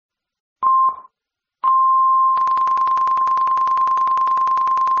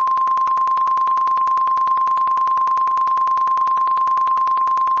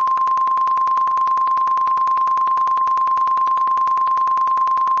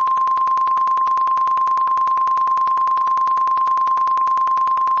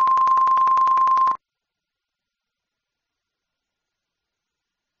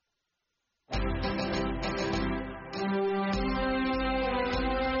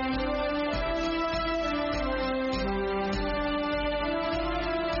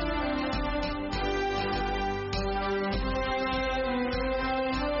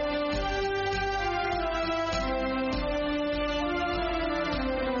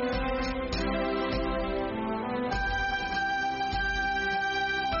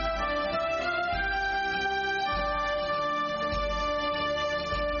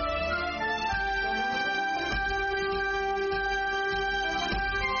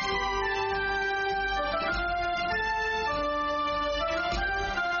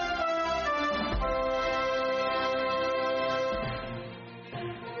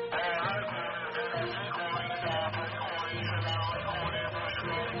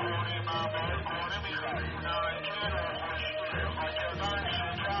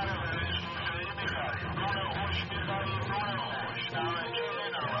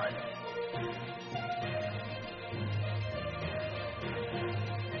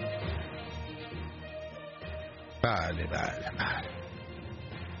بله بله بله.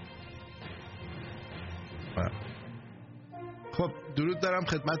 خب درود دارم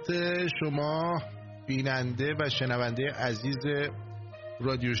خدمت شما بیننده و شنونده عزیز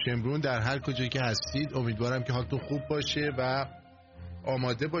رادیو شمرون در هر کجایی که هستید. امیدوارم که حالتون خوب باشه و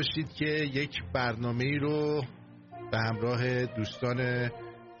آماده باشید که یک برنامه‌ای رو به همراه دوستان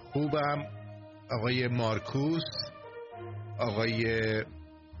خوبم آقای مارکوس، آقای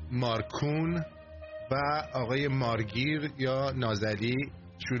مارکون و آقای مارگیر یا نازلی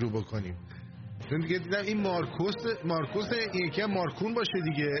شروع بکنیم. چون دیگه دیدم این مارکوس این یکی مارکون باشه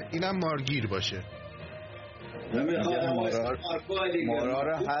دیگه، اینم مارگیر باشه.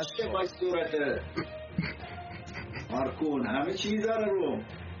 مارا هست باش صورته مارکون همه چیز داره رو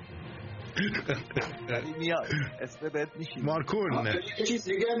میاد اسم بهت میشین مارکون یه چیز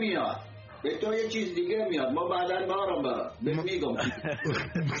دیگه میاد به تو یه چیز دیگه میاد ما بعدا نارم بهت میگم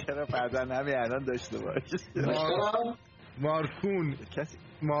چرا بعدا همین الان داشته باش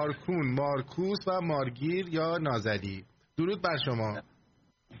مارکون مارکوس و مارگیر یا نازلی. درود بر شما.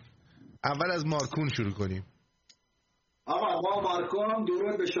 اول از مارکون شروع کنیم. آقا ما مارکون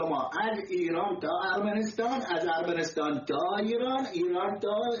درود به شما. از ایران تا ارمنستان، از ارمنستان تا ایران، ایران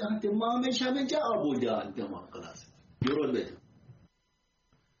تا تمامش همه جا بودن تمام خلاص. درود به تو.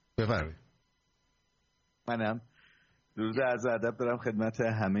 بفرمایید. منم درود عرض ادب دارم خدمت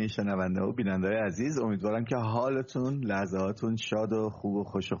همه شنونده و بیننده‌های عزیز. امیدوارم که حالتون لحظاتون شاد و خوب و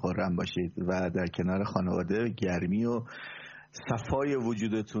خوش و خرم باشید و در کنار خانواده گرمی و صفای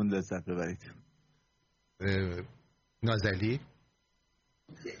وجودتون لذت ببرید. نازلی.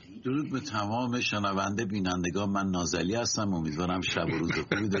 درود به تمام شنونده بینندگان، من نازلی هستم. امیدوارم شب و روز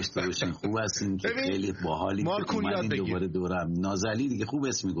خوبی داشته باشین. خوب هستین که خیلی باحالی اومدین دوباره دورم. نازلی دیگه خوب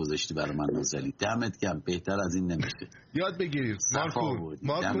اسمی گذاشتی برای من نازلی. دمت گرم، بهتر از این نمیشه. یاد بگیرید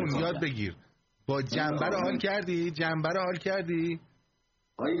مارکون یاد بگیر. با جنبه رو حال کردی؟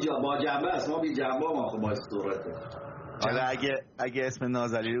 اینجا با جنبه است، ما بی جنبه ما خب با صورته. حالا اگه اسم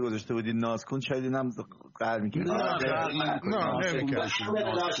نازلی رو گذاشته بودی نازکون شاید اینم قهر می‌کرد.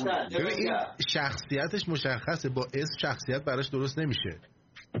 این شخصیتش مشخصه، با اسم شخصیت براش درست نمیشه.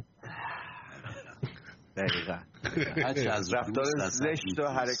 دقیقاً. رفتار زشت و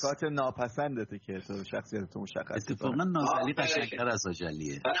حرکات ناپسندته که تو شخصیت تو مشخصه. اتفاقا نازلی قشنگ‌تر از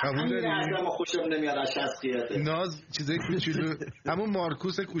آجلیه. قبول داری؟ من خوشم نمیاد از شخصیته. ناز چیزای کوچولو، همون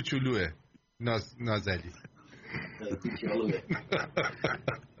مارکوس کوچولوه. نازلی.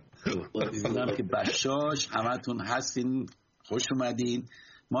 دیدم که بشاش همتون هستین، خوش اومدین.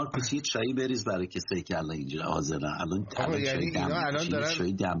 مارکوس یه چایی بریز برای کسایی که الان اینجا حاضرن. الان یعنی اینا الان دارن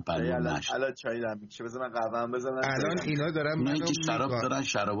چای دمپلو نشه. الان چای دم میشه. بذار من قهوه‌ام بزنم. الان اینا دارن منو که شراب دارن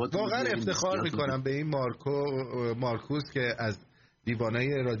شرابات. واقعا افتخار میکنم به این مارکوس که از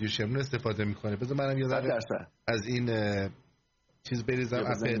دیوانای رادیو شمرون استفاده میکنه. بذار منم یادم از این چیز بریزم،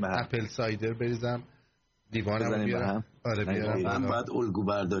 اپل سایدر بریزم دیوانم بیارم. آره بیارم. من باید الگو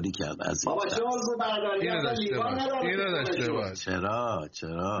برداری کرد از بابا چه الگو برداری؟ اینو داشته باش. چرا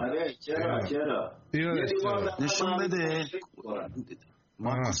نشون بده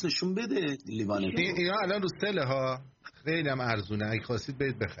مارکوس، نشون بده لیوانه. اینا الان رو سله ها، خیلی هم ارزونه، اگه خواستید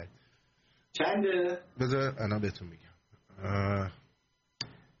برید بخرید. چنده؟ بذار الان بهتون میگم.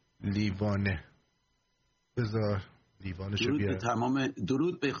 لیوانه، بذار لیوانشو بیار.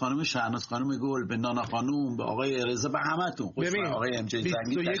 درود به خانم شهناز، خانم گل، به نانا خانم، به آقای رضا، به همتون. خوشم آقای ام جی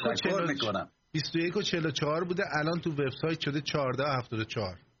زنگی تشکر میکنم. 21 و 44 بوده، الان تو وبسایت شده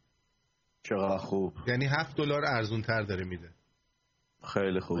 14.74. چقدر خوب. یعنی $7 ارزون تر داره میده.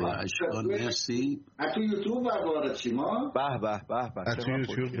 خیلی خوبه. اشکال مرسی. تو یوتیوب وارد چی ما؟ به تو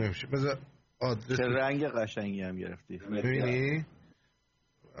یوتیوب نمیشه. بذار آدرس. چه رنگ قشنگی هم گرفتی. ببینی؟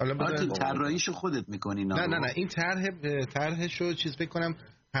 آرتین طراحیشو خودت میکنی؟ نه این طرحشو چیز فکر کنم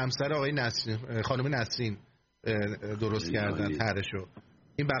همسر آقای نسرین، خانم نسرین درست کردن طرحشو.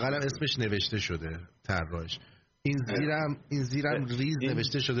 این بغلم اسمش نوشته شده طراحش. این زیرم ریز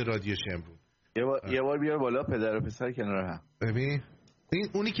نوشته شده رادیو شمرون. یه بار بیار بالا پدر و پسر کنار هم. ببین این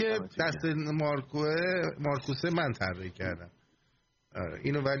اونی که دست مارکوسه من طراحی کردم.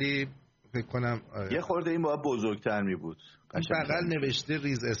 اینو ولی فکر کنم یه خورده این باید بزرگتر می بود. بغل نوشته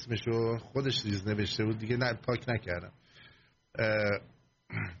ریز اسمشو، خودش ریز نوشته بود دیگه، نه پاک نکردم.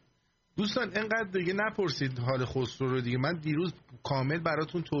 دوستان اینقدر دیگه نپرسید حال خسرو رو دیگه. من دیروز کامل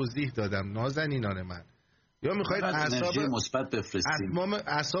براتون توضیح دادم نازنینان من. یا میخواید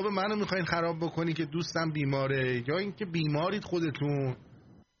اعصاب منو میخواید خراب بکنی که دوستم بیماره، یا اینکه بیمارید خودتون،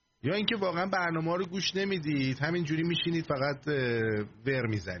 یا اینکه واقعا برنامه رو گوش نمیدید، همینجوری میشینید فقط ور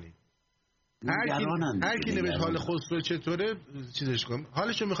میزنید. هر کی نوشت حال خسرو چطوره چیزش کن،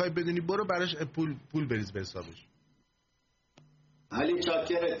 حالشو میخوای بدونی برو براش پول بریز به حسابش. علی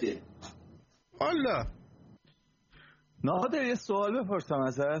چاکرتی. والا نادر یه سوال بپرسم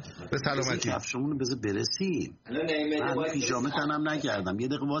ازت. به سلامتی. کفشمون بذار برسیم. من پیژامه تنم نکردم، یه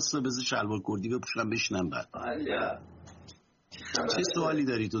دقیقه واسه بذار شلوار کردی بپوشم بشینم بعد. چه سوالی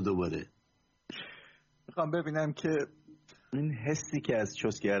داری تو دوباره؟ میخوام ببینم که این حسی که از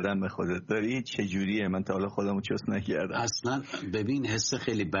چس کردن به خودت داری چجوریه؟ من تا حالا خودمو چس نکردم. اصلا ببین حس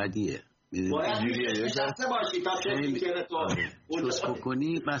خیلی بدیه. باید نشسته باشی تا چس کنه تو چس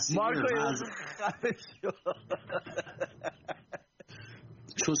بکنی بسیاری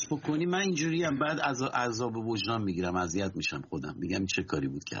چس بکنی. من اینجوری هم بعد از عذاب وجدان میگیرم، اذیت میشم خودم، میگم چه کاری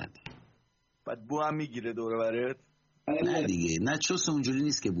بود کردی. بعد بو هم میگیره دور و برت. نه دیگه، نه چس اونجوری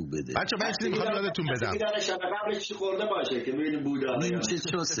نیست که بو بده. بچه من چیزی میخوام یادتون بدم. دیدن شب قبلش چی خورده باشه که ببینید بو داره. این چه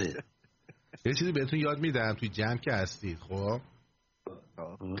چسه؟ یه چیزی بهتون یاد میدم توی جمع که هستید. خب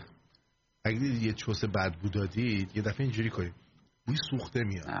اگه دیدید یه چس بدبو دادید یه دفعه اینجوری کنید بوی سوخته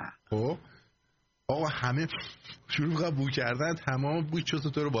میاد. خب آقا همه شروع میکنن بو کردن، تمام بوی چس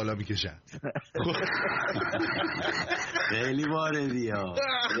تو رو بالا میکشن. خیلی واردی ها.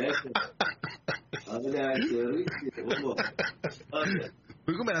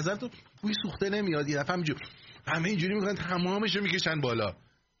 بگو به نظر تو بوی سوخته نمیاد؟ یه دفعه همه اینجوری میکنن تمامش رو میکشن بالا.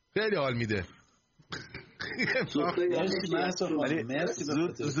 خیلی حال میده.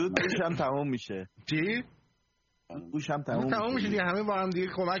 زود بوشم تموم میشه. چی؟ بوشم تموم میشه دیگه. همه با هم دیگه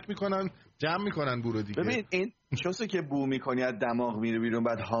کمک میکنن، جمع میکنن بو رو دیگه. ببین این چوسو که بو میکنی از دماغ میره بیرون،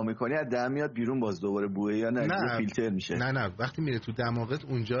 بعد ها میکنی از دم میاد بیرون باز دوباره بوه یا نه فیلتر میشه؟ نه وقتی میره تو دماغت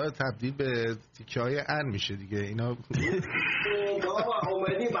اونجا تبدیل به تیکه‌های ان میشه دیگه. اینا بابا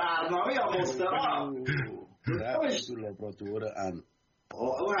اومدی برنامه یا مسترا تو لابراتوار ان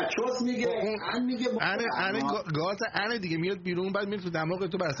چوس میگه ان میگه گاز ان دیگه میاد بیرون، بعد میره تو دماغ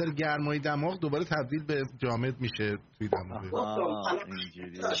تو، بر اثر گرمای دماغ دوباره تبدیل به جامد میشه توی دماغ.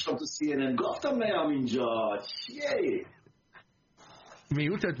 داشتم تو CNN گفتم میام اینجا چیه؟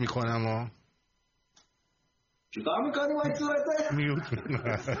 میوتت میکنم ها. چیکار میکنی باید صورته؟ میوت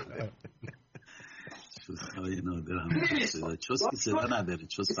چوسای نادر هم چوس که صدا نداره،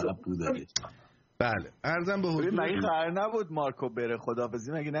 چوس فقط بو داره. بله عرضم به حضور. مگه قرار نبود مارکو بره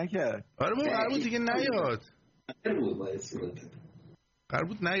خداحافظی مگه نکرد؟ آره ما قرار بود دیگه نیاد. قرار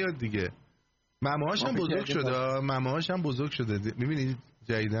بود نیاد دیگه. مماهاش هم بزرگ شده. مماهاش هم بزرگ شده. میبینید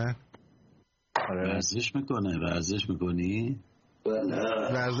جدیدن ورزش میکنه. ورزش میکنی؟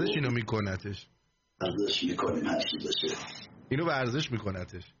 ورزش اینو میکنتش. ورزش میکنیم هر چی باشه. اینو ورزش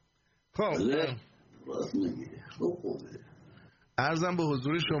میکنتش. خب راست میگیره. عرضم به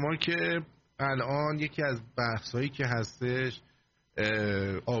حضور شما که الان یکی از بحثایی که هستش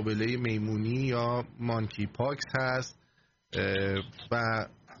آبله میمونی یا مانکی پاکس هست و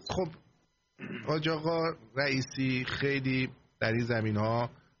خب حاج آقا رئیسی خیلی در این زمین ها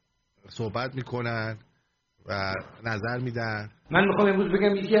صحبت میکنن و نظر میدن. من میخوام امروز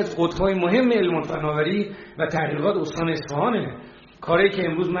بگم یکی از قطب‌های مهم علم و فناوری و تحقیقات استان اصفهانه. کاری که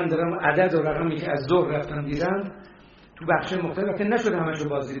امروز من دارم عدد و رقمی که از ظهر رفتم دیدم تو بخش مختلف که نشده همشو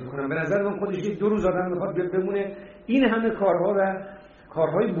بازدید بکنم. به نظر من خودش یک 2 روز آدم میخواد بمونه این همه کارها و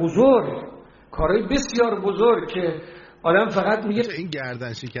کارهای بزرگ، کارهای بسیار بزرگ که آدم فقط میگه این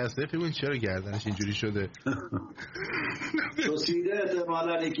گردن شکسته. ببین چرا گردنش اینجوری شده. چوسیده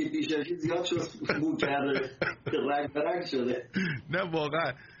احتمالاً یکی پیشش زیاد شد بو کرده رنگ شده. نه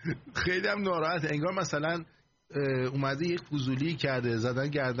واقعا خیلی هم ناراحت، انگار مثلا اومده یک فضولی کرده، زدن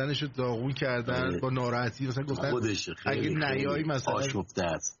گردنشو داغون کردن با ناراحتی، مثلا گفتن اگه نیای مثلا آشفته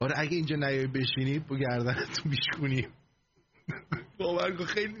است. آره اگه اینجا نیای بشینی با گردنتو بیشونی. باور کن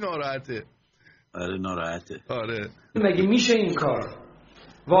خیلی ناراحته. آره ناراحته. آره مگه میشه این کار؟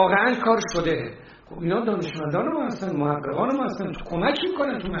 واقعا کار شده. خب اینا دانشمندان ما هستن، محققان ما هستن، کمک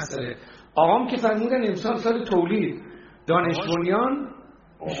میکنن تو مسئله. آقام که فرمودن امسال سال تولید دانش بنیان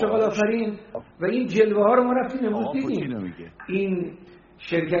اشتغال آفرین و این جلوه ها رو ما رفتیم امروز دیدیم. این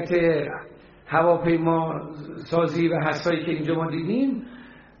شرکت هواپیما سازی و هستایی که اینجا ما دیدیم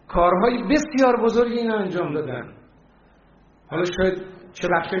کارهای بسیار بزرگی اینا انجام دادن. حالا شاید چه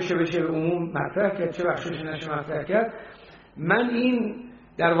بخشش بشه عموم مطرح کرد، چه بخشش نشه مطرح کرد. من این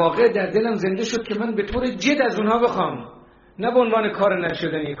در واقع در دلم زنده شد که من به طور جد از اونها بخوام، نه به عنوان کار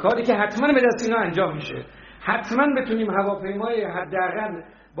نشدنی، کاری که حتما به دست اینا انجام میشه. حتما بتونیم هواپیمای حداقل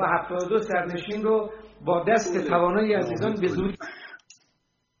با 72 سرنشین رو با دست توانای عزیزان به زودی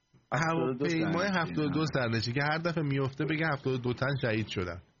هواپیمای 72 سرنشین که هر دفعه میفته بگه 72 تن شهید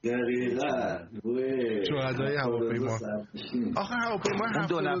شدن. دقیقاً. شهدای هواپیما. آخه هواپیما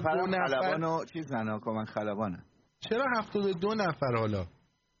 72 نفر خلبانو چیزن کمک خلبانه. چرا 72 نفر حالا؟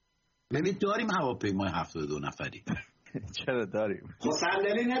 یعنی داریم هواپیمای 72 نفری. چرا داریم. خب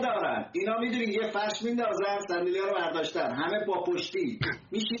صندلی ندارن اینا، میدونی یه فرش میندازن صندلی ها رو برداشتن همه با پشتی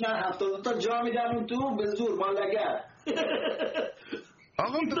میشینن 72 تا جا میدن اون تو به زور مالگر.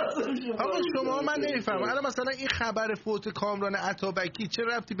 آقا شما من نمیفهمم الان مثلا این خبر فوت کامران عطابکی چه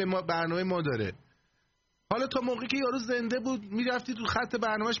ربطی به برنامه ما داره؟ حالا تا موقعی که یارو زنده بود میرفتید تو خط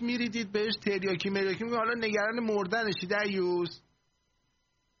برنامهش میریدید بهش تریاکی مریاکی، حالا نگران مردنشی دیوس.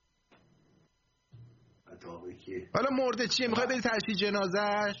 حالا مرده چیه؟ میخوای بری تشییع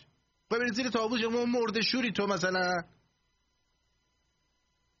جنازهش؟ میخوای بری زیر تابوت مرده شوری تو مثلا؟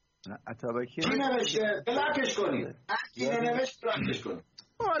 عطابکی کی نوشته؟ بلاکش کنید. کی نوشته بلاکش کنید.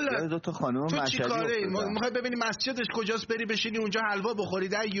 والا دو تا خانم تو مشهدی چی کاره؟ میخوای ببینی مسجدش کجاست بری بشینی اونجا حلوا بخوری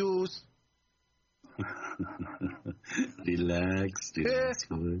دیوس؟ ریلکس.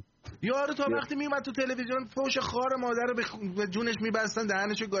 یارو تا وقتی میومد تو تلویزیون فوش خار مادر رو به جونش میبستن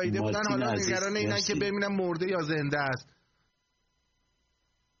دهنشو گاییده بودن، حالا نگران اینن که ببینن مرده یا زنده است.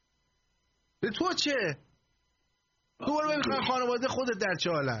 به تو چه؟ تو برو ببین خانواده خودت در چه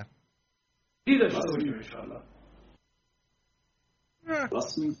حالن. دیدش باشیم انشالله.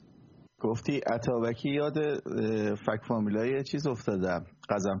 گفتی عطابکی یاد فک فامیلای چیز افتادم،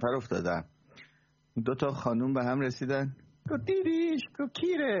 قزنفر افتادم. دو تا خانوم به هم رسیدن، گفت دیدیش، گفت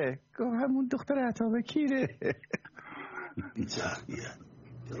کیره، گفت همون دختر عطابکیره.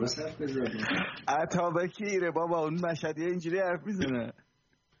 درست حرف بزنی. عطابکیره بابا، اون مشهدیه اینجوری حرف میزنه.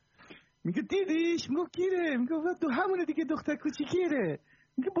 میگه دیدیش، میگه کیره، میگه تو همونه دیگه دختر کوچیکیره.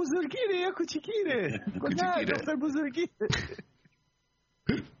 میگه بزرگیره یا کوچیکیره؟ گفت نه دختر بزرگیره.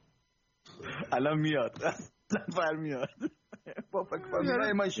 الان میاد زنفر میاد با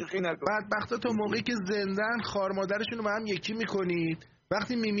فکر من شوخی نکن. بدبختا تا موقعی که زندن خار مادرشون رو با هم یکی میکنید،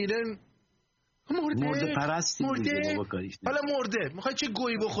 وقتی میمیرن مرده پرستی مرده. حالا مرده میخوای چه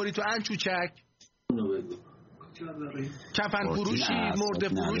گویی بخوری تو انچوچک؟ کفن فروشی، مرده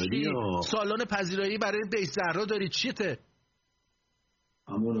فروشی، سالن پذیرایی برای بیت زهرا داری، چیته؟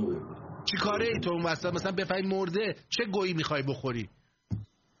 چی کاره ای تو اون وسط مثلا بفهمی مرده چه گویی میخوای بخوری؟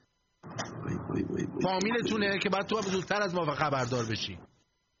 فامیلتونه که بعد تو هم زودتر از ما خبردار بشی.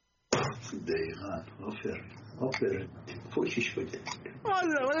 دقیقا. آفر فوشیش بده.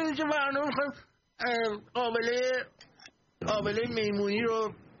 والا من اینجا برنامه میخوایم قابله میمونی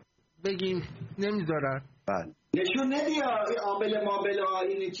رو بگیم نمیذارن. بله نشون ندی آبل مابل ها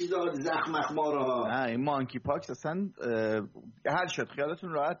این چیزا زخم اخمار ها. نه این مانکی پاکس اصلا حل شد،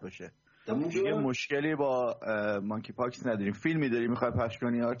 خیالتون راحت باشه دیگه، مشکلی با مانکی پاکس نداریم. فیلمی داری میخوای پخش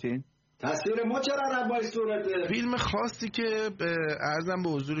کنی آرتین؟ تصویر ما چرا ربای صورته؟ فیلم خاصی که عرضم به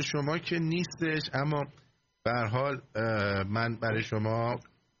حضور شما که نیستش، اما به هر حال من برای شما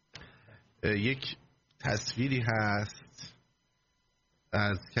یک تصویری هست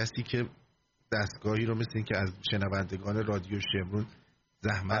از کسی که دستگاهی رو مثل این که از شنوندگان رادیو شمرون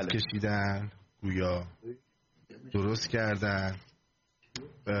زحمت کشیدن، گویا درست کردن.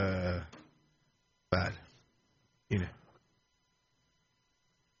 بله اینه.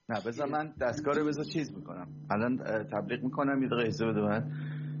 نه بذار من دستگاه رو بذار چیز میکنم الان تبلیغ میکنم. یه دقیقه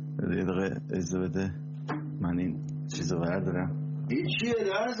اجازه بده من این چیزو بردارم. این چیه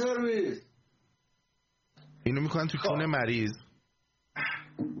در سرویس؟ اینو میکنن تو خونه مریض.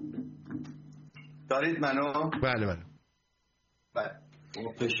 دارید منو؟ بله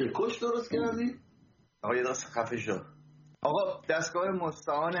پشکش درست کردی؟ آقا یه دست خفه شد. آقا دستگاه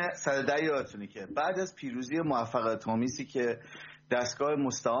مستعان 110 یادتونه که بعد از پیروزی موفقیت آمیزی که دستگاه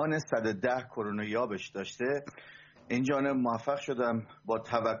مستعان 110 کرونا یابش داشته، این جانب موفق شدم با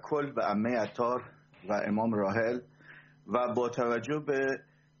توکل به عمه عطار و امام راحل و با توجه به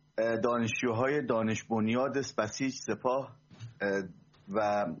دانشجوهای دانش بنیاد بسیج سپاه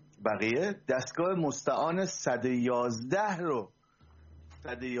و بقیه دستگاه مستعان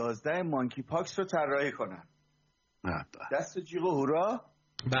 111 مانکی پاکس رو طراحی کنن. دست جیغ و هورا.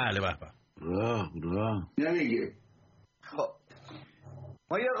 بله هورا نمیگه. خب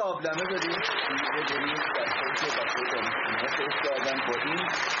ما یه قابلمه داریم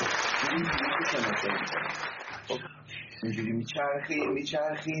اینجوری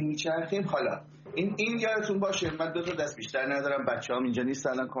میچرخیم. حالا این یادتون باشه من 2 تا دست بیشتر ندارم، بچه‌هام اینجا نیست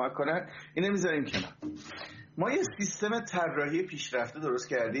الان کمک کنن. اینو میذاریم کنار. ما یه سیستم طراحی پیشرفته درست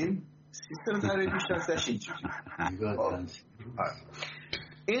کردیم. سیستم طراحی پیشرفته‌اش اینجوری.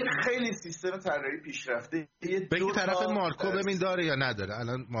 این خیلی سیستم طراحی پیشرفته. بگی طرف مارکو ببین داره یا نداره.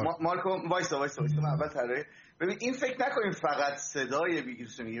 الان مارکو وایسا من اول طراحی. ببین این فکر نکنیم فقط صدای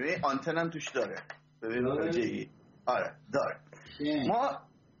بگیرسون میگه، ببین آنتن هم توش داره. ببین کجایی. آره داره. ما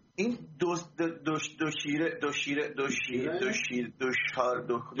این دو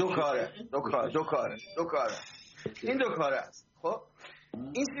کاره. این دو کار است. خب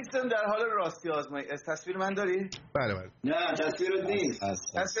این سیستم در حال راستی آزمایی است. تصویر من داری؟ بله بله. نه تصویر نیست.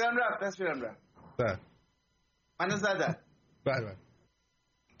 تصویرم رفت. بله. منو زدن. بله بله.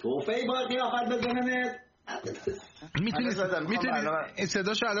 توفی با قیافت بزنمت. میتونی این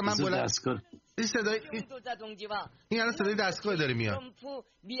صداشو الان من بلند این صدای این الان صدای دستگاه داره میاد.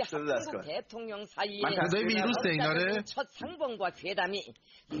 صدای ویروسه اینا ره. 첫 상봉과 회담이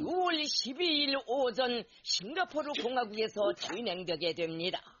 6월 12일 오전 싱가포르 공화국에서 진행되게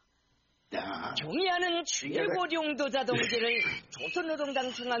됩니다. 경의하는 최고령도 자동지를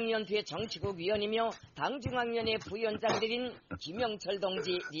조선노동당 중앙위원회 정치국 위원이며 당 중앙위원회 부위원장들인 김영철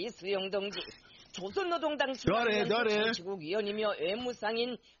동지, 리수영 동지, 조선노동당 중앙위원회 정치국 위원이며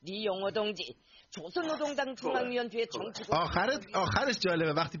외무상인 리용호 동지, 조선노동당 중앙위원회 정치국 آخرش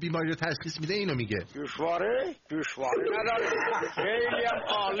جالبه وقتی بیماری رو تشخیص میده اینو میگه. گوشواره نداره. خیلی هم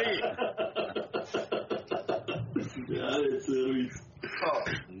عالی.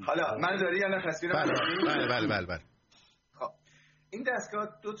 حالا من داری یا نه تصویر من؟ بله. خب این دستگاه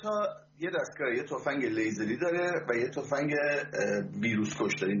یه دستگاه یه تفنگ لیزری داره و یه تفنگ ویروس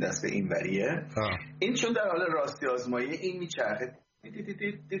کش داره. این دستگاه اینوریه. این چون در حال راستی آزمایی این میچرخه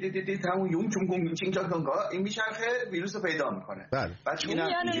همون یون چون گونگ چینگ این میچرخه ویروس رو پیدا میکنه. بله. بعد اینا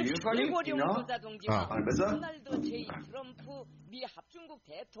اینجوری میکنیم اینا بذار 트럼프 미 합중국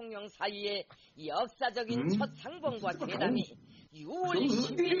대통령 사이의 역사적인 첫 상봉과 회담이 6월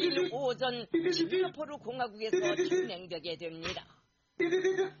 12일 오전 싱가포르 공화국에서 진행되게 됩니다.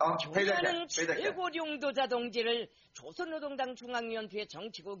 경의하는 최고령도자 동지를 조선노동당 중앙위원회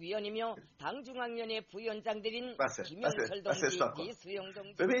정치국 위원이며 당 중앙위원회 부위원장들인 김영철 동지, 이수영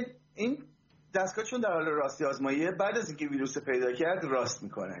동지. ببین این دستگاه چون در حال راستی آزماییه بعد از اینکه ویروس پیدا کرد راست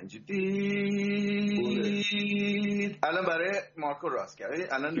میکنه اینجوری الان برای مارکو راست کرد.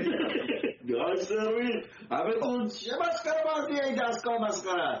 الان همتون چه مسخره بازیه این دستگاه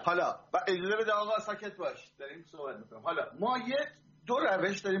مسخره. حالا اجازه بده آقا ساکت باش داریم صحبت میکنیم. حالا ما دو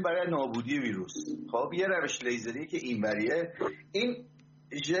روش داریم برای نابودی ویروس. خب یه روش لیزریه که اینوریه. این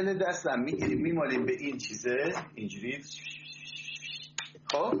ژل دستم میگیریم میمالیم به این چیزه اینجوری.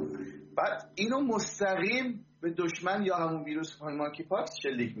 خب بعد اینو مستقیم به دشمن یا همون ویروس مانکی پاکس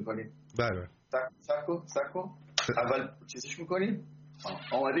شلیک میکنیم. بله. سرکو اول چیزش میکنیم.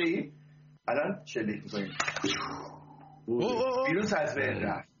 آماده ای؟ الان شلیک میکنیم.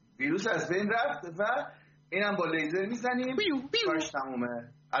 ویروس از بین رفت و اینم با لیزر میزنیم. کارش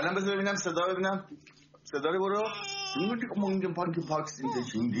تمومه. الان بذار ببینم صدا رو برو.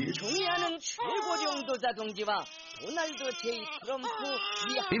 경의하는 최고령도 자동지와 도널드 제이 트럼프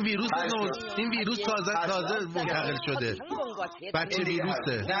این ویروس تازه منتقل شده. بچه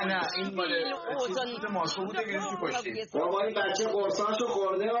ویروسه. نه این مال مارکو بوده ویروسو کشتی. بابا این بچه قرصاشو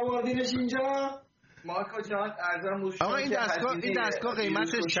خورده آوردینش اینجا. مارکو جان ارزان موشون. آقا این دستگاه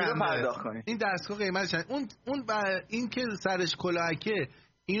قیمتش چنده؟ این دستگاه قیمتش چنده؟ اون این که سرش کلاهکه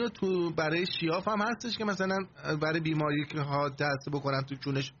اینو تو برای شیاف هم هستش که مثلا برای بیماری که ها دست بکنن تو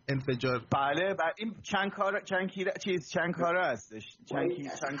چونش انفجار. بله این چند کاره هستش. چند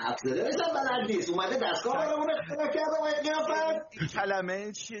بلد نیست اومده دستگاه برامون اختراع کرده و قیافت.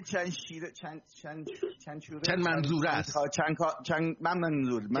 کلمه چیه؟ چند منظور است.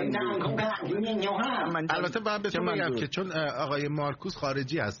 البته باید بهتون بگم که چون آقای مارکوس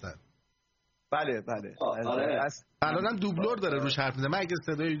خارجی هستن. بله الان هم دوبلور داره روش حرف میزنه. من اگه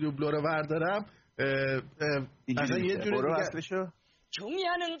صدای دوبلور رو بردارم اصلا یه جوری دیگه.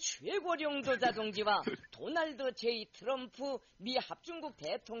 경의하는 최고령도 자동지와 도널드 제이 트럼프 미 합중국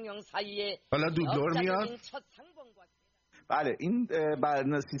대통령 사이에 역사적인 첫 상봉과 بله این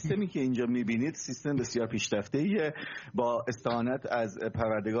سیستمی که اینجا میبینید سیستم بسیار پیشرفته‌ایه با استعانت از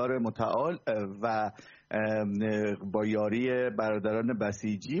پروردگار متعال و با یاری برادران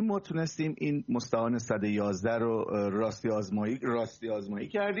بسیجی ما تونستیم این مستعان 111 رو راستی آزمایی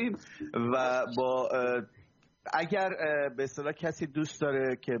کردیم و با اگر به اصطلاح کسی دوست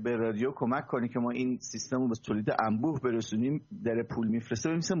داره که به رادیو کمک کنه که ما این سیستم رو به تولید انبوه برسونیم در پول میفرسته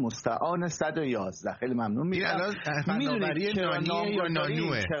میشه مستعان 111. خیلی ممنون میشم. میدونید نانیه یا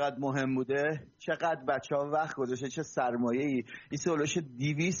نانوه چقدر مهم بوده، چقدر بچه‌ها وقت گذاشته، چه سرمایه‌ای. این سولوش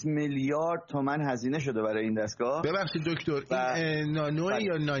 200 میلیارد تومان هزینه شده برای این دستگاه. ببخشید دکتر این نانوه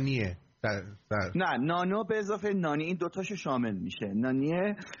یا نانیه؟ نه نانو به اضافه نانی این دوتاشو شامل میشه.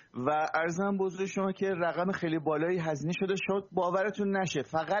 نانیه و عرضم بزرگ شما که رقم خیلی بالایی هزینه شده. شد باورتون نشه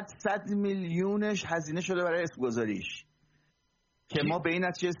فقط 100 میلیونش هزینه شده برای اسم گذاریش که ما به این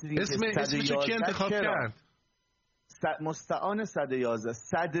نتیجه رسیدیم که اسمشو کی انتخاب کرد؟ مستعان 111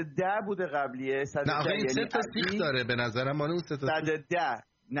 110 بوده قبلیه. 110 نه این 3 تا سیخ داره به نظرم. مال اون 3 تا 110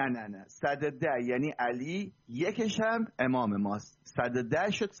 نه 110 یعنی علی، یکش هم امام ماست.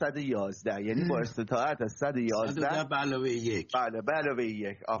 110 شد 111 یعنی با استطاعت از 111 به علاوه 1. بله به علاوه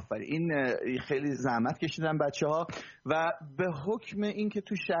 1. آفرین. این خیلی زحمت کشیدن بچه‌ها و به حکم اینکه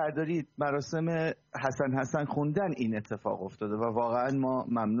تو شهرداری مراسم حسن خوندن این اتفاق افتاده و واقعا ما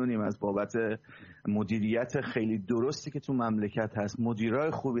ممنونیم از بابت مدیریت خیلی درستی که تو مملکت هست.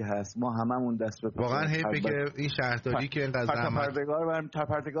 مدیرای خوبی هست. ما هممون دست به پا واقعا حیفه که این شهرداری که اینقدر زحمت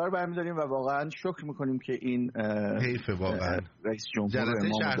پرتگار برمی‌داریم و واقعا شکر می‌کنیم که این حیفه. واقعا رئیس جمهور جلسه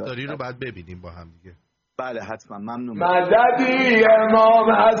شهرداری رو باید ببینیم با هم دیگه. بله حتما. ممنون. مددی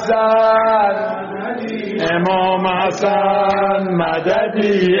امام حسن، امام حسن،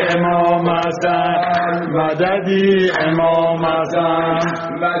 مددی امام حسن، مددی امام حسن.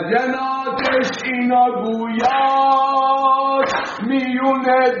 و جناتش اینا گویاد میون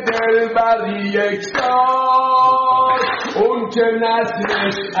دل بر یک ساد، اون که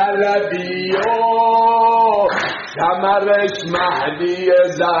نسلش علوی و کمرش مهدی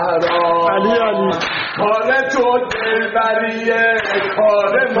زهرا. علی کار تو دلبریه،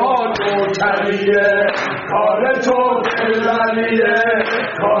 کار ما نوکریه، کار تو دلبریه،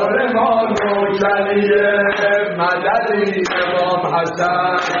 کار ما نوکریه. مددی امام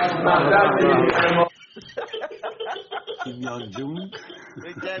حسن، مددی امام. کیمیان جون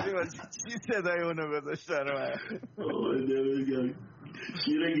بگردی واسه چی صدای اونو گذاشتن رو من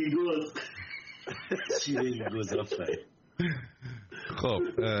شیرگی گوز خب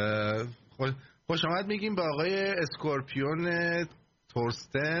خوش آمد میگیم به آقای اسکورپیون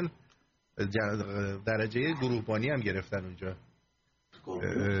تورستن. درجه گروهبانی هم گرفتن اونجا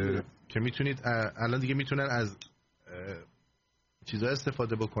که میتونید الان دیگه میتونن از چیزا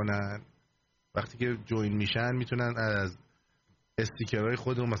استفاده بکنن. وقتی که جوین میشن میتونن از استیکرهای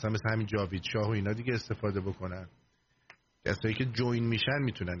خودمون مثلا مثل همین جاوید شاه و اینا دیگه استفاده بکنن. کسایی که جوین میشن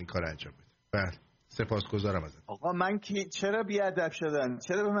میتونن این کار انجام بدن. بله سپاسگزارم ازت. آقا من چرا بیادب شدن؟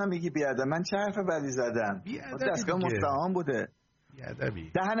 چرا به من میگی بیادب؟ من چه حرف بدی زدم؟ دستگاه مستعان بوده.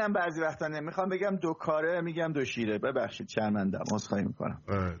 بیادبی. دهنم بعضی وقتا نمیخوام بگم دو کاره میگم دو شیره. ببخشید شرمندم. عذرخواهی میکنم.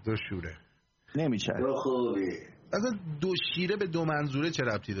 دو شوره نمیشه. دو خوبی. اصلا دو شیره به دو منظوره چه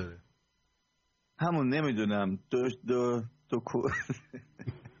ربطی داره؟ همون نمیدونم. دو کو.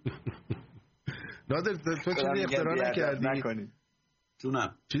 نادر تو چیزی اختراع نکردی؟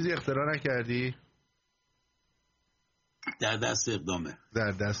 جونم. چیزی اختراع نکردی؟ در دست اقدامه.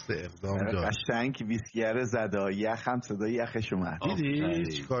 در دست اقدام دار. قشنگ ویسکی‌ها زد. یخ هم صدای یخش اومد. دیدی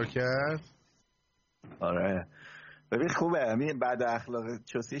چیکار کرد؟ آره. ببین خوبه. همین بعد اخلاق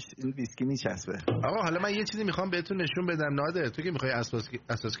چوسیش این ویسکی میچسبه. آقا حالا من یه چیزی میخوام بهتون نشون بدم. نادر تو که میخوای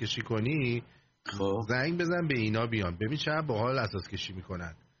اساس کشی کنی زنگ بزن به اینا بیان ببین چقدر باحال اساس کشی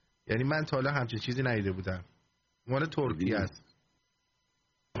میکنن. یعنی من تا حالا همچین چیزی ندیده بودم. مال ترکیه است.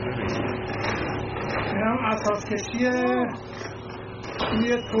 اینم اساس کشیه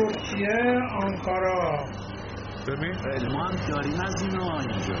توی ترکیه آنکارا. ببین ما هم داریم از اینا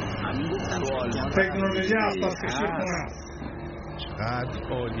اینجا. همین گفتم تکنولوژی اساس کشی کنه. چقدر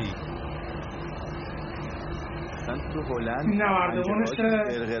عالی. اصلا تو هلند این نوردمونشه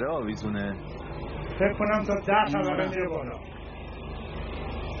غرغره آویزونه. فکر کنم تا 10 طبقه میره بالا.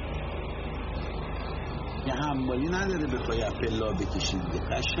 یه هموالی نداره بخوای اپلا بکشید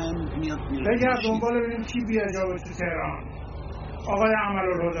قشنگ میاد بگرد دنبال ببینیم کی بیاد جا تو تهران. آقای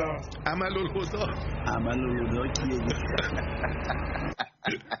عمل‌الهدا کیه؟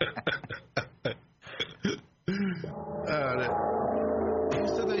 آره این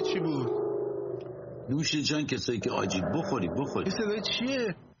صدای چی بود؟ نوش جان کسایی که آجیل بخوری این صدای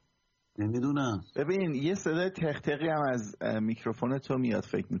چیه؟ نمیدونم. ببین یه صدای تق هم از میکروفون تو میاد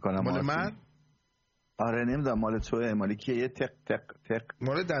فکر میکنم. مال من؟ آره نمیدونم مال توه مال کیه. یه تق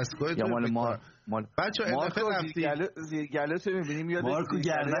مال دستگاه یا مال بچه این دفعه رفتی زیرگلو تو میبینیم یاد مارکو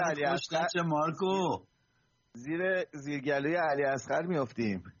گردن علی اصغر. چه مارکو زیرگلوی علی اصغر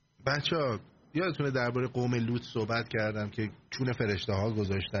میافتیم. بچه یادتونه درباره قوم لوط صحبت کردم که چون فرشته ها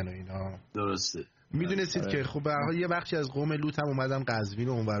گذاشتن و اینا. درسته. میدونستید که خب به هر حال یه بخشی از قوم لوط هم اومدن قزوین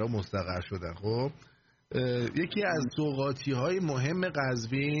و اونورا مستقر شدن. خب یکی از سوغاتی های مهم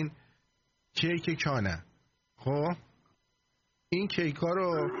قزوین کیک کانه. خب این کیک ها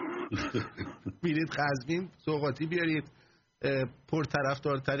رو میرید قزوین سوغاتی بیارید.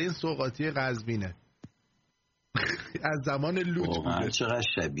 پرطرفدارترین سوغاتی قزوینه از زمان لوط بوده. چقدر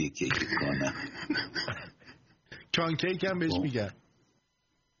شبیه کیک کانه. کان کیک هم بهش میگن.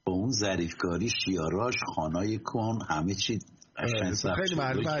 با اون ظریفکاری شیاراش خانای کن همه چی قشنگ. خیلی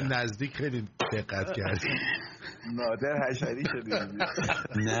معلومه نزدیک خیلی دقت کردی. نادر حشری شدی.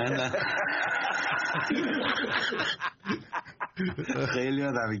 نه خیلی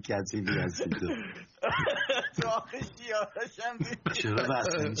آدمی کثیفی هستی تو آخه شیارشم چرا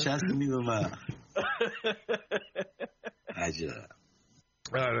بسته نشستی به من؟ عجب.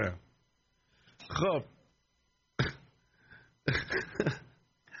 آره خب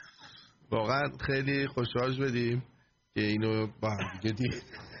واقعا خیلی خوشحال شدیم که اینو با هم دیگه دید.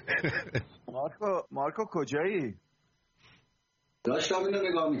 مارکو کجایی؟ داشتم اینو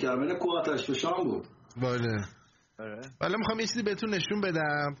نگاه میکردم، اینو کوه آتش فشان بود. بله حالا میخوام یه چیزی بهتون نشون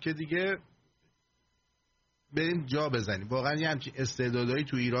بدم که دیگه بریم جا بزنیم. واقعا یه همچین استعدادایی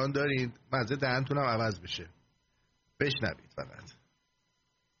تو ایران دارین، مزه دهنتونم عوض بشه. بشنوید فقط.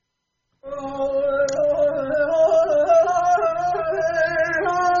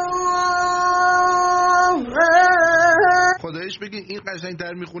 خدایش بگین این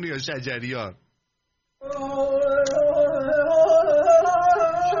قشنگ‌تر میخونی یا شجریان؟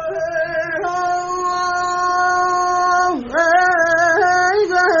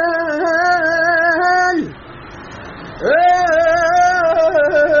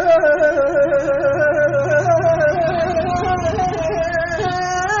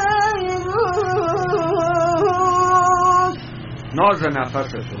 ناز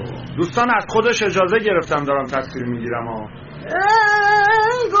نفس تو دوستان از خودش اجازه گرفتم دارم تصویر میگیرم ها.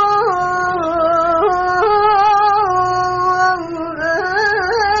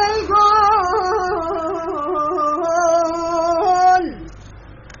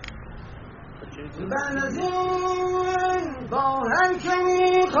 با هر که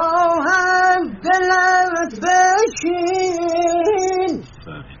میخواهم دلت بشین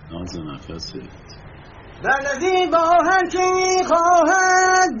ناز نفس بلدی با هر که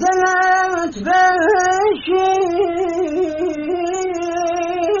میخواهد دلت بشین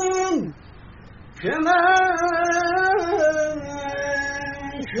که من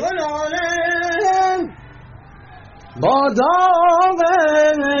شلالم با داغ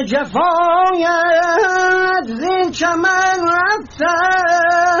جفایت زین چمن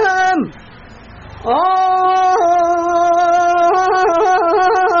رفتم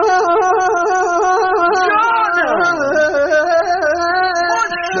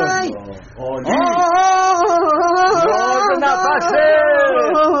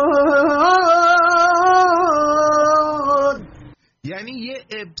یعنی یه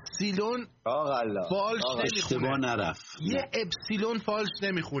اپسیلون فالش نمیخونه، یه اپسیلون فالش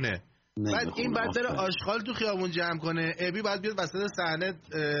نمیخونه. بعد این بعد داره آشغال تو خیابون جمع کنه، ابی باید بیاد وسط صحنه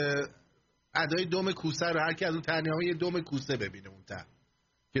ادای دم کوسه رو هر کی از اون تنهایی یه دم کوسه ببینه اون تا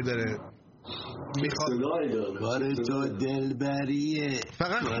که داره میخواد باره تو دلبریه.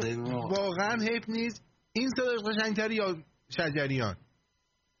 فقط واقعا حیف نیست این صداش قشنگتری یا شجریان؟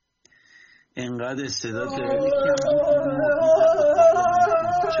 انقدر استعداد داره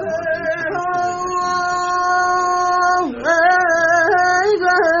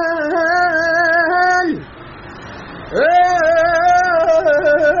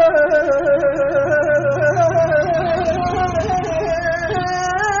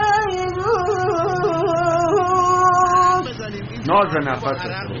ناز نفس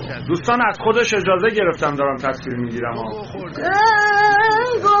دوستان از خودش اجازه گرفتم دارم تصویر میگیرم ها.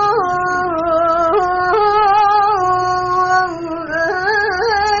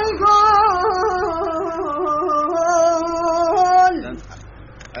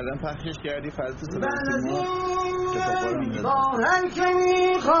 الان پخشش کردی فرض با هر که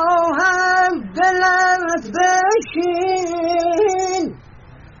میخواهم دلت بشین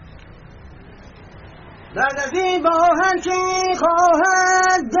بلدی با هر که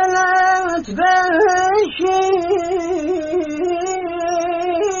میخواهد دلت بشین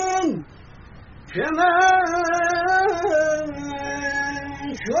که من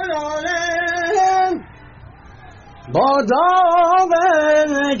شلالم با داغ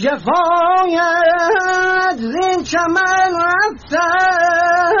جفایت زین چمن رفتم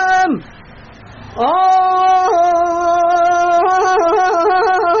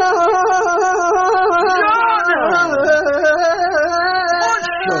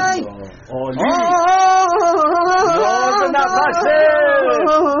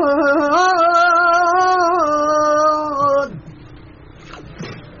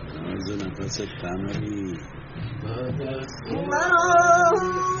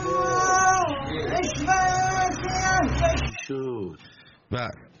و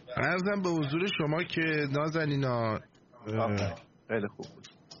عرضم به حضور شما که نازنینا خیلی خوب بود،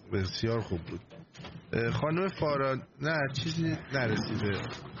 بسیار خوب بود. خانم فارا نه چیزی نرسیده،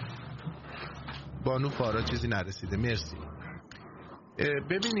 بانو فارا چیزی نرسیده، مرسی.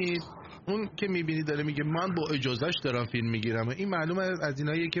 ببینید اون که میبینی داره میگه من با اجازهش دارم فیلم میگیرم، این معلومه از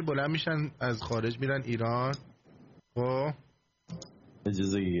ایناییه که بلند میشن از خارج میرن ایران، خب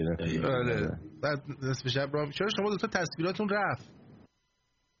اجازه گرفت. آره بعد نصف شب راه. چرا شما دو تا تصویراتون رفت؟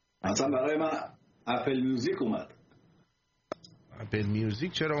 اصلا برای من اپل میوزیک اومد. اپل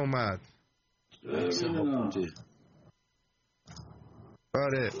میوزیک چرا اومد؟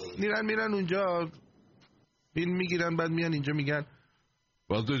 آره میرن اونجا فیلم میگیرن بعد میان اینجا میگن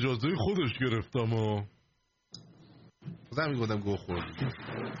باز اجازه خودش گرفتم و بازم میگودم گوه خوردی.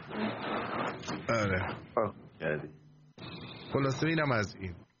 آره خلاصه اینم از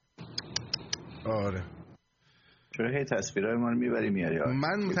این. آره چرا هی تصویرهای ما رو میبری میاری؟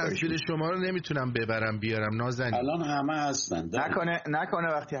 من تصویر شما رو نمیتونم ببرم بیارم نازنین. الان همه هستن. نکنه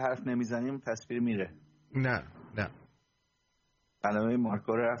وقتی حرف نمیزنیم تصویر میره. نه برنامه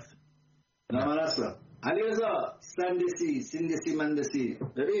مارکو رفت. نه من هستم. علیرضا سندسی مندسی.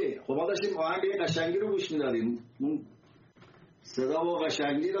 ببین خب ما داشتیم آهنگ قشنگی رو گوش میدادیم. اون صدا و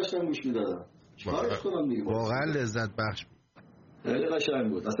قشنگی داشتم گوش میدادم. چیکارش کنم دیگه؟ واقعا لذت بخش خیلی قشنگ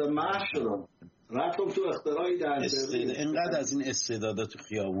بود. اصلا محو شدم. رفتم تو اختراعی در اینقدر از این استعدادا تو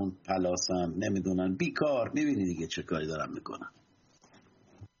خیابون پلاسن نمیدونن بیکار. میبینی دیگه چه کاری دارن میکنن.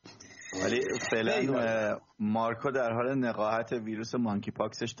 ولی فعلا مارکو در حال نقاهت ویروس مانکی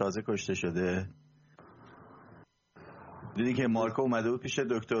پاکسش تازه کشته شده. دیدی که مارکو اومده بود پیش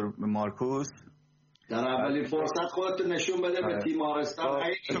دکتر مارکوس در اولین فرصت خودت نشون بده به تیمارستان.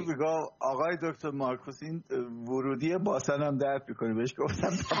 میگه آقای دکتر مارکوس این ورودی باسن هم درد میکنه. بهش گفتم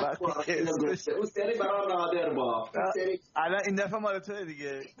تا وقتی اون سری برام نادر با الان این دفعه مال توه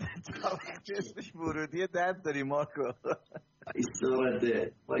دیگه. تا وقتی اسمش ورودی درد داری مارکو. I saw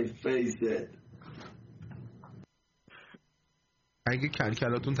it. My face it. اگه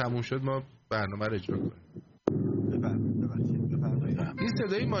کلکلاتون تموم شد ما برنامه رو اجرا کنیم. این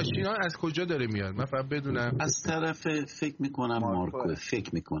صدای ماشین ها از کجا داره میاد؟ من فقط بدونم. از طرف فکر میکنم مارکو.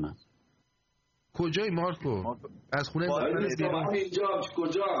 فکر میکنم. کجای مارکو؟ از خونه انداختنت بیرون.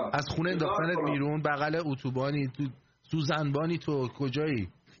 کجا؟ از خونه انداختنت بیرون بغل اتوبانی تو سوزنبانی تو کجایی؟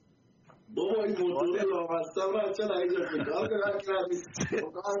 بابا این موتور لامصب را چرا اینجا کار کنم؟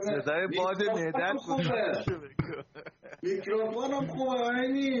 صدای باد معدت میکروفونم خوبه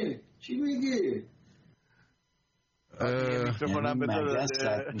اینی چی میگی؟ میکروفونم بده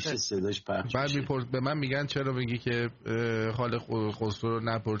میشه صداش پخش بعد به من میگن چرا میگی که حال خسرو رو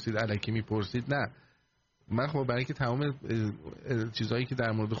نپرسید الکی میپرسید. نه من خب برای اینکه تمام چیزهایی که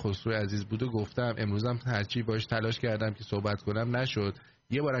در مورد خسرو عزیز بوده گفتم. امروزم هرچی باش تلاش کردم که صحبت کنم نشد.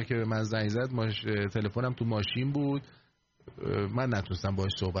 یه بارم که به من زنگ زد تلفنم تو ماشین بود من نتونستم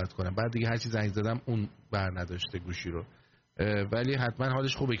باش صحبت کنم. بعد دیگه هرچی زنگ زدم اون بر نداشته گوشی رو. ولی حتما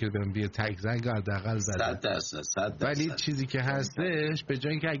حالش خوبه که بهم یه تک زنگ حداقل زده. 100%. ولی چیزی که هستش به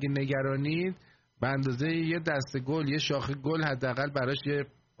جای اینکه اگه نگرانید به اندازه یه دسته گل یه شاخه گل حداقل براش یه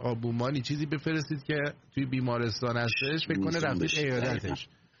آبومانی چیزی بفرستید که توی بیمارستان هستش فکر کنه رفتش عیادتش.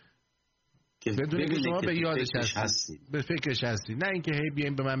 بدونه که شما به یادش هستید به فکرش هستید. نه اینکه هی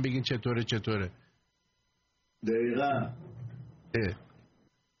بیاین به من بگین چطوره. دقیقاً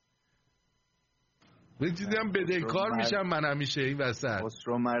یه چیزی هم بدهکار میشم من همیشه این وسط.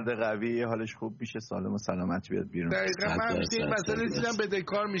 خسرو مرد قوی حالش خوب میشه سالم و سلامت بیاد بیرون. دقیقاً من همیشه این مسئله چیزام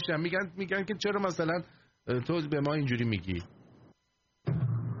بدهکار میشم. میگن که چرا مثلا تو به ما اینجوری میگی.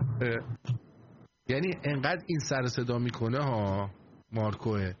 یعنی انقدر این سر صدا میکنه ها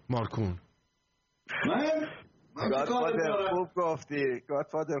مارکون.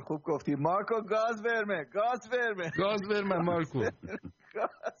 گادفادر خوب گفتی مارکو. گاز ورمه مارکو. گاز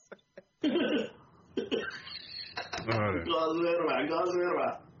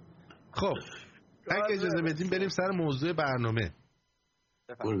ورمه. خب اگه اجازه بدیم بریم سر موضوع برنامه.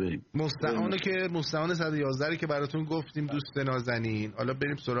 مستعان 111 که براتون گفتیم دوست نازنین. حالا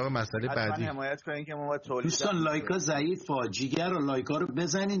بریم سراغ مسئله بعدی. حمایت کنین که ما دوستان لایکا ضعیفه جیگر و لایکا رو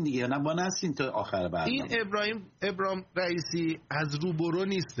بزنین دیگه نه با نستین تا آخر برنامه. این ابراهیم رئیسی از روبرو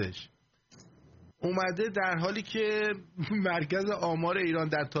نیستش. اومده در حالی که مرکز آمار ایران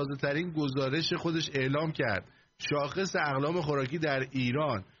در تازه ترین گزارش خودش اعلام کرد شاخص اقلام خوراکی در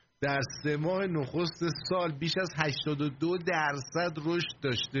ایران در 3 ماه نخست سال بیش از 82% رشد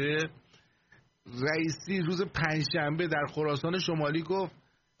داشته. رئیسی روز پنجشنبه در خراسان شمالی گفت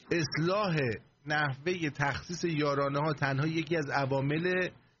اصلاح نحوه تخصیص یارانه ها تنها یکی از عوامل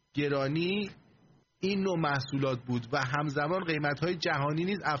گرانی این نوع محصولات بود و همزمان قیمت های جهانی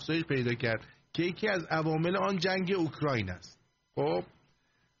نیز افزایش پیدا کرد که یکی از عوامل آن جنگ اوکراین است. خب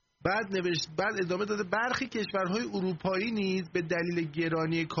بعد ادامه داده برخی کشورهای اروپایی نیز به دلیل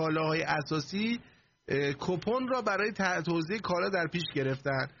گرانی کالاهای اساسی کوپن را برای توزیع کالا در پیش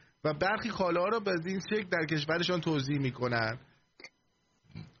گرفتن و برخی کالاها را به این شکل در کشورشان توزیع میکنن.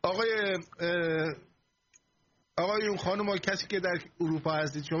 آقایون خانوما کسی که در اروپا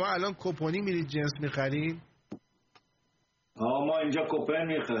هستید شما الان کوپنی میرید جنس میخرین؟ ما اینجا کوپن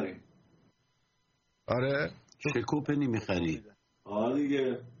میخریم. آره چه کوپنی میخری؟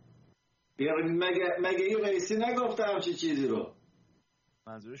 دیگه مگه این رئیسی نگفته همچی چیزی رو؟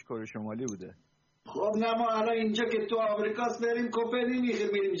 منظورش کره شمالی بوده. خب نه ما الان اینجا که تو آمریکاست بریم کوپنی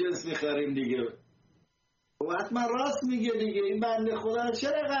میریم جنس میخریم دیگه. و حتما راست میگه دیگه. این بنده خدا رو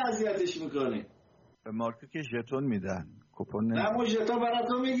چرا اذیتش میکنی؟ به مارکو که ژتون میدن، کوپن نه ما ژتون برای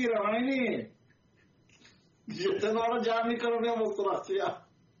تو میگیرم. اینی ژتون ها رو جمع میکنم میام استرالیا.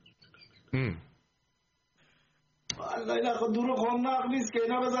 والله خود دروغ خوناق نیست که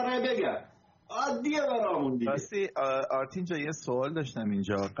اینا بذاره بگن. عادیه برامون دیگه. راستی آرتین جا یه سوال داشتم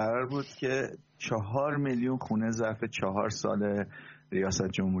اینجا. قرار بود که 4 میلیون خونه ظرف 4 سال ریاست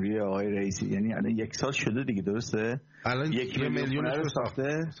جمهوری آقای رئیسی، یعنی الان 1 سال شده دیگه، درسته؟ الان 1 میلیون رو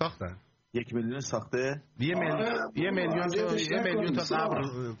ساختن. 1 میلیون ساخته؟ 1 میلیون تا قبل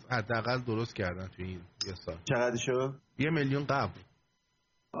حداقل درست کردن تو این یه سال. چقدر شد؟ 1 میلیون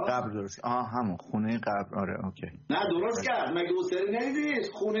قبل درست. همون خونه قبل. آره اوکی. نه درست کرد. مگه اون سری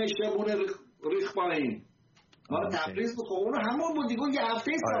ندیدید خونه شبونه ریخ پایین؟ ما تبریز بود. اون همون بود دیگه. یه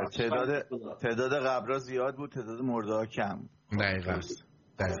هفته تعداد قبرا زیاد بود، تعداد مرده‌ها کم. دقیقاً.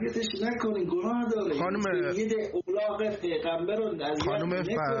 اذیتش نکنین، گناه داره. یه اولاغ پیغمبر رو خانم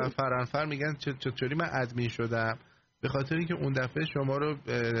فرنفر میگن چطوری من ادمین شدم؟ به خاطر اینکه اون دفعه شما رو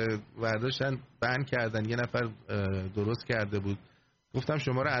برداشتن بند کردن، یه نفر درست کرده بود، گفتم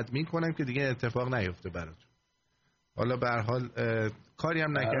شما رو ادمین کنم که دیگه اتفاق نیفته براتون. حالا به هر حال کاری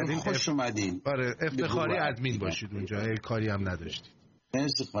هم نکردین. خوش اومدین. آره افتخاری ادمین باشید اونجا. کاری هم نداشتید.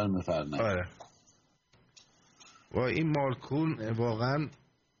 استقبال مفرد. آره. و این مارکون واقعا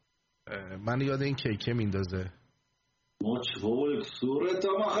من یاد این کیکه میندازه. مچول صورت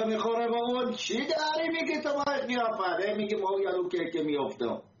ما خیلی میخوره با اون چی داری میگه تو باید میافده میگه ما یادو کیکه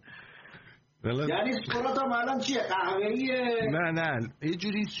میافتم. یعنی صورت هم الان چیه؟ قهوه‌ایه؟ نه یه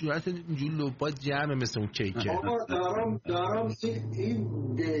جوری صورت اینجوری لوبات جمعه مثل اون کیکه. آقا دارم این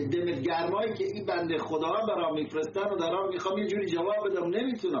دمت گرمایی که این بنده خدا برام میفرستن و دارم میخوام یه جوری جواب بدم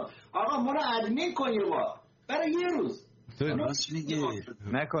نمیتونم. آقا ما رو ادمین کنیم برای یه روز. راست میگه.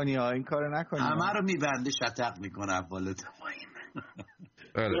 نکنی این کارو نکنی. همه رو میبنده شتق میکنه اول تا پایین.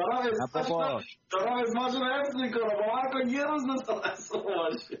 دارم ازماش رو حفظ میکنه. باور کن یه روز نستم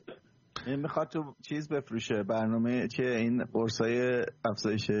باشه. این میخواد تو چیز بفروشه، برنامه چه این قرصای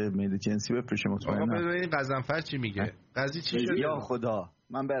افزایش میل جنسی بفروشه. مطمئنم. آقا ببین قزنفر چی میگه؟ قضیه چی شده؟ یا خدا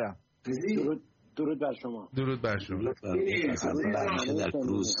من برم. درود بر شما. درود بر شما. در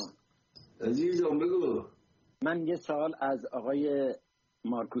کروز. عزیزم بگو. من یه سوال از آقای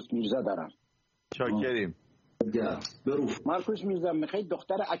مارکوس میرزا دارم. شاکریم. مارکوس میرزا میخوای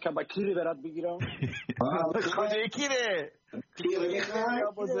دختر اکبکیری برات بگیرم؟ خدا کیره؟ کیره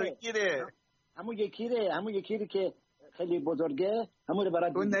میخوای؟ کیره؟ همون یکیره که خیلی بزرگه، همون رو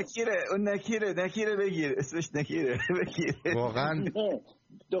برات. اون نکیره بگیر، اسمش نکیره بگیر. واقعا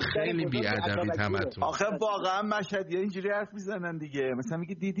خیلی بی‌ادبی تمتون. آخه واقعا مشهدی اینجوری حرف میزنن دیگه. مثلا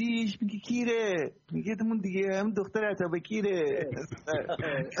میگه دیدیش، میگه کیره، میگه اون دیگه هم دختر عتابه کیره.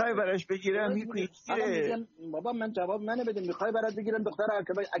 میخوای براش بگیرم میگه کیره. بابا من جواب منو بده. میخوای برات بگیرم دختر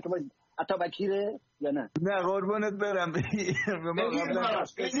عتابه کیره یا نه؟ نه قربونت برم.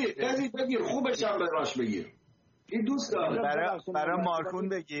 بگیر خوبش هم براش بگیر. این دوست داره. برای مارکون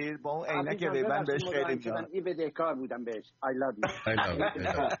بگیر با اون عینک که من بهش خیلی میاد. این بدهکار بودم بهش. I love you.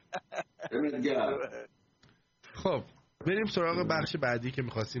 خب بریم سراغ بخش بعدی که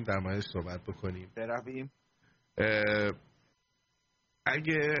می‌خواستیم در موردش صحبت بکنیم. برویم.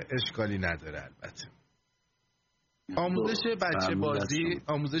 اگه اشکالی نداره البته.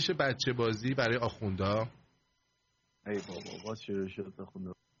 آموزش بچه بازی برای آخوندا. ای بابا باز شروع شد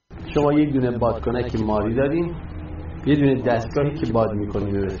آخوندا. شما یک دونه بادکنک ماری دارین، یه دونه دستگاهی که باد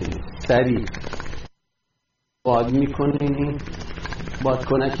میکنین برسید سریع باد میکنین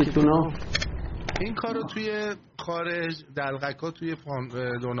بادکنکتون رو. این کار رو توی خارج دلغکا توی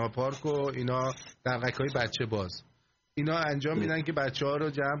لونا پارک و اینا دلغکای بچه باز اینا انجام میدن که بچه ها رو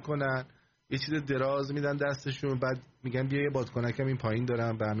جمع کنن، یه چیز دراز میدن دستشون، بعد میگن بیا یه بادکنکم این پایین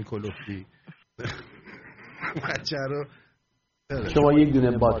دارم به همین کلوفتی بچه رو. شما یک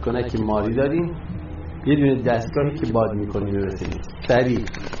دونه بادکنک ماری دارین، یه دونه دستگاهی که باد میکنین برسید سریع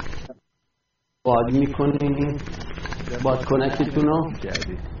باد میکنین بادکنکتون رو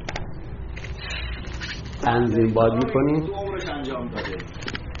تنظیم باد میکنین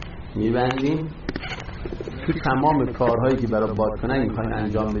میبندین. تو تمام کارهایی که برای بادکنک میخواین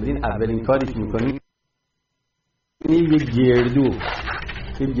انجام بدین اولین کاری که میکنین یه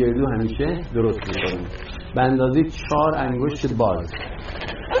گردو همیشه درست میکنین. به اندازه 4 انگشت باز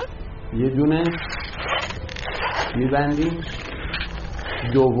یه دونه میبندیم،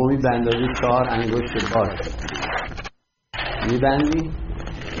 دومی به اندازه 4 انگشت باز میبندیم،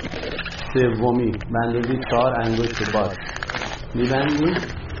 سومی به اندازه 4 انگشت باز میبندیم،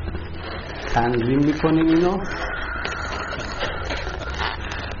 تنظیم میکنیم اینو.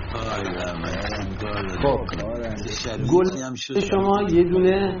 خب گل شما یه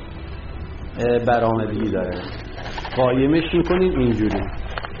دونه برآمدگی داره، قایمش میکنید اینجوری،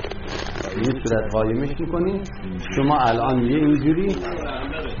 این صورت قایمش میکنید. شما الان یه اینجوری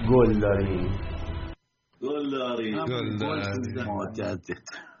گل داریم.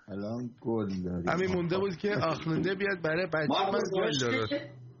 الان گل داریم. همین مونده بود که آخونده بیاد برای بچه من گل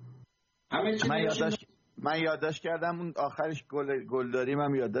داره. من یادداشت کردم اون آخرش گل داریم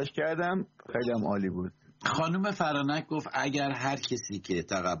هم یادداشت کردم، خیلی هم عالی بود. خانم فرانک گفت اگر هر کسی که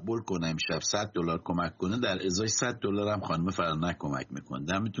تقبل کنه امشب $100 کمک کنه در ازای $100 هم خانم فرانک کمک میکنه.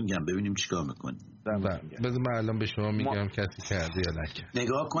 دمتون گرم، ببینیم چیکار میکنید. بذار من الان به شما میگم کسی کرده یا نکرد.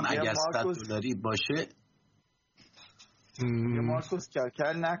 نگاه کن اگر $100 باشه. مارکوس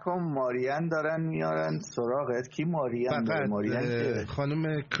کلکل نکن، مارین دارن میارن سراغت. کی مارین داره؟ مارین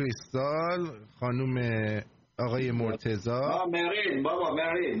خانم کریستال، خانم آقای مرتضی، مرین بابا،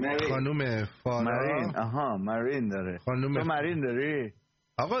 مرین خانم فارا، مرین داره. خانم تو مرین داری؟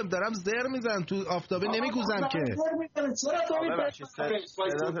 آقا دارم زر میزنم تو آفتابه نمیگوزم که.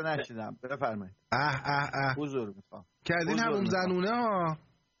 صداتو نشیدم، بفرمایید. حضور میخوام. کردین همون زنونه ها.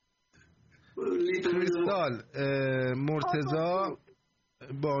 کریستال، مرتضی،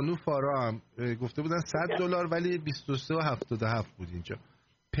 بانو فارا هم گفته بودن $100 ولی 23.77 بود اینجا.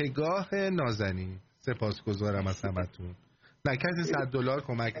 پگاه نازنین، سپاسگزارم از همتون. نه کسی $100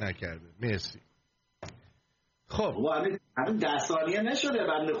 کمک نکرده. مرسی. خب همین 10 ثانیه نشده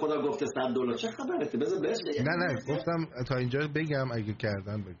بنده خدا گفته $100. چه خبرته؟ بذار بشه. نه گفتم تا اینجا بگم، اگه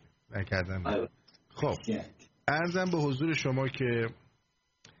کردن بگم، نکردن بگم. خب عرضم به حضور شما که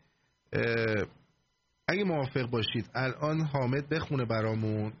اگه موافق باشید الان حامد بخونه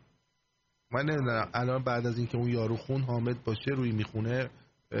برامون. من نمیدونم الان بعد از اینکه اون یارو خون حامد باشه روی میخونه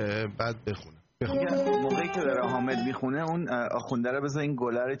بعد بخونه. موقعی که داره حامد میخونه اون آخونده رو بذار این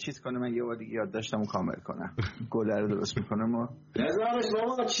گله رو چیز کنه، من یه بار دیگه یاد داشتم کامل کنم. گله رو درست میکنه. ما نظرش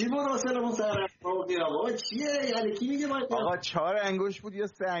بابا چی بود واسه سر بابا چیه؟ یعنی کی میگه آقا 4 انگشت بود یا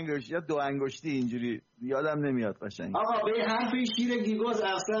 3 انگشت یا 2 انگشتی اینجوری یادم نمیاد قشنگ. آقا به حرف شیر گیگوز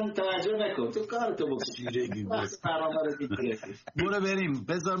اصلا توجه نکن، تو کارتو بکن. شیر گیگوز برو بریم،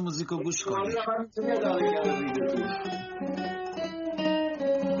 بذار موزیکو گوش کنیم.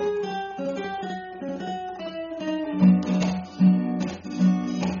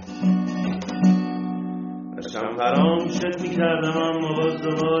 داشتم فراموشت میکردم اما باز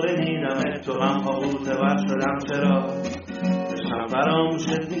دوباره دیدمت، تو هم حبوط ور شدم چرا. داشتم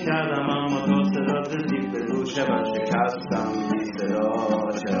فراموشت میکردم اما تا صدات رسید به گوش من شکستم بی صدا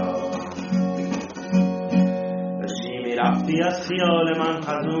چرا. داشتی میرفتی از خیال من،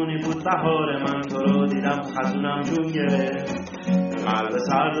 خزونی بود بهار من، تو رو دیدم خزونم جون گرفت. قلب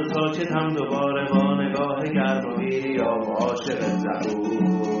سرد و ساکتم دوباره با نگاه گرم و یا عاشق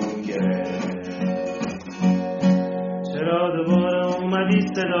زبون گرفت. چرا دوباره اومدی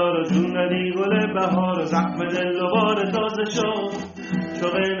صدا رو جون دادی گل بهار و زخم دل دوباره تازه شد.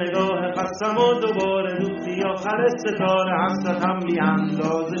 شوق نگاه خستم و دوباره دوختی آخر ستاره حسرتم بی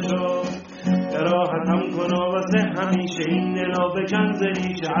اندازه شد. راحتم کن و واسه همیشه این دلا بکن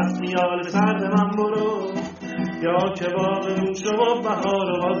زریچه از خیال سرد من برو. یا که باغمون شما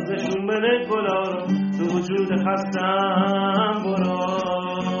بهار و باز نشون بده گلا رو تو وجود خستم برو.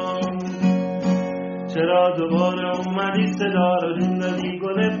 چرا دوباره اومدی صدا رو جون دادی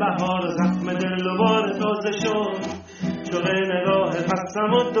گل بهار و زخم دل دوباره تازه شد. شوق نگاه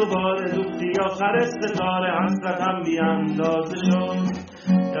خستم و دوباره دوختی آخر ستاره حسرتم بی اندازه شد.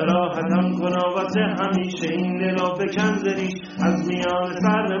 راحتم کن و واسه همیشه این دلا بکن زریش از میان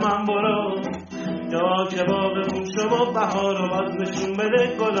سر من برو. یا که باغمون شما بهار و باز نشون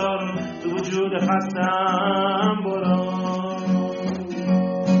بده گلا رو تو وجود خستم برو.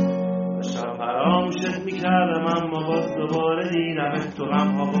 داشتم فراموشت میکردم اما باز دوباره دیدمت، تو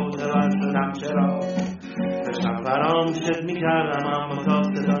غم ها متور شدم چرا. داشتم فراموشت میکردم اما تا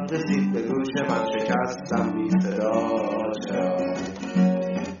صدات رسید به گوش من شکستم بی صدا چرا.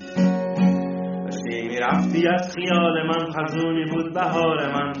 داشتی میرفتی از خیال من، خزونی بود بهار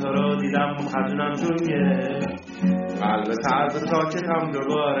من، تو رو دیدم خزونم جون گرفت. قلب سرد و ساکتم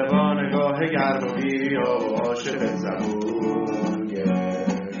دوباره با نگاه گرم و بیا و عاشق زبون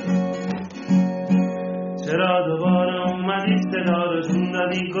گرفت. چرا دوباره اومدی صدا رو جون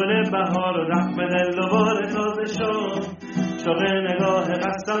دادی گل بهار و زخم دل دوباره تازه شد شوق نگاه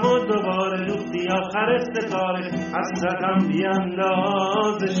قسم و دوباره دوختی آخر ستاره حسرتم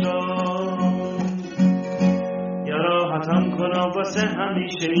بیاندازه شد یا راحتم کنم واسه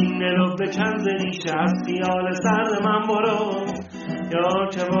همیشه این دلو بکن ز ریشه از خیال سرد من برو یا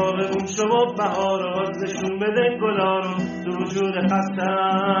که باغمون شما بهار و باز نشون بده گلا رو تو وجود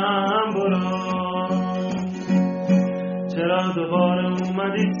خستم برو چرا دوباره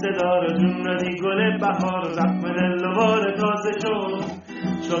اومدی صدا رو جون دادی گل بهار و زخم دل دوباره تازه شد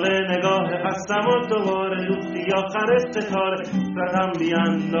شوق نگاه خستم و دوباره دوختی آخر ستاره زدم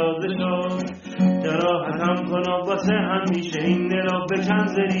بیاندازه شد جراحتم کنم واسه همیشه این دلو بکن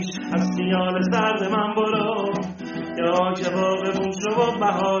ز ریش از خیال سرد من برو یا که باغمون شما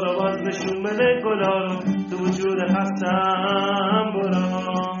بهار و باز نشون بده گلا رو تو وجود خستم برو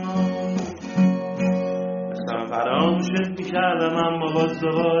فراموشت میکردم اما باز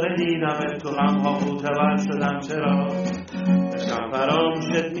دوباره دیدم تو غمها غوطه‌ور شدم چرا داشتم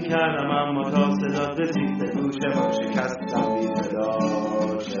فراموشت میکردم اما تا صدات رسید به گوش من شکستم بی صدا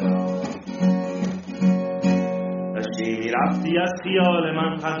چرا داشتی میرفتی از خیال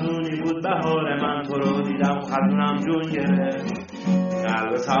من خزونی بود بهار من تو رو دیدم خزونم جون گرفت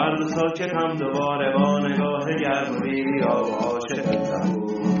قلب سرد و ساکتم دوباره با نگاه گرم و بیری آب و عاشق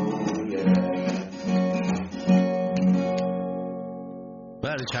زبون گرفت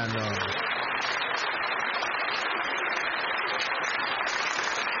برکندم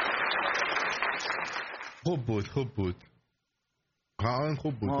خوب بود خوب بود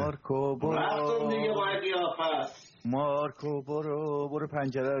مارکو برو دیگه باید قیافت مارکو برو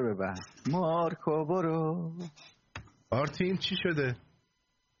پنجره رو ببند مارکو برو آرتین چی شده؟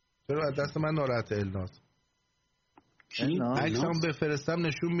 چرا از دست من ناراحت الناس؟ عکسام بفرستم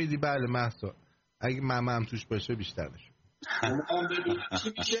نشون میدی؟ بله مهسا اگه ممم توش باشه بیشتر نشون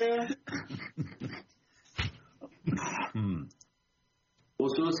چی میشه؟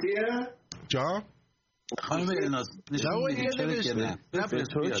 خصوصیه؟ جا؟ خانم الناس نشون میدی چرا که نه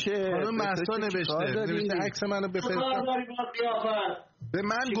خانم مهسا نوشته عکس منو بفرستم به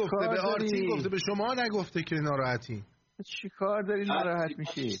من گفته به آرتین گفته به شما نگفته که ناراحتی چی کار داری ناراحت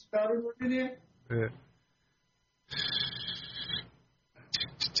میشی؟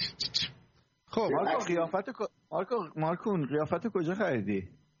 خب مارکون قیافت کجا خریدی؟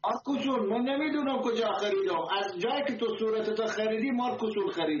 مارکوسون من نمیدونم کجا خریدم از جایی که تو صورتت خریدی مارکوسون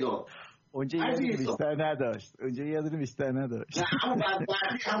خریدم اونجا یه دونه بیشتر نداشت نه همون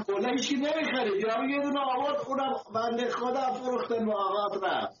بدبختی هم کلا هیچی نمیخرید یا یه دونه آورد اونم بنده خدا فروختن و آغاز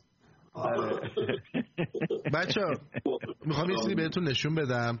رفت بچه میخوام یه چیزی بهتون نشون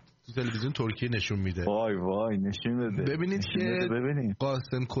بدم تو تلویزیون ترکیه نشون میده وای نشون بده ببینید که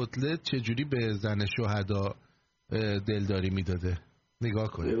قاسم کتلت چجوری به زن شهدا دلداری میداده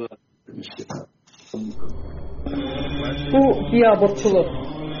نگاه کنید Bu biabırçılıq,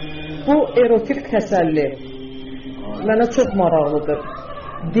 bu erotik təsəlli mənə çox maraqlıdır.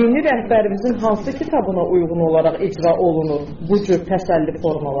 Dini rəhbərimizin hansı kitabına uyğun olaraq icra olunur bu cür təsəlli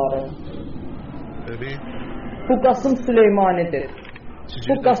formaları? Bu Qasım Süleymanidir.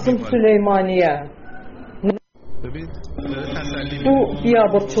 Bu Qasım Süleymaniyə. Bu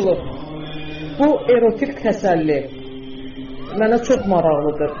biabırçılıq, bu erotik təsəlli mənə çox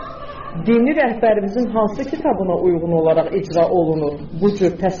maraqlıdır. Dini rəhbərimizin hansı kitabına uyğun olaraq icra olunur bu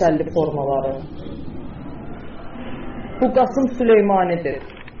cür təsəlli formaları? Bu Qasım Süleymanidir.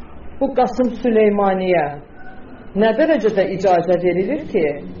 Bu Qasım Süleymaniyə nə dərəcədə icazə verilir ki,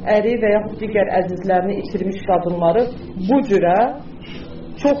 əri və yaxud digər əzizlərini itirmiş qadınları bu cürə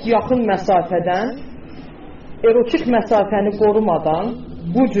çox yaxın məsafədən, erotik məsafəni qorumadan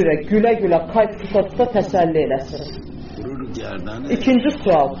bu cürə gülə-gülə kayt tuta təsəlli eləsin. İkinci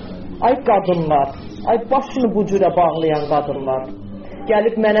sual. Ay qadınlar, ay başını bu cürə bağlayan qadınlar,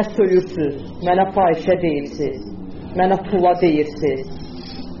 gəlib mənə söyürsünüz, mənə fahişə deyirsiniz, mənə pula deyirsiniz.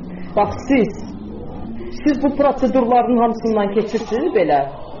 Bax siz bu prosedurların hamısından keçirsiniz belə,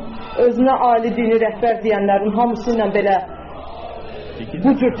 özünə ali dini rəhbər deyənlərin hamısı ilə belə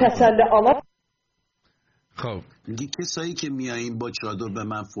bu cür təsəlli alar. خب کسایی که میایین با چادر به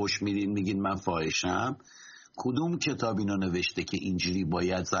من فوش میدین میگین من فاحشم کدوم کتاب اینو نوشته که اینجوری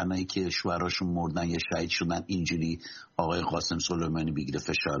باید زنایی که شوهراشون مردن یا شهید شدن اینجوری آقای قاسم سلیمانی بگیره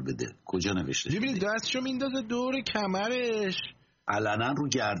فشار بده؟ کجا نوشته؟ ببینید دستشو میندازه دور کمرش علنا رو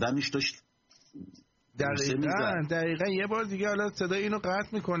گردنش داشت. دقیقا یه بار دیگه حالا صدای اینو قطع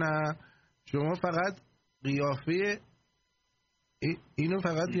میکنم شما فقط قیافه اینو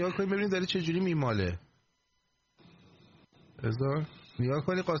فقط نگاه کنید ببینید داره چجوری میماله. نگاه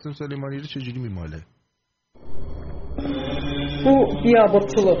کنی قاسم سلیمانی رو چجوری میماله. bu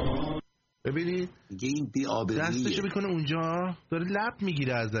biabırçılıq. ببینید دستشو میکنه اونجا داره لب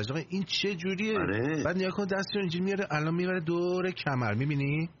میگیره ازش. آقا این چه جوریه؟ بعد نیا کن دستشو اینجوری میاره الان میبره دور کمر.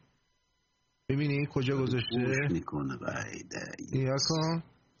 میبینی کجا گذاشته؟ میکنه نیا کن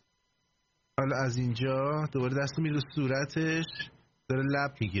حالا از اینجا دوباره دستو میره صورتش داره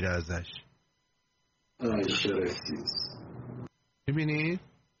لب میگیره ازش. میبینی؟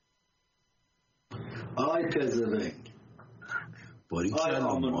 آی پزرنگ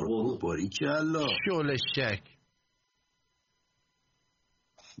باریکلا شعله شک.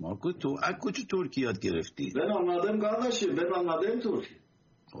 مارکو تو کجا ترکی یاد گرفتی؟ Ben anladım kardeşim, ben anladım Türkiye.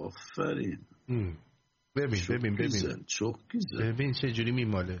 آفرین. ببین çok güzel. ببین چه جوری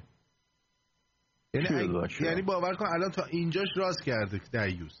میماله. یعنی باور کن الان تا اینجاش راست کرده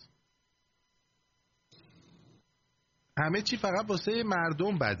دیوز. همه چی فقط واسه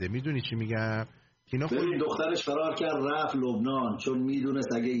مردم بده. میدونی چی میگم؟ ببین دخترش فرار کرد رفت لبنان چون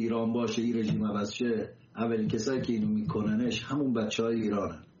میدونست اگه ایران باشه این رژیم عوض شه اولین کسایی که اینو میکننش همون بچهای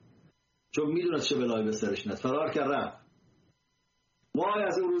ایرانن. چون میدونست چه بلایی به سرش نست. فرار کرد رفت. وای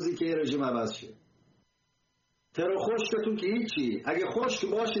از اون روزی که این رژیم عوض شه. ترو خشکتون که هیچی. اگه خشک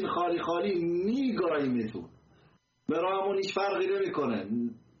باشین خالی خالی میگاییمتون. برامون هیچ فرقی نمیکنه.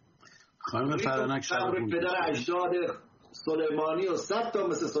 خانم فرانک پدر اجداد سلیمانی و 100 تا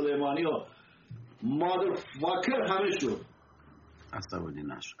مثل سلیمانی و مادر فاکر همه شد. عصبانی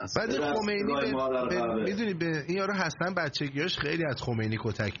نش. بعد خمینی میدونی به این یارو حسن بچگیاش خیلی از خمینی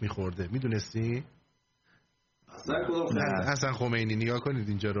کتک میخورده. میدونستی؟ حسن خمینی نگاه کنید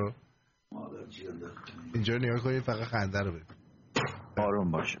اینجا رو. اینجا رو نگاه کنید فقط خنده رو ببین.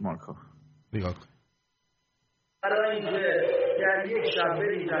 آروم باش مارکو. نگاه کن. برای اینکه در یک شب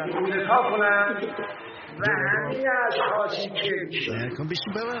بریدن کودتا کنن و همین اشخاصی که کن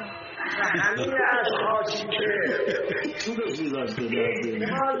بشین بابا و همین اشخاصی که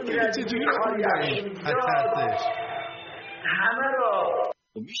ما میردی خواهی اشیاد همه را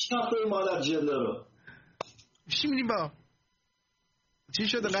میشناخته این مادر جنده رو. چی میدیم با؟ چی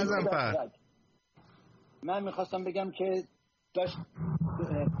شده غزنفر؟ من میخواستم بگم که داشت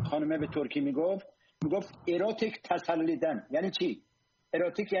خانمه به ترکی میگفت اروتیک تسلیدن. یعنی چی؟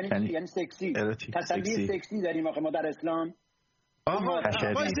 اروتیک یعنی سکسی. تسلی سکسی داریم آخه ما در اسلام. آقا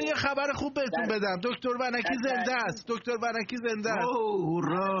واسه یه خبر خوب بهتون بدم. دکتر ونکی زنده است. دکتر ونکی زنده است.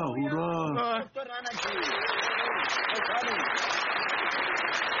 هورا هورا. دکتر ونکی.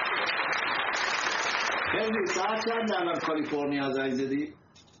 خیلی ساعت چند الان کالیفرنیا زنگ زدی؟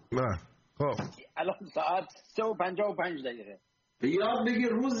 نه خب الان ساعت 3:55. یاد بگیر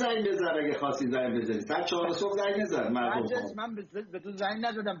روز زنگ بزن اگه خواستی زنگ بزنی. ساعت 4 صبح زنگ نزن. من به تو زنگ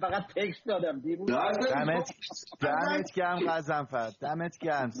نزدم فقط تکست دادم. دمت گرم غزنفر. دمت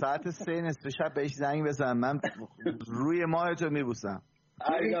گرم. ساعت 3 نصف شب بهش زنگ بزن. من روی ماهتو میبوسم.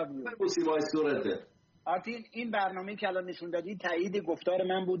 بوسی وای صورته. آرتین این برنامه‌ای که الان نشون دادی تایید گفتار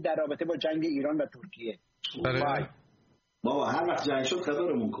من بود در رابطه با جنگ ایران و ترکیه. بابا هر وقت جنگ شد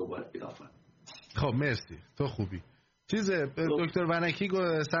خبرمون کن باید بیافن. خب مرسی تو خوبی. دکتر ونکی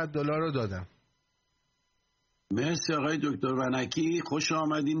 $100 رو دادم. مرسی آقای دکتر ونکی. خوش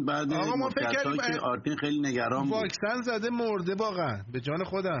آمدین بعد مدت‌ها که آرتین خیلی نگران بود. واکسن زده مرده واقعا به جان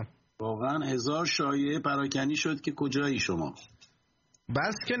خودم. واقعا 1000 شایعه پراکنی شد که کجایی شما؟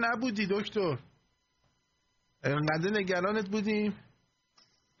 بس که نبودی دکتر. انقدر نگرانت بودیم.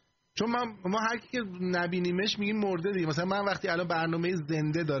 چون ما هر کی که نبینیمش میگیم مرده دیگه. مثلا من وقتی الان برنامه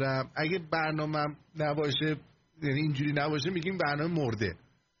زنده دارم اگه برنامه‌م نباشه یعنی اینجوری نباشه میگیم برنامه مرده.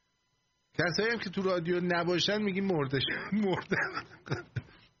 کسایی هم که تو رادیو نباشن میگیم مرده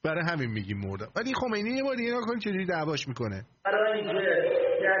برای همین میگیم مرده. ولی خمینی یه بار دیگه نکن چجوری دعواش میکنه. برای اینکه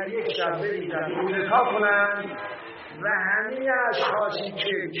در یک شب بریدن کودتا کنن و همین اشخاصی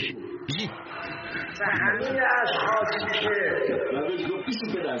که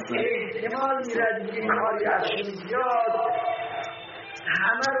احتمال میرد این کاری اشین زیاد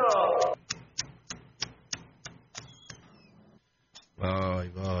همه را وای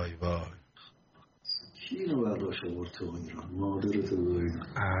وای وای کی رو برداشت آورد تو ایران؟ مادرتو داریم.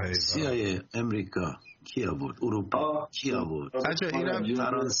 CIA امریکا کی آورد؟ اروپا کی آورد؟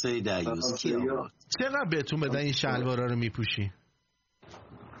 فرانسه دیوز کی آورد؟ چقدر بهتون بدن این شلوارا رو میپوشی؟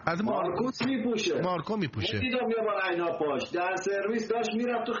 مارکوس میپوشه. مارکو میپوشه. دیدم یه بار عینا پاش در سرویس داشت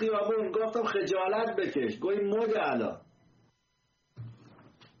میرفت تو خیابون گفتم خجالت بکش گوی مد الان.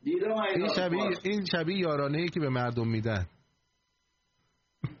 دیدم این شبیه یارانه‌ای که به مردم میدن.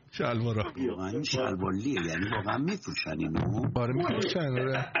 شلوارا. واقعا این شلواریه یعنی واقعا میپوشن اینو؟ آره میپوشن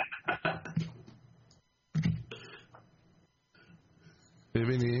آره.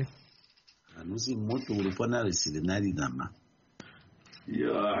 ببینی؟ هنوز این مد به اروپا نرسیده ندیدم من.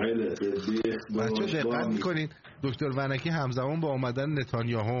 یا حیلت بچه دقت میکنین دکتر ونکی همزمان با اومدن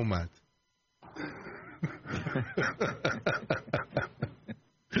نتانیاهو اومد.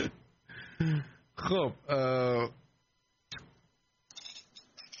 خب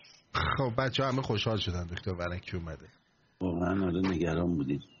بچه همه خوشحال شدن دکتر ونکی اومده. واقعا آره نگران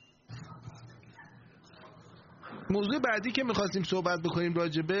بودیم. موضوع بعدی که میخواستیم صحبت بکنیم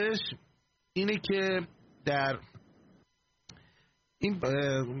راجبش اینه که در این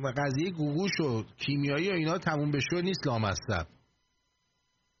قضیه گوگوش و کیمیایی و اینا تموم بشو نیست، لامصب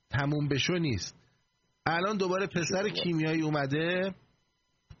تموم بشو نیست. الان دوباره پسر کیمیایی اومده،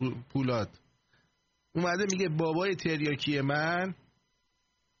 پولاد اومده میگه بابای تریاکی من،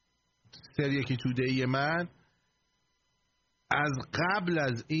 تریاکی توده‌ای من، از قبل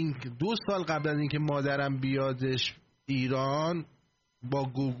از این 2 سال قبل از اینکه مادرم بیادش ایران با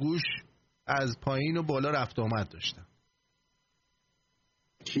گوگوش از پایین و بالا رفت آمد داشتم.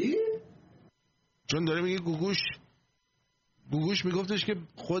 چی؟ چون داره میگه گوگوش میگفتش که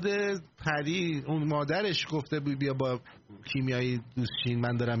خود پری اون مادرش گفته بیا با کیمیایی دوستشین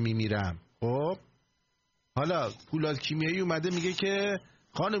من دارم میمیرم. خب حالا پولاد کیمیایی اومده میگه که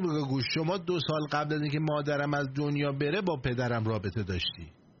خانم گوگوش شما 2 سال قبل از اینکه مادرم از دنیا بره با پدرم رابطه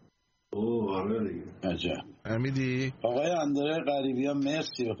داشتی. اوه آره دیگه. عجب. فهمیدی؟ آقای اندره غریبیان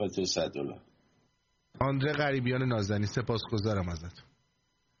مرسی به خاطر $100. آندره غریبیان نازنین سپاسگزارم ازت.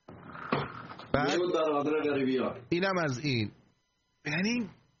 درود بر آندره غریبیان. اینم از این. یعنی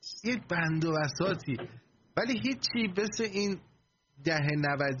یک بند و بساطی، ولی هیچی مثل این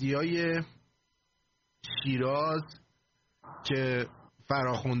 90های شیراز که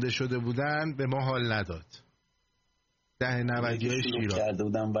فراخونده شده بودن به ما حال نداد. 90های شیراز کرده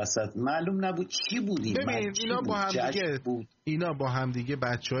بودن وسط معلوم نبود چی بودیم. ببین اینا با هم دیگه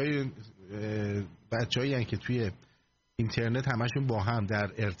بچه‌ای که توی اینترنت همشون با هم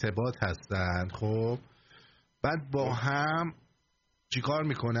در ارتباط هستن. خب بعد با هم چیکار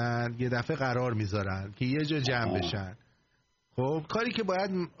میکنن؟ یه دفعه قرار میذارن که یه جا جمع بشن. خب کاری که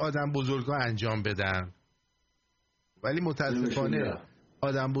باید آدم بزرگا انجام بدن، ولی متاسفانه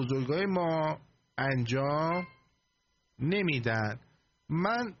آدم بزرگای ما انجام نمیدن.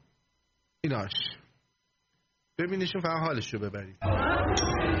 من ایناش ببینیشون فقط حالش رو ببرید.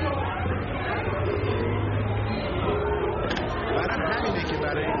 برای همینه که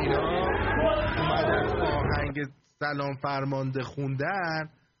برای اینا اومدن آهنگ سلام فرمانده خوندن،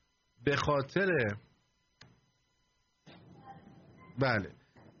 به خاطر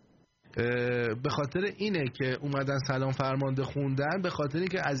به خاطر اینه که اومدن سلام فرمانده خوندن، به خاطر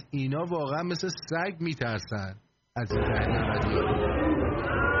اینکه از اینا واقعا مثل سگ میترسن از این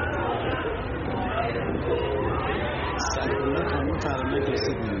همون ترانه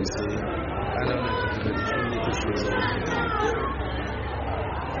کسی بنویسه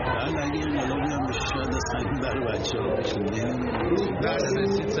اگه این مالا بیان بشه شاید از همین برای بچه ها بشون درد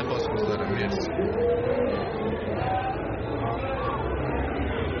رسید. سپاس گذارم. مرسی.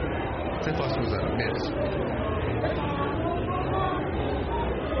 سپاس گذارم. مرسی.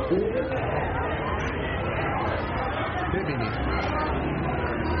 ببینید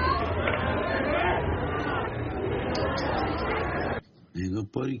نگاه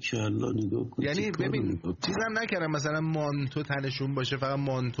باری که الله نگاه کن. یعنی ببین چیزم نکردم مثلا مانتو تنشون باشه فقط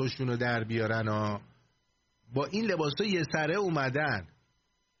مانتوشون رو در بیارن ها. با این لباس ها یه سره اومدن.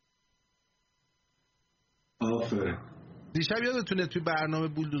 آفرین. دیشب یادتونه توی برنامه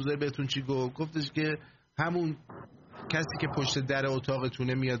بولدوزر بهتون چی گفتش که همون کسی که پشت در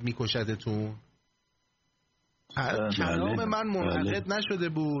اتاقتونه میاد میکشدتون. کلام من منعقد نشده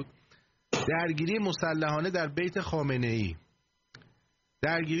بود. درگیری مسلحانه در بیت خامنه‌ای،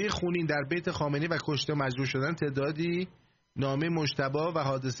 درگیری خونین در بیت خامنه‌ای و کشته مجروح شدن تعدادی، نامه مجتبی و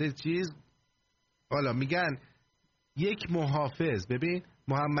حادثه چیز. حالا میگن یک محافظ، ببین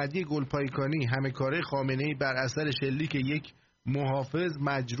محمدی گلپایکانی همه کاره خامنه‌ای بر اثر شلیک یک محافظ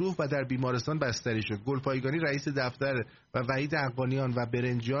مجروح و در بیمارستان بستری شد. گلپایکانی رئیس دفتر و وحید حقانیان و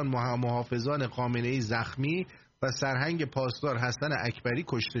برنجیان محافظان خامنه‌ای زخمی و سرهنگ پاسدار حسن اکبری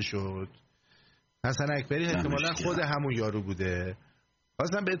کشته شد. حسن اکبری احتمالاً خود همون یارو بوده.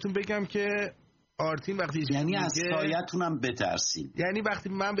 خواستم بهتون بگم که آرتین وقتی یعنی از سایتون هم بترسید. یعنی وقتی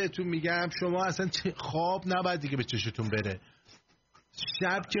من بهتون میگم شما اصلا خواب نباید دیگه به چشتون بره.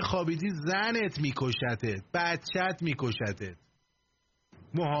 شب که خوابیدی زنت میکشتت، بچت میکشتت.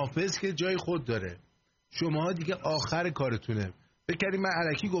 محافظ که جای خود داره. شما دیگه آخر کارتونه. بکردی من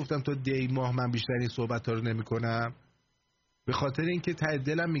علکی گفتم تا دی ماه من بیشتر این صحبت ها رو نمی کنم، به خاطر اینکه ته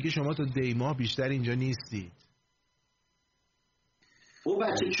دلم میگه شما تا دی ماه بیشتر اینجا نیستید. او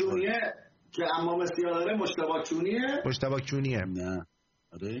بچه چونیه که امام سیاه داره مشتبه چونیه؟ مشتبه چونیه. نه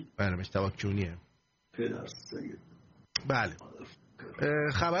بله مشتبه کیونیه. بله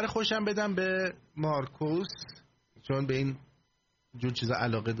خبر خوشم بدم به مارکوس چون به این جور چیزا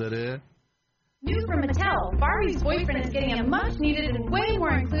علاقه داره. News from Mattel. Barbie's boyfriend is getting a much-needed and way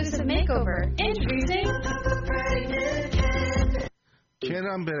more inclusive makeover. Introducing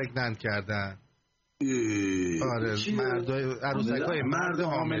کنم برگنند کردن. آره عروسکای مرد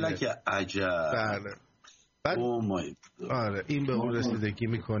حامله که عجب. بله بعد آره این به اون رسیدگی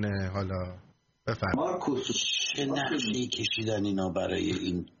میکنه. حالا بفرمایید مارکوس چه نقشی کشیدن اینا برای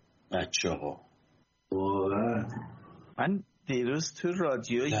این بچه‌ها. من دیروز تو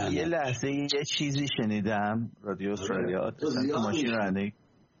رادیو یه لحظه یه چیزی شنیدم، رادیو استرالیا، تو ماشین رانندگی.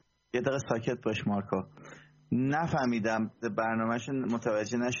 یه دقیقه ساکت باش مارکو. نفهمیدم برنامه‌شون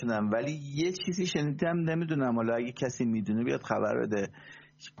متوجه نشدم ولی یه چیزی شنیدم نمیدونم حالا اگه کسی میدونه بیاد خبر بده.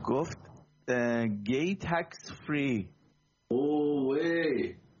 گفت گی تکس فری.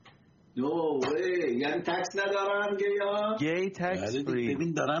 نو وی یعنی تکس ندارن گی تکس فری.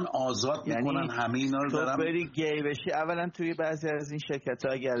 ببین دارن آزاد میکنن همه اینا رو دارن. تو بری گی بشی اولا توی بعضی از این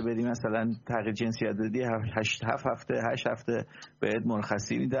شرکت‌ها اگر بری مثلا تغییر جنسیت بدی 8 هفته بهت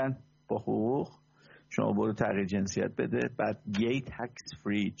مرخصی میدن با حقوق. شما برو تغییر جنسیت بده بعد گی تکس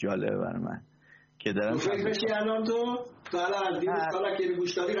فری. جالبه برای من که دارم فکر بشی الان تو سالا از دیروز سالا که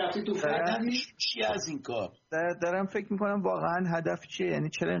گوشتاری رفتی تو فکر چی از این کار دارم فکر میکنم واقعا هدف چیه؟ یعنی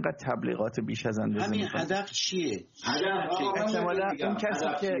چرا اینقدر تبلیغات بیش از اندازه همین هدف چیه؟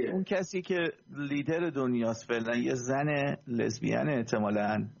 اون کسی که لیدر دنیاست فعلا یه زن لزبیان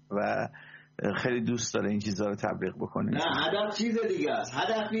احتمالاً و خیلی دوست داره این چیزا رو تبلیغ بکنه. نه هدف چیز دیگه است.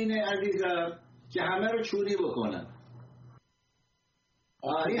 هدف اینه عزیزم که همه رو چوری بکنن.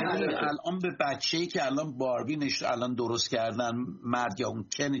 الان به بچه‌ای که الان باربی الان درست کردن مرد یا اون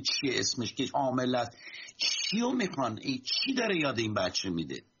کن چیه اسمش که حامل است چیو میخوان چی داره یاد این بچه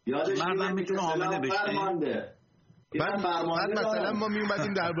میده؟ مردم میتونه حامله بشه. بعد مثلا ما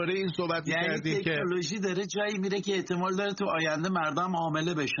میومدیم درباره این صحبت می‌کردیم که تکنولوژی داره جایی میره که احتمال داره تو آینده مردم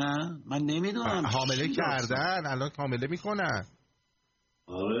حامله بشن. من نمیدونم حامله کردن الان حامله میکنن.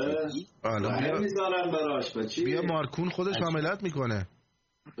 آره میذارن براش بچی. بیا مارکون خودش حاملت میکنه.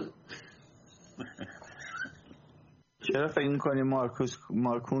 چرا فکر میکنی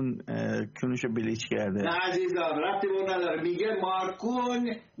مارکون کونشو بلیچ کرده؟ نه عزیزم ربطی به اون نداره. میگه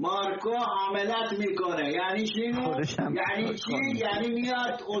مارکو حاملت میکنه. یعنی چی؟ یعنی چی؟ یعنی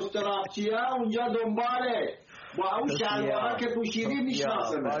میاد استراکچیا اونجا دنباله با اون شلوارا که پوشیدی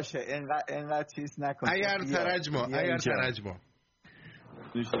میشناسه. باشه اینقدر چیز نکن. اگر ترجمه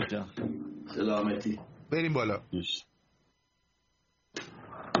دوست جان سلامتی. بریم بالا.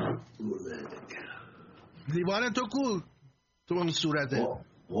 لیوانت تو کو تو اون صورته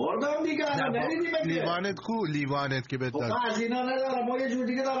خوردم دیگه. لیوانت کو لیوانت که بهت داد. از اینا ندارم. ما یه جور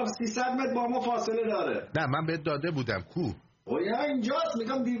دیگه دارم 300 متر با ما فاصله داره. نه من بهت داده بودم کو. یا اینجاست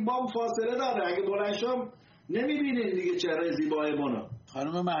میگم با ما فاصله داره. اگه بلند شم نمیبینین دیگه چهره زیبای منو.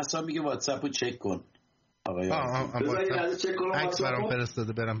 خانم مهسا میگه واتساپو چک کن. آقای بذارید از چک کنم. عکس برام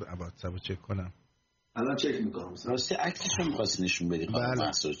فرستاده برم واتساپو چک کنم. الان چک میکنم. راستی عکسشو می‌خواستی نشون بدی خانم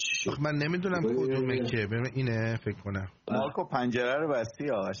مهسا چی شد؟ من نمیدونم کدومه که ببین اینه فکر کنم. مارکو پنجره رو بستی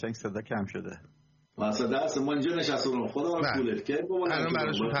قشنگ صدا کم شده. واسه دست ما اینجا نشستم. خدا رو پولت که الان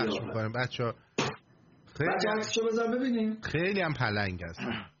براشون پخش می‌کنم بچه‌ها. بچه عکسشو بذار ببینیم. خیلی هم پلنگ است.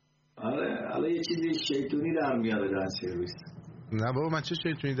 آره الان یه چیزی شیطونی در میاره در سرویس. نه بابا من چه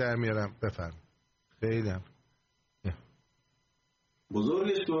شیطونی در میارم؟ بفرم. خیلی هم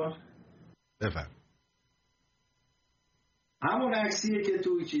بزرگش کن. بفرم. همون عکسیه که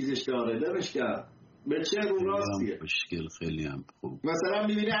توی چیزش داره دمش کرد. به چه رو راستیه. مشکل خیلی هم خوب. مثلا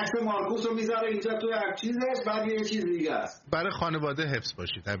میبینی عکس مارکوس رو میذاره اینجا توی چیزش بعد یه چیز دیگه است. برای خانواده حفظ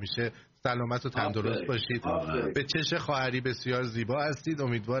باشید. همیشه سلامت و تندرست باشید. به چش خواهری بسیار زیبا هستید.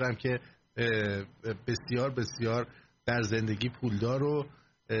 امیدوارم که بسیار بسیار در زندگی پولدار و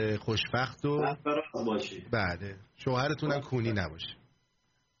خوشبخت و باشید. بله شوهرتون هم کونی نباشه.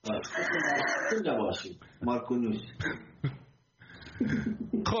 نباشید مارکونوس.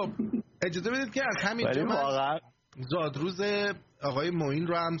 خب اجازه بدید که از همینجا من زادروز آقای معین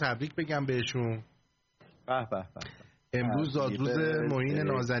رو هم تبریک بگم بهشون. امروز زادروز معین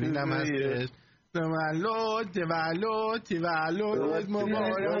نازنین هم هستش. تولد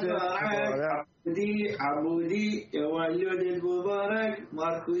مبارک عبودی تولد مبارک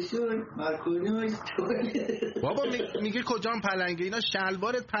مارکونوس. بابا میگه کجام پلنگه؟ اینا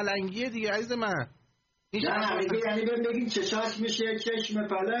شلوارت پلنگیه دیگه عزیز من. نه میگه یعنی بگید چشاش میشه چشم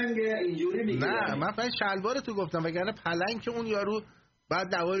پلنگه اینجوری میگه. نه من فقط شلوارتو گفتم وگرنه پلنگ که اون یارو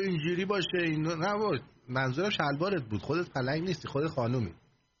بعد دوار اینجوری باشه. این نه منظورم شلوارت بود. خودت پلنگ نیستی خودت خانومی.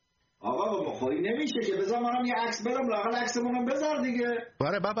 آقا بخوری نمیشه که. بذار منم یه عکس بدم لااقل عکسمونم بذار دیگه.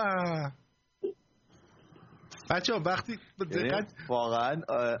 باره بابا بچه وقتی دقت واقعا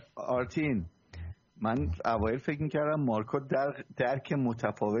آرتین من اوایل فکر میکردم مارکو درک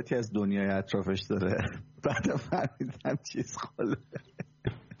متفاوتی از دنیای اطرافش داره بعد فهمیدم چیز خاله.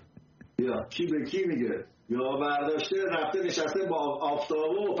 یا کی به کی میگه؟ یا برداشته رفته نشسته با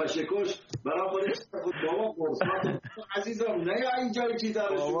آفتابه و پشکش برای خودش بابا قرصات عزیزم نه یا اینجا چیزا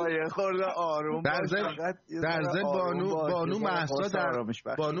رو بابا یه خورده آروم در ضمن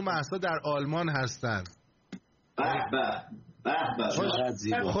بانو مهسا در آلمان هستن.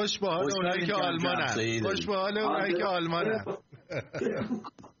 خوش به حال اونایی که آلمانن. خوش به حال اونایی که آلمانن.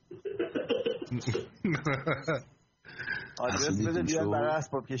 آدرس بده بیاد برای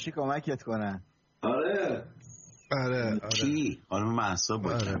اسباب کشی کمکت کنن. آره کی؟ خانم مهسا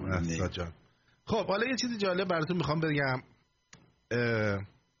باشه. آره مهسا جان. خب حالا یه چیز جالب براتون میخوام بگم.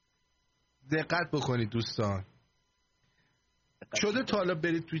 دقت بکنید دوستان. شده تا حالا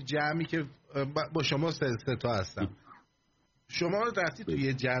برید توی جمعی که با شما سه تا هستم، شما رو رفتید توی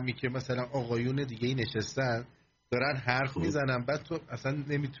یه جمعی که مثلا آقایون دیگه ای نشستن دارن حرف میزنن، بعد تو اصلا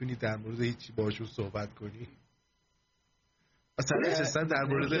نمیتونی در مورد هیچی باشون صحبت کنی؟ اصلا نشستن در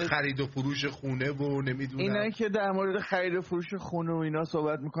مورد خرید و فروش خونه و نمیدونم اینایی که در مورد خرید و فروش خونه و اینا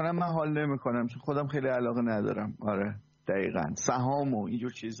صحبت میکنم من حال نمیکنم چون خودم خیلی علاقه ندارم. آره دقیقاً سهام و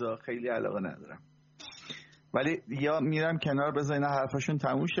اینجور چیزا خیلی علاقه ندارم، ولی یا میرم کنار بذار اینا حرفاشون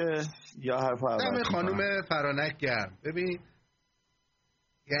تموم شه یا حرفو عوض میکنم. خانم فرانک گرم ببین،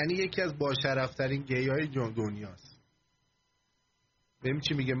 یعنی یکی از باشرفترین گیای دنیاست. ببین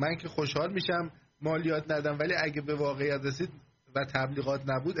چی میگه، من که خوشحال میشم مالیات ندم ولی اگه به واقعیت رسید و تبلیغات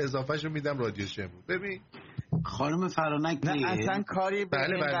نبود اضافهشو میدم رادیو شمرون. ببین خانم فرانک نه اصلا کاری به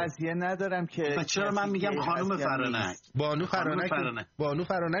این قضیه ندارم که چرا من میگم خانم فرانک؟ بانو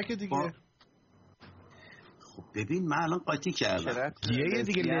فرانک دیگه. خب ببین من الان قاطی کردم یه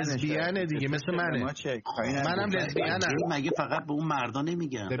دیگه لزبیانه دیگه مثل منه. منم لزبیانم. مگه فقط به اون مردا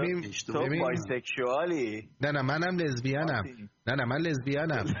نمیگن؟ ببین تو بایسکشوالی. نه منم لزبیانم. نه من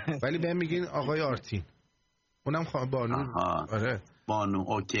لزبیانم ولی بهم میگین آقای آرتین. اونم بانو. آره بانو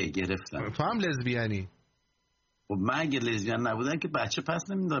اوکی گرفتم. تو هم لزبیانی. خب من اگه لزبیان نبودم که بچه پس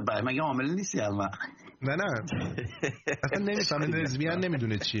نمیداد. مگه حامله نیستی الان؟ نه اصلا نمیفهمه لزبیان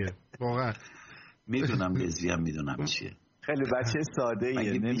نمیدونه چیه واقعا. میدونم لزبیان میدونم چیه. خیلی بچه ساده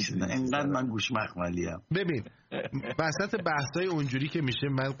ایه نمیدونم انقدر من گوش مخملیم. ببین وسط بحثای اونجوری که میشه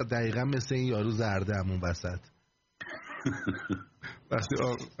من دقیقا مثل این یارو زرده همون وسط وقتی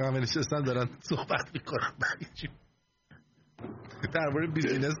همه نشستن دارن صحبت میکنن در مورد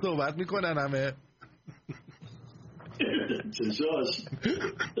بیزینس صحبت میکنن همه چشاش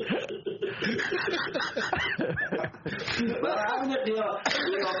برای همین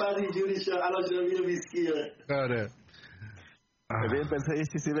قیافت اینجوری شد علاج روی ویسکیه. آره ببین بذار یه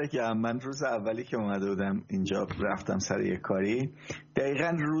چیزی بگم. من روز اولی که اومده بودم اینجا رفتم سر یه کاری،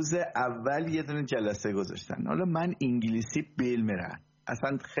 دقیقا روز اول یه دونه جلسه گذاشتن. حالا من انگلیسی بیل میرن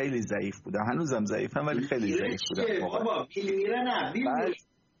اصلا خیلی ضعیف بودم، هنوزم ضعیفم ولی خیلی ضعیف بودم. بابا بیل میره نه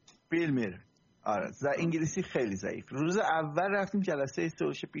بیل میره. آره انگلیسی خیلی ضعیف. روز اول رفتیم جلسه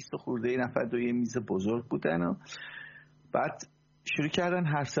 20 خورده نفر دو یه میز بزرگ بودن و بعد شروع کردن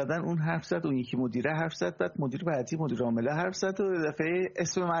حرف زدن. اون حرف زد، اون یکی مدیره حرف زد، بعد مدیر بعدی مدیر عامله حرف زد و دفعه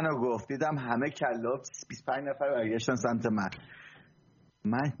اسم منو گفت. دیدم همه کلا 25 نفر برگشتن سمت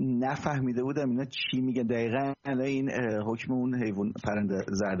من نفهمیده بودم اینا چی میگن دقیقاً. این حکم اون حیوان پرنده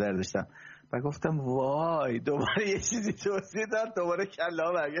زرده داشتم و گفتم وای دوباره یه چیزی توضیح داد، دوباره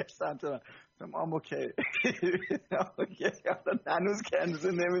کلا برگشت سمت من. اوکی هنوز که هنوز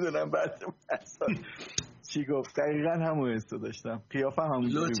نمیدونم بعد چی گفت. دقیقا همون حسو داشتم، قیافه همون.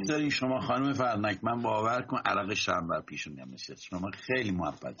 لطف داری شما خانم فرنک، من باور کن عرق شرم بر پیشون نمیشه. شما خیلی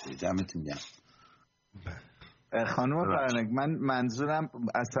محبت دارید، دمتون گرم. خانم فرنک من منظورم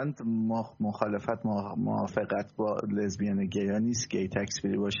اصلا مخالفت موافقت با لزبیان گیا نیست، گی تکس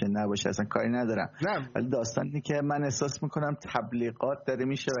فری باشه نباشه اصلا کاری ندارم، ولی داستانی که من احساس میکنم تبلیغات داره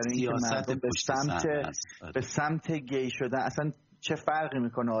میشه برای اینکه مردم به سمت گی شدن. اصلا چه فرقی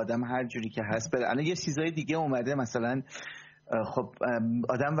میکنه آدم هر جوری که هست بره. الان یه چیزای دیگه اومده مثلا خب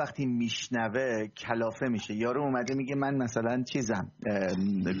آدم وقتی میشنوه کلافه میشه. یارو اومده میگه من مثلا چیزم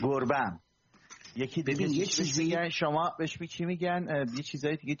گربم، یکی دیگه یه چیزی میگن شما بهش چی میگن، یه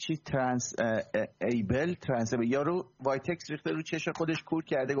چیزای دیگه چی ترانس ایبل یارو وایتکس ریخته رو چشم خودش کور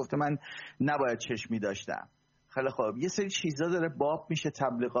کرده گفته من نباید چشمی داشتم. خیلی خوب. یه سری چیزا داره باب میشه،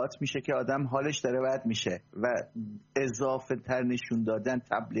 تبلیغات میشه که آدم حالش داره بد میشه و اضافه تر نشون دادن،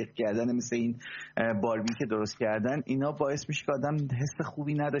 تبلیغ کردن مثل این باربی که درست کردن، اینا باعث میشه که آدم حس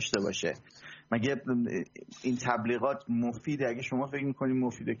خوبی نداشته باشه. مگه این تبلیغات مفیده؟ اگه شما فکر میکنید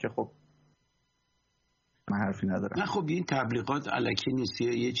مفیده که خب من حرفی ندارم. نه خب این تبلیغات الکی نیست،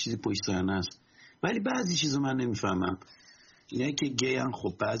 یه چیزی پشت صحنه است. ولی بعضی چیزا من نمیفهمم. اینه که گیان،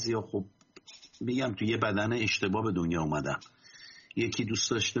 خب بعضیا خب میگم تو یه بدن اشتباه به دنیا اومدن. یکی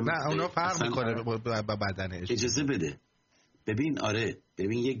دوست داشته نه اونا فرق میکنه با بدن اشتباه. اجازه بده.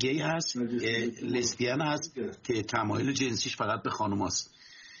 ببین یه گی هست، لسبیان هست که تمایل جنسیش فقط به خانوماست.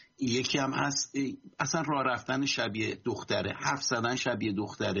 یکی هم هست اصلا راه رفتن شبیه دختره، حرف زدن شبیه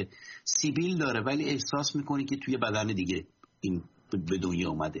دختره، سیبیل داره ولی احساس میکنی که توی بدن دیگه این به دنیا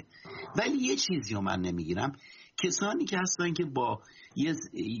اومده. ولی یه چیزی رو من نمیگیرم، کسانی که هستن که با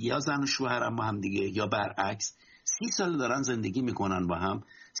یا زن و شوهرم با هم دیگه یا برعکس 30 سال دارن زندگی میکنن با هم،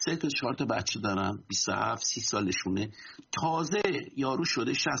 3 تا 4 تا بچه دارن، 27 30 سالشونه، تازه یارو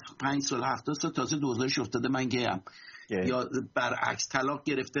شده 65 سال 70 سال، تازه دوزارش افتاده من گیم، یا برعکس طلاق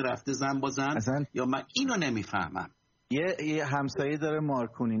گرفته رفته زن با زن یا من اینو نمیفهمم. یه همسایه داره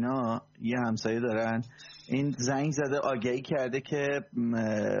مارکونینا، یه همسایه دارن، این زنگ زده آگهی کرده که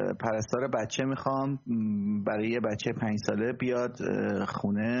پرستار بچه میخوام برای یه بچه 5 ساله بیاد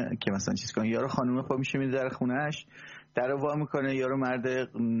خونه که مثلا چیز کنه. یارو خانومه پا میشه میره در خونهش، در وا میکنه، یارو مرد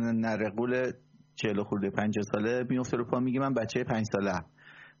نرقول 40 خورده 50 ساله میفته رو پا، میگه من بچه 5 ساله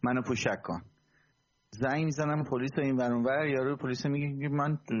منو پوشک کن. زنگ میزنم پلیس این ور اون ور، یارو پلیس میگه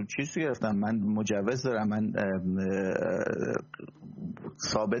من چیزی گرفتم، من مجوز دارم، من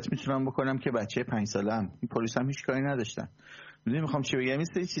ثابت میتونم بکنم که بچه 5 ساله‌ام. این پلیس هم هیچ کاری نداشتن. میخوام چی بگم،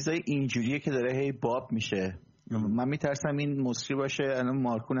 این چیزای اینجوریه که داره هی باب میشه. من میترسم این مصری باشه، الان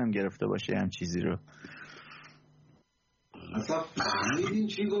مارکونم گرفته باشه هم چیزی رو. اصلا فهمیدین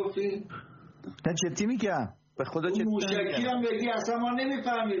چی گفتین؟ نه جدی میگم، به خدا جدی میگم. موشکی هم بگی اصلا ما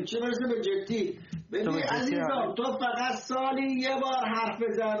نمیفهمیم، چه برسه به جدی. ببین عزیزم تو فقط سالی یه بار حرف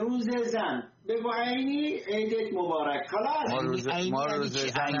بزن، روز زن بگو عینی عیدت مبارک، خلاص. ما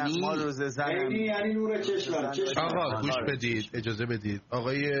روز زن عینی یعنی نور چشمم. آقا گوش بدید، اجازه بدید.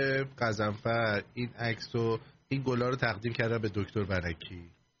 آقای قزنفر این عکسو، این گلا رو تقدیم کرده به دکتر برکی.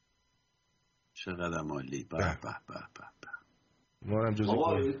 چقدر عالی. به به به به. مارم جزو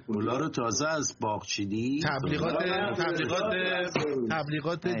گلا رو تازه از باغ چیدی.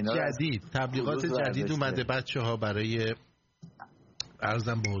 تبلیغات جدید اومده بچه‌ها برای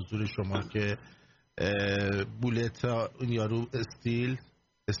عرضم به حضور شما که بولت ها، اون یارو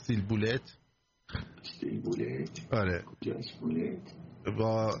استیل بولت. آره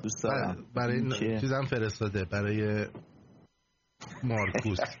با برای این چیزم فرستاده برای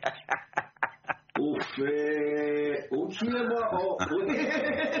مارکوس. او کیه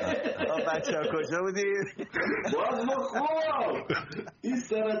با بچه ها کجا بودید؟ باز با خواب این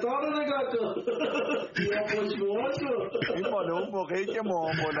سرطان رو نگاه کن یا پشموهاشو. این ماله اون موقعی که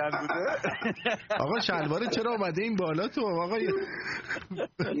موهام بلند بوده. آقا شلوار چرا اومده این بالا تو آقا؟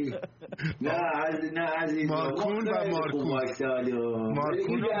 نه عزیز مارکون و مارکوس.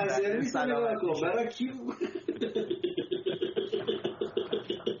 مارکون و سرویس نگاه کن برای کی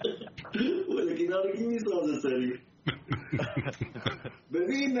اینا رو کی میسازه سریع.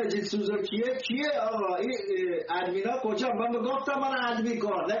 ببین مجید سوزا کیه آقا؟ این ادمینا کجا؟ من گفتم من ادمی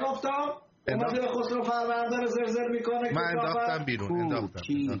کار نگفتم؟ اومده به خسرو فروردن زرزر میکنه. من انداختم بیرون،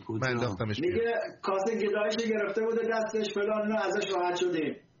 من انداختمش بیرون. میگه کاسه گدایش گرفته بوده دستش فلان، اینا ازش راحت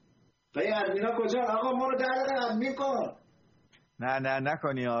شدیم. و این ادمینا کجا؟ آقا ما رو در ادمین کن. نه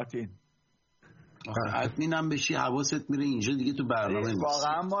نکنی آرتین. ادمینم بشی حواست میره اینجا دیگه تو برنامه نیست.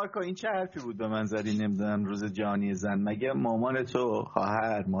 واقعا مارکو این چه حرفی بود به من زدی نمیدونم روز جهانی زن؟ مگه مامان تو،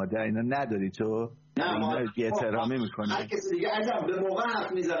 خواهر، مادر اینا نداری تو؟ نه ما احترامی میکنی. هر کسی دیگه عجب به موقع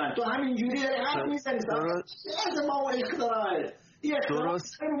حرف میزنن، تو همینجوری داری حرف میزنی. از ما اختراعه این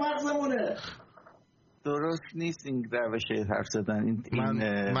درست رو مغزمونه. درست نیست این روش حرف زدن.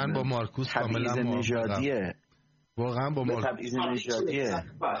 من با مارکوس کاملا نژادیه. واقعا با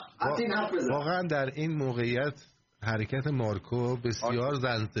واقعا در این موقعیت حرکت مارکو بسیار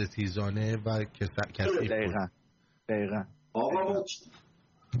زنستیزانه و کثیف. دقیقا.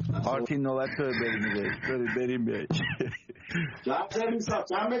 آرتین نوبت تو بریم بهش.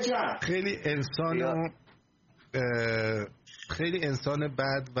 خیلی انسان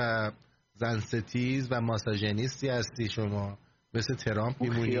بد و زنستیز و ماساژنیستی هستی شما، مثل ترامپ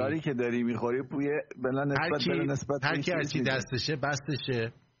میمونی. خیاری که داری میخوری پوی بلا نسبت هر کی هرچی دستشه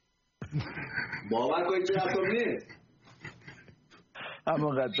بستشه. باور کنید که حتی نیست.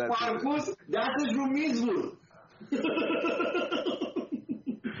 همون قدر مارکوس دستش رو میز بود،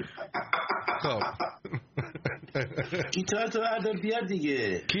 خب گیتار تو بردار بیار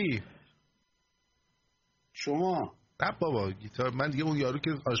دیگه. کی؟ شما. نه بابا گیتار من دیگه اون یارو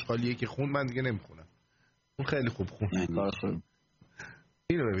که آشغالیه که خوند من دیگه نمیخونم. اون خیلی خوب خوند.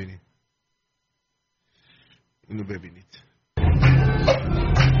 اینو ببینید. اینو ببینید.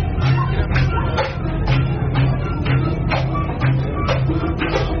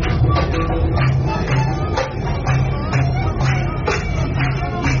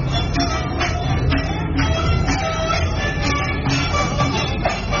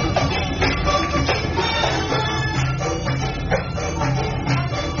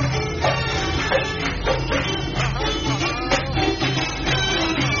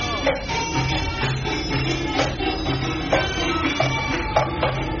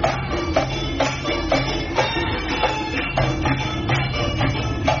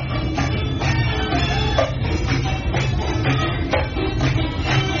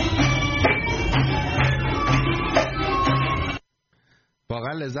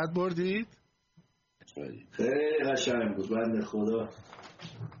 واقعا لذت بردید؟ خیلی قشنگ بود بنده خدا.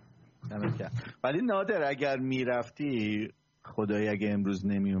 ولی نادر اگر میرفتی خدایی اگه امروز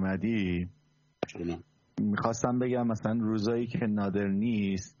نمی اومدی میخواستم بگم مثلا روزایی که نادر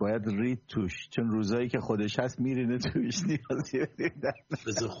نیست باید رید توش، چون روزایی که خودش هست میرینه توش نیازی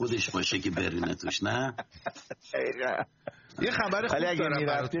بذار خودش باشه که برینه توش. نه یه خبر خوب اگه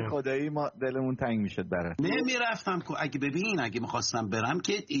میرفتی خدایی ما دلمون تنگ میشد برات. نمیرفتم که اگه میخواستم برم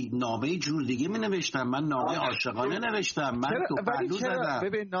که نامه جور دیگه می نوشتم. من نامه عاشقانه نوشتم. من تو پهلو زدم.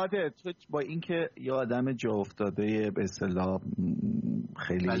 ببین نادر تو با اینکه یه آدم جا افتاده به اصطلاح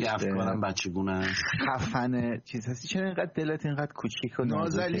خیلی ولی افکارم بچگونه خفنه چیز هستی، چرا اینقدر دلت اینقدر کوچیک و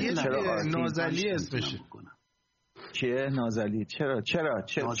نازلی اسمشه چیه نازلی؟ چرا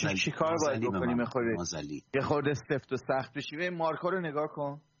چی کار باید بکنی میخوری یه خورده سفت و سخت بشی؟ به مارکو رو نگاه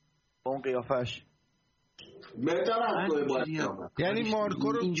کن با اون قیافش بهتر از توی باید. یعنی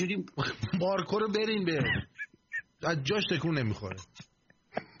مارکو رو برین به از جاش تکون نمیخوره.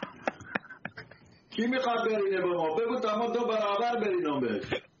 کی میخواد برینه به ما؟ بگو تمام دو برابر برینم به.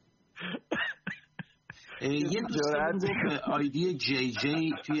 یه دوستان گفت آیدی جی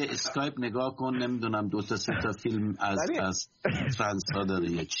جی توی اسکایپ نگاه کن، نمیدونم 2 تا 3 تا فیلم از فرانسا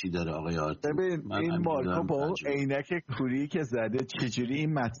داره یا چی داره آقای آرتین. ببین این مارکو با اون عینک کوری که زده چجوری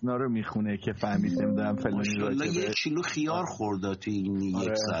این متنا رو میخونه که فهمید نمیدونم فلانی رو. ماشاءالله 1 کیلو خیار خورده توی این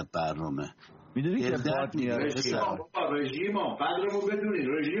 1 ساعت برنامه. میدونی که فقط میاره رژیمم قدرمو بدونید.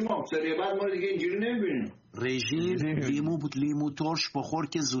 رژیمم سری بعد ما دیگه اینجوری نمیبینیم. رژیم لیمو ترش بخور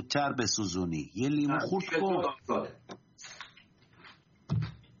که زودتر بسوزونی. یه لیمو خورد کن.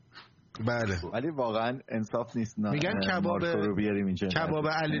 بله ولی واقعا انصاف نیست. میگن کباب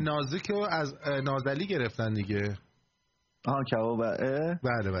علی نازک رو از نازلی گرفتن دیگه. کباب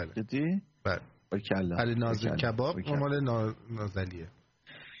بله جدی؟ بله علی نازک کباب مال نازلیه.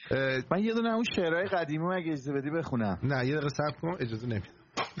 من یه دونه اون شعرهای قدیمی اگه اجازه بدی بخونم. نه یه دقیقه صبر کن. اجازه نمیدم.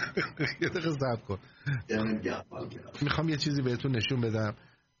 یه دقیقه صبر کن. میخوام یه چیزی بهتون نشون بدم.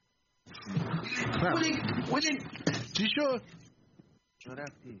 چی شد؟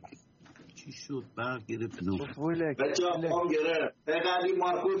 چی شد؟ برق گرفت. بچه هم گرفت. بقیدی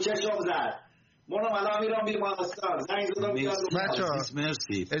مارکو چشم زد. منو الان میرم بیمارستان. زنگ زدم بچه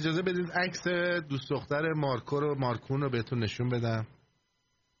مرسی. اجازه بدید عکس دوست دختر مارکون رو بهتون نشون بدم.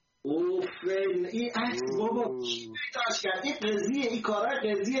 این عکس بابا کی پیداش کرد؟ این قضیه، این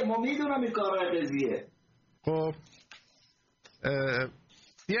کارهای قضیه. ما میدونم این کارهای قضیه. خب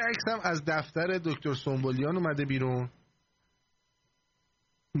یه عکس هم از دفتر دکتر سنبولیان اومده بیرون،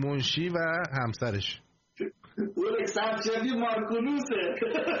 منشی و همسرش. اون سرچوی مارکونوسه.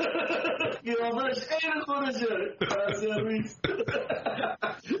 قیافش خیلی خودشه.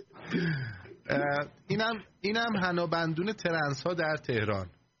 اینم هنابندون ترنس ها در تهران.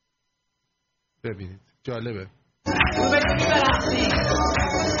 ببینید جالبه.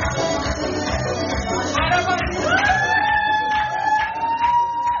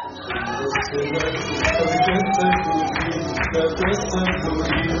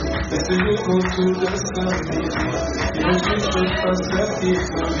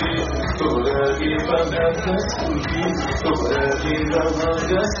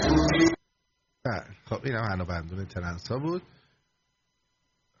 خب اینم هنابندون ترنس ها بود.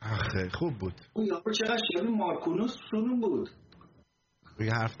 آخه خوب بود. اون یارو چقدر شبیه مارکونوس شونون بود.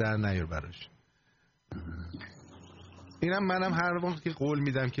 بگه حرف در نیار براش. اینم منم هر وقت که قول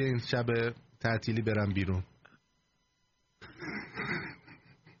میدم که این شب تعطیلی برم بیرون.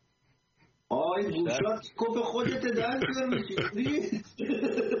 آی گوشات کف خودت در میشی.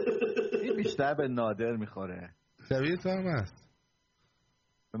 این بیشتر به نادر میخوره. شبیه تو هم هست.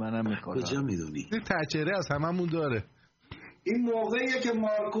 به منم میخواد. کجا میدونی؟ این تچهره از هممون داره. این موقعیه که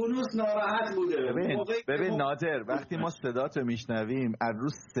مارکونوس ناراحت بوده. ببین نادر، وقتی ما صدات رو میشنویم از رو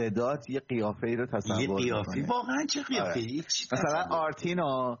صدات یه قیافه‌ای رو تصور می‌کنیم. یه قیافه واقعا چه قیافه‌ای؟ مثلا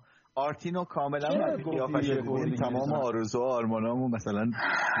آرتینو کاملا قیافش رو تمام آرزو و آرمانامون مثلا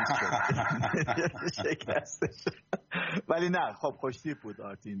شکسته. ولی نه خب خوشتیپ بود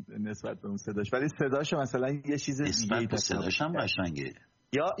آرتین نسبت به اون صداش، ولی صداشو مثلا یه چیز دیگه‌ای صداش هم قشنگه.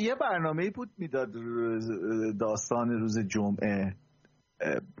 یا یه برنامه‌ای بود میداد داستان روز جمعه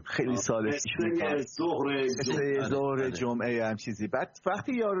خیلی سال پیش ظهر جمعه هم چیزی. بعد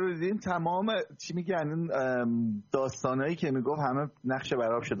وقتی یارو رو دیدیم تمام چی میگن داستانایی که میگفت همه نقش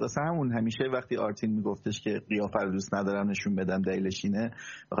برآب شد. اصلا همون همیشه وقتی آرتین میگفتش که قیافه رو دوست ندارم نشون بدم دلیلش اینه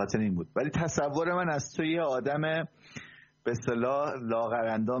به خاطر این بود. ولی تصور من از تو یه آدم به اصطلاح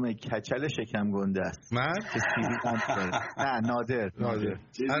لاغرندام کچل شکم گنده است. من؟ نه نادر.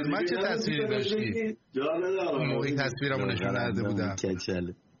 از من چه تصویری داشتی؟ موقعی تصویرمو نشون نده بودم.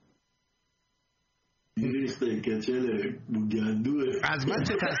 کچل دیریسته کچل بوگندوه. از من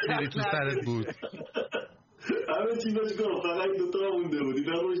چه تصویری تو سرت بود؟ همه چی بهش گفت فقط دوتا مونده بود.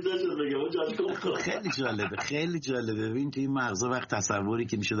 اینا روش نشد بگم جاش گفت. خیلی جالبه. ببین توی مغزا وقت تصوری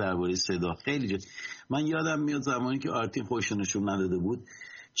که میشه درباره صدا خیلی جالب. من یادم میاد زمانی که آرتین خودش نشون نداده بود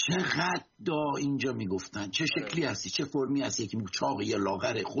چقدر اینجا میگفتن چه شکلی هستی چه فرمی هستی، یکی چاقه یا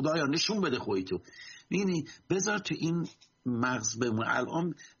لاغره، خدایا نشون بده خودتو. میبینی بذار تو این مغز بمون.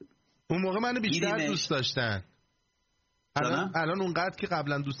 الان اون موقع منو بیشتر دوست داشتن، الان اونقدر که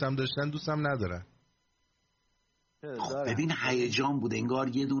قبلا دوستم داشتن دوستم ندارن. ببین هیجان بود،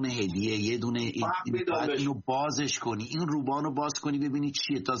 انگار یه دونه هدیه، یه دونه اینو بازش کنی، این روبانو باز کنی ببینی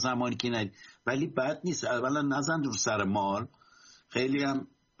چیه تا زمانی که ندید. ولی بد نیست، اولا نزن رو سر مال، خیلی هم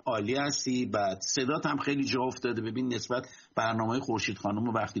عالی هستی. بعد صدات هم خیلی جا افتاده. ببین نسبت برنامه خورشید خانم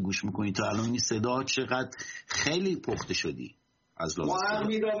رو وقتی گوش میکنی تا الان این صدا چقدر خیلی پخته شدی از لحاظ صدا. ما هم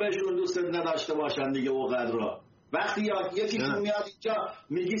میدم بهشون دوست نداشته باشن دیگه اوقدر را. وقتی یکیشون میاد اینجا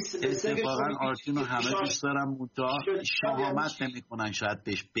میگی اتفاقا آرتین رو همه دوست دارم مونتا شهامت نمی کنن شاید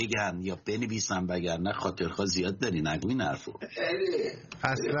بهش بگن یا بنویسن، وگرنه خاطرخواه زیاد داری نگو این حرفو.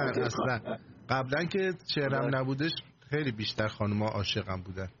 اصلا قبلا که شعرم نبودش خیلی بیشتر خانوما عاشقم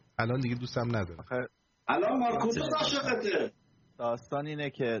بودن، الان دیگه دوستم ندارم. الان مارکوس عاشقته. داستان اینه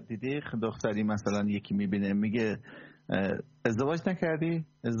که دیدی دختری مثلا یکی میبینه میگه ازدواج نکردی؟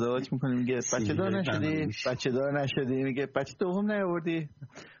 ازدواج میکنی میگه بچه دار نشدی میگه بچه دوم نیاوردی.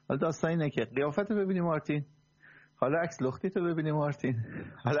 حالا داستان اینه که قیافتو ببینیم مارتین، حالا عکس لختیتو ببینیم مارتین،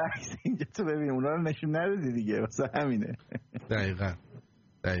 حالا عکس اینجا تو ببینیم، اونا رو نشون ندادی دیگه، واسه همینه. دقیقاً.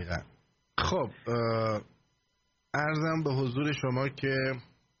 خب عرضم به حضور شما که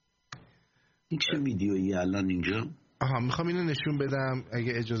این چه ویدیویی الان اینجا؟ میخوام اینو نشون بدم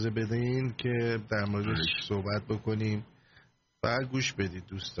اگه اجازه بدین که در موردش صحبت بکنیم و گوش بدید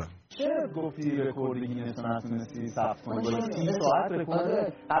دوستان. چرا گفتی رکوردینگ نتونستی ثبت کنی؟ 30 ساعت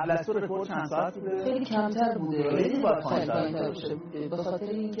رکورد قبل از تو رکورد چند ساعت بوده؟ خیلی کمتر بوده، خیلی باید پایین‌تر بشه به خاطر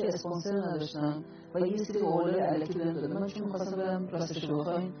اینکه اسپانسر نداشتم و یه سری قوله الکی بهم دادن. من چون می‌خواستم برم راستش رو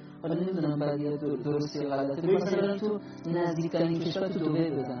بخواین، حالا نمیدونم بعد درستی یا غلطه، می‌خواستم برم تو نزدیک‌ترین کشور تو دبی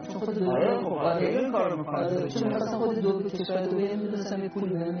بدم، چون خود دبی این کارو می‌کنه، چون می‌خواستم خود دبی کشور دبی می‌دونستم یه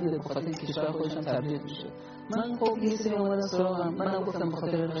پولی بهم میده به خاطر کشور خودشم تبلیغ میشه. من خب یه سری اومدن سراغم، منم گفتم به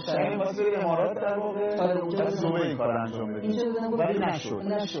خاطر این واسه امارات در واقع اونجا دبی این کارو انجام بدید، ولی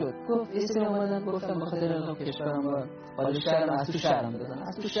نشد. گفت یه سری اومدن گفتم به خاطر رقم کشورم با حالا شهرم از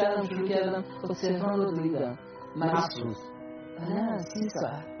تو شهرم شروع کردم. خب تهران رو دیدم مخصوص نه 30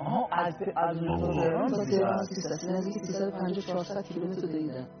 ساعت از تهران تا تهران 30 ساعت نزدیک 350-400 کیلومتر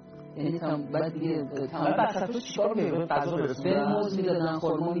دیدم. یعنی بعد دیگه بعد تو چیکار می‌کردی؟ غذا به موز میدادن،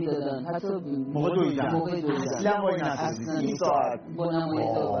 خرما میدادن، حتی موقع دویدن اصلا وای نسازی 30 ساعت با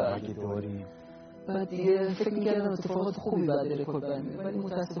نمایی داری. بعد دیگه فکر می‌کردم اتفاقات خوبی بعد رکورد برمیاد، ولی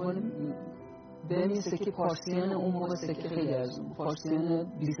متأسفانه به این سکه پارسیان اون موقع سکه خیلی ارزون بود،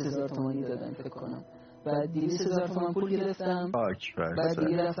 پارسیان 20000 تومانی دادن فکر کنم. بعد 200,000 تومان پول گرفتم، بعد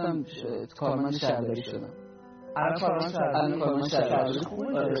دیگه رفتم کارمند شهرداری شدم. الان کارمند شهرداری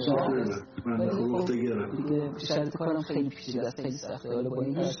خوبه. دیگه شرط کارم خیلی پیچیده است، خیلی سخته. حالا با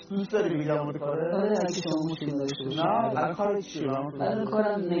این دوست داری نگهبان کاره؟ آره اگه شما مشکل داشته باشید. نه الان کار چیه؟ الان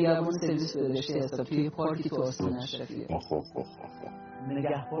کارم نگهبان سرویس بهداشتی هستم توی پارکی تو آستان اشرفیه.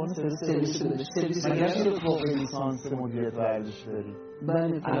 نگهبان سرویس بهداشتی رو فوق لیسانس مدیریت ورزش داری؟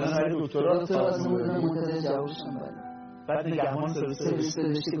 بله. الان برای دکترا منتظر جوابشم. بله. بعد نگهبان سرویس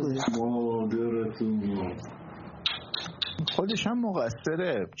بهداشتی گذاشتم. مادرتون خودش هم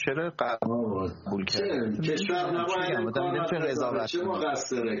مقصره. چرا قبول کرد؟ کشور نباید چه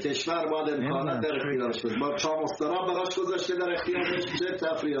مقصره؟ کشور باید امکانات در اختیارش بشه. با چهار مستراح براش گذاشته در اختیارش، چه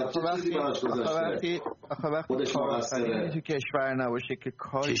تفریحات، چه چیزی براش گذاشته؟ خودش مقصره. تو کشور نباشه که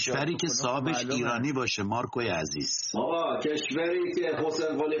کشوری که صاحبش ایرانی باشه مارکوی عزیز. بابا کشوری که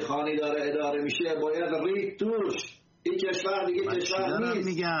حسین قلی خانی داره اداره میشه باید رید توش. این کشور دیگه کشور نیست.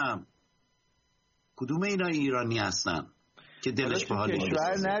 میگم کدوم اینا ایرانی هستن که دلش به حال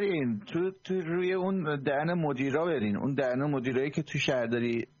کشور نرین، تو روی اون دهن مدیرا برین، اون دهن مدیرایی که تو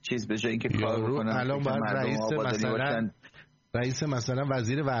شهرداری چیز بشه این که کار بکنن. الان باید رئیس مثلا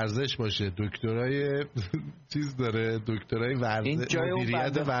وزیر ورزش باشه، دکترای چیز داره، دکترای ورزش،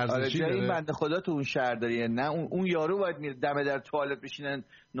 مدیریت ورزشی داره. این بنده خدا تو اون شهرداریه، نه اون یارو باید میره دم در توالت بشینن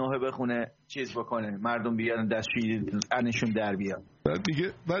نوحه بخونه چیز بکنه، مردم بیان دستشویی انشون در بیاد.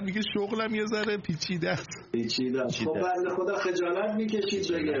 بعد میگه شغلم یه ذره پیچیده است. خب بنده خدا خجالت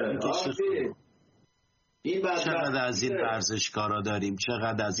میکشید بگه این چقدر از این ورزشکارا داریم،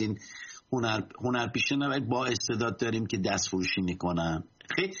 چقدر از این هنرپیشه با استعداد داریم که دست فروشی میکنن.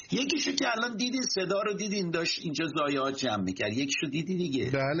 یکیشو که الان دیدین، صدا رو دیدین داشت اینجا ضایعات جمع میکرد، یکیشو دیدی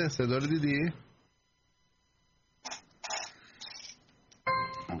دیگه؟ بله صدا رو دیدی؟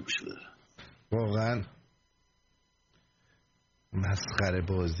 واقعا مسخره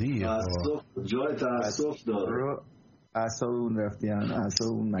بازی. جای تأسف داره. اعصاب اون رفتیان،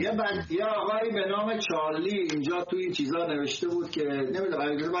 اعصاب اون یه آقایی به نام چارلی اینجا توی این چیزا نوشته بود که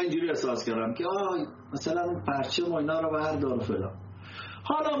نمیدونم، من اینجوری احساس کردم که مثلا اون پرچم و اینا رو بردار فلان.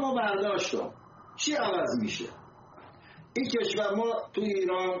 حالا ما برداشتم چی عوض میشه؟ این کشور، ما توی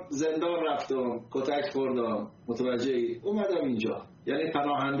ایران زندان رفتم، کتک خوردم، متوجهی؟ اومدم اینجا، یعنی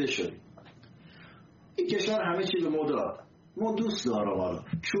پناهنده شدیم. این کشور همه چی به ما داد، ما دوست دارم. حالا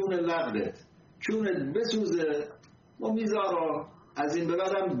چون لقدت چون بسوزه ما میذارم، از این به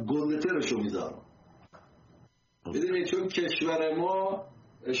بعدم گنده‌ترشو میذارم. بدونید چون کشور ما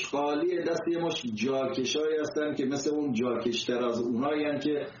اشغالی، دست یه مش جاکشایی هستن که مثل اون جاکشتر از اونایی هستن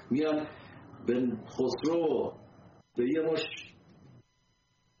که میان به خسرو، به یه مش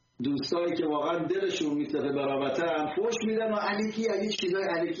دوستایی که واقعا دلشون میتفه برابطن فوش میدن و علیکی چیزای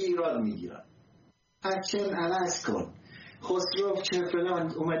علیکی ایراد میگیرن. پچن عوض کن، خسرو چه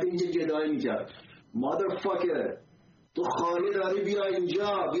فلان اومده اینجا گدایی میکرد. مادرفاکر، تو خالی داری، بیا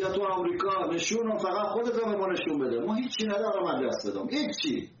اینجا، بیا تو آمریکا، نشونم، فقط خودت رو به ما نشون بده. ما هیچی ندارم از دست بدم،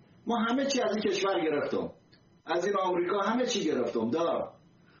 هیچی. ما همه چی از این کشور گرفتم، از این آمریکا همه چی گرفتم دارم.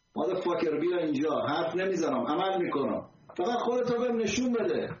 مادرفاکر بیا اینجا، حرف نمیزنم، عمل میکنم، فقط خودت رو بهم نشون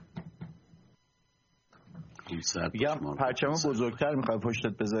بده. میگم پرچم بزرگتر میخوای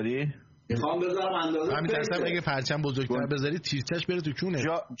پشتت بذاری؟ میخوام بذارم اندازه همین ترسم اگه پرچم بزرگتر بذاری تیرچش بره تو کونه.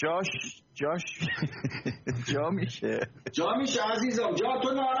 جا میشه عزیزم، جا تو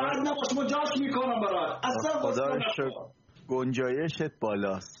ناراحت نباش، ما جاش میکنم برات. اصلا خدا رو شکر گنجایشت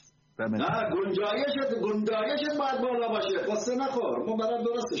بالاست. نه گنجایشت باید بالا باشه، قصه نخور، ما برات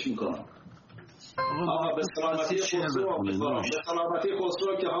درستش میکنم. به سلامتی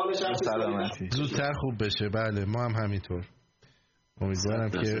خسرو که حالش زودتر خوب بشه. بله ما هم همینطور امیدوارم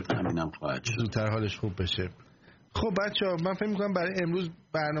که زودتر حالش خوب بشه. خب بچه‌ها من فکر می‌کنم برای امروز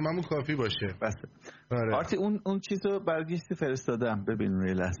برنامه‌مون کافی باشه. بس. آره. آرتی اون چیزو برگشتی فرستادم، ببین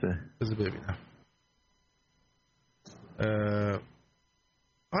روی لحظه. بذار ببینم.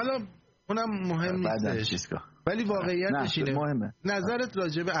 حالا اونم مهم نیستش. ولی واقعیتش اینه. مهمه. نظرت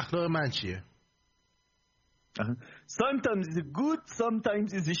راجع به اخلاق من چیه؟ Sometimes it's good, sometimes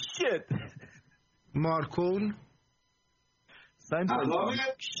it's shit. مارکون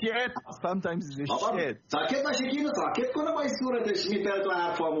sometimes it's shit. ساکت باشه که اینو ساکت کنه، با این صورتش میپره تو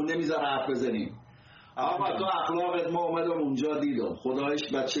حرفامون نمیذاره حرف بزنیم. آقا تو اخلاقت، ما اومدم اونجا دیدم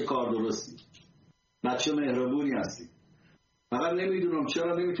خدایش بچه کار درستی، بچه مهربونی هستی، فقط نمیدونم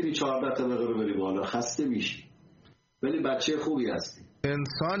چرا نمیتونی 14 طبقه رو بری بالا، خسته میشی، ولی بچه خوبی هستی.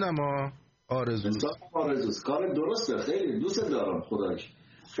 انسانم آرزوست. کار درسته، خیلی دوست دارم خدایش،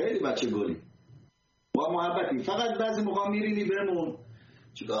 خیلی بچه گلی با محبتی. فقط بعضی موقع میرینی بمون،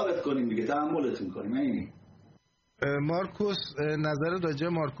 چیکارت کنیم دیگه، تحملت میکنیم. اینی مارکوس نظر راجع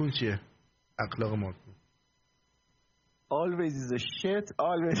مارکون چیه؟ اخلاق مارکون always is a shit,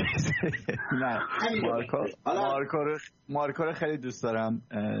 always is a... نه مارکو رو خیلی دوست دارم.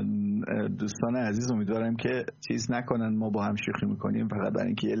 دوستان عزیز امیدوارم که چیز نکنن، ما با هم شوخی میکنیم فقط برای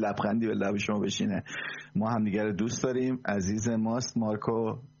اینکه یه لبخندی به لب شما بشینه. ما هم دیگه رو دوست داریم، عزیز ماست.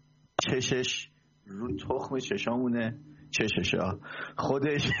 مارکو چشش رو تخم چشامونه، چششا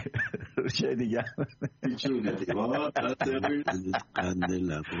خودش چه دیگه.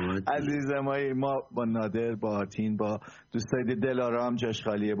 عزیزم ما با نادر، با آرتین، با دوستای دلارام جاش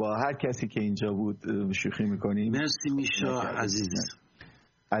خالیه، با هر کسی که اینجا بود شوخی میکنیم. مرسی میشا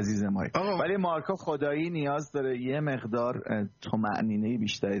عزیز ما. ولی مارکو خدایی نیاز داره یه مقدار طمأنینه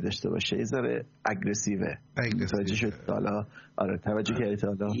بیشتری داشته باشه، یه ذره اگریسیوه. توجه شد حالا؟ آره توجه کردید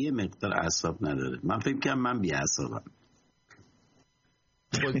حالا؟ یه مقدار اعصاب نداره. من فکر کنم من بی اعصابم.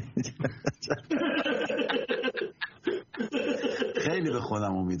 خیلی به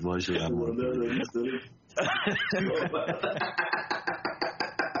خودم امیدوار شدم.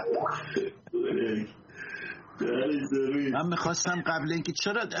 من میخواستم قبل اینکه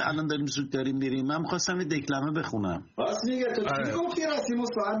چرا الان داریم زود داریم میریم، من میخواستم یه دکلمه بخونم. راست میگه تو چی گفتی؟ راستی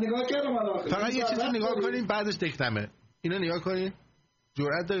مصاحب نگاه کردم الان. فقط یه چیزی نگاه کنین بعدش دکلمه. اینو نگاه کنین.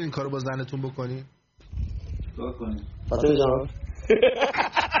 جرأت دارین این کارو با زنتون بکنین؟ نگاه کنین. فاطمه جان.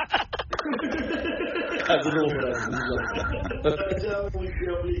 از رو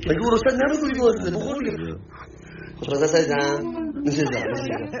مگه روشن نمیگویی دوسته بخور دیگه. خوشمزه سایزم نوشه جان.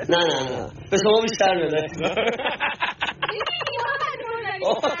 نه به شما بیشتر میده.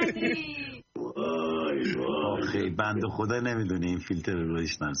 خیلی بنده خدا نمیدونه این فیلتر رو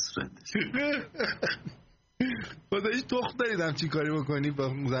روشن صورتش. خدایش تخت داریدم چی کاری بکنی با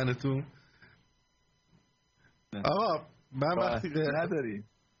زنتون. آقا من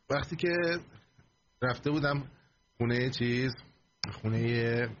وقتی که رفته بودم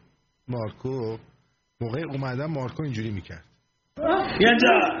خونه مارکو، موقع اومدم مارکو اینجوری میکرد.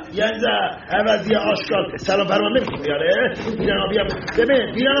 ینجا عوضی آشکال سلام فرمان نمیکنی یاره بینانابی هم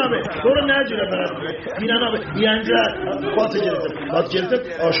ببین بینانابی دورو نجوره برد بینانابی ینجا بات گرفتم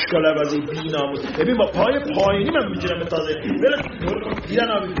آشکال عوضی بیناموز ببین با پای پایینی من میگیرم به تازه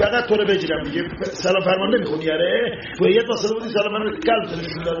بینانابی فقط تو رو بگیرم دیگه سلام فرمان نمیکنی یاره تو یه واسه بودی سلام فرمان قلب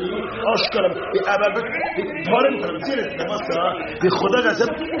نشون دادی آشکال اول پاره میکنم زیرت نماستا به خدا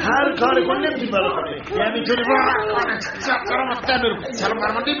قسم هر کاری کن نمیتونی برای کنی یعنی میتونی سلام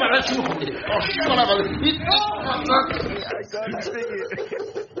فرمانده برای چی میخوندی؟ آشکال اول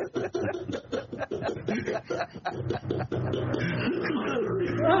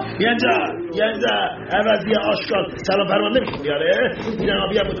ینجا عوضی آشکال سلام فرمانده میخوندی یاره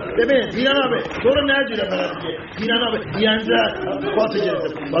بینانابی هم بود ببین بینانابی تو رو نجوره برد دیگه بینانابی ینجا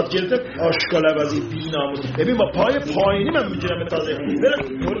بات گرفتم آشکال عوضی بیناموز ببین با پای پایینی من میگیرم به تازه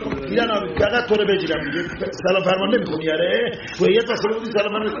بینانابی فقط تو رو بگیرم دیگه سلام فرمانده میخوندی یاره تو یه واسه بودی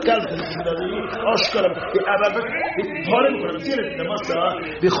سلام فرمانده قلب نشون دادی آشکال اول پاره میکنم زیرت نماستا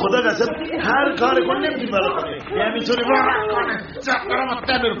به خدا قسم هر کاری کن نمیتونی برای کنی یعنی میتونی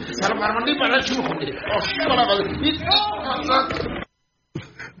سلام فرمانده برای چی میخوندی آشکال اول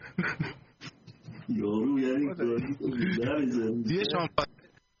یارو یعنی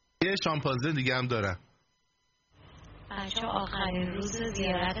یه شامپانزه دیگه هم دارم. بچه آخرین روز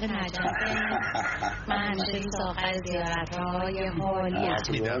زیارت نجفه من همیشه روز آخر زیارت ها یه حالی هست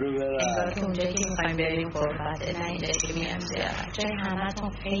انگار که اونجایی که میخوایم بریم قربته نه اینجایی که میرم زیارت جای همه تون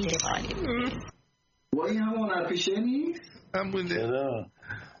خیلی خالی بودیم. وای همون اپیشه نیست؟ هم بونده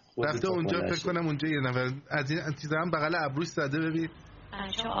رفته اونجا فکر کنم اونجا یه نفر از این چیزا هم بغل ابروش زده. ببین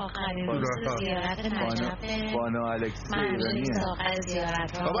بچه آخرین روز زیارت نجفه بانو الکسیس من همیشه روز آخر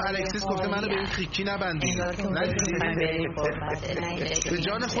زیارت ها بابا الکسیس گفته منو به این خیکی نبندی به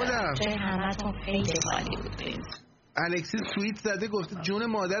جان خودم جای همه تون خیلی خالی بودیم. الکسیس توییت زده گفته جون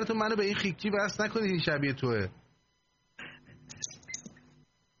مادرتون منو به این خیکی بس نکنید این شبیه توه.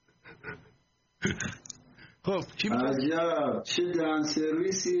 خب کی عجب چه دن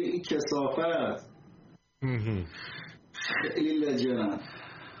سرویسی این کثافت. خیلی لجن.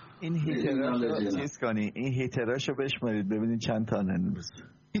 این هیتراشو چیز کنی این هیتراشو بشمارید ببینید چند تا امروز.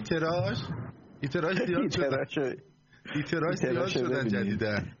 هیتراش زیاد شدن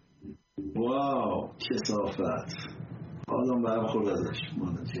جدیدن. واو کثافت. آدم برم خورد ازش.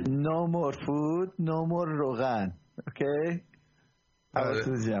 No more food no more روغن. اوکی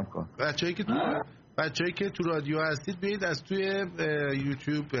حواستون جمع کن. بچه‌ای که تو رادیو هستید بیایید از توی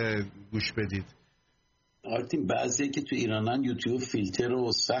یوتیوب گوش بدید. آرتین بعضیه که تو ایرانن یوتیوب فیلتر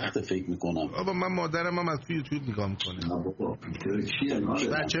رو سخت فکر میکنم. بابا من مادرم هم از تو یوتیوب نگاه میکنه. بابا فیلتر چیه؟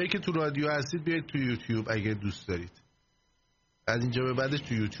 بچه‌ای که تو رادیو هستید بیایید تو یوتیوب اگه دوست دارید. از اینجا به بعدش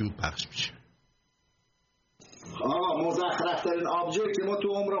تو یوتیوب پخش میشه. مزخرفترین آبجوی که ما تو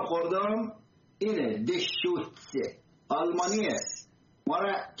عمرم خوردم اینه دشوتسه آلمانیه. ما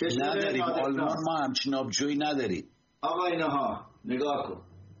را نداریم آلمان ما همچین آبجوی نداریم. آقا اینها نگاه کن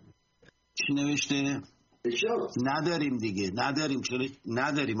چی نوشته؟ نداریم دیگه نداریم. چرا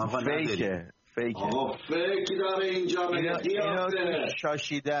نداریم آقا نداریم. فیکی داره اینجا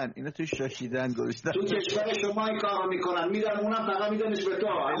اینو تو شاشیدن گذاشتن. تو کشور شما این کارو میکنن، میدن اونم فقط میدنش به تو.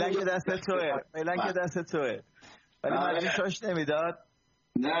 فعلا که دست توه ولی من شاش نمیداد.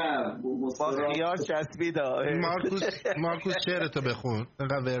 نه با خیار چسبید. مارکوس شعرتو بخون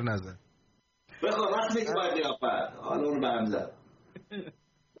انقدر ور نزن. بخون راست میگی باید دیافت حالا اونو برم زد.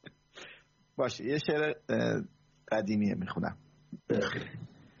 باشه یه شعر قدیمیه میخونم.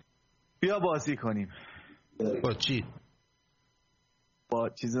 بیا بازی کنیم. با چی؟ با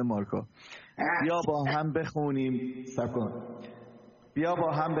چیز مارکو. بیا با هم بخونیم بیا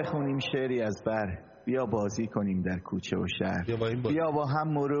با هم بخونیم شعری از بر. بیا بازی کنیم در کوچه و شهر. بیا با هم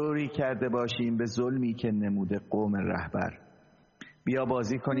مروری کرده باشیم به ظلمی که نموده قوم رهبر. بیا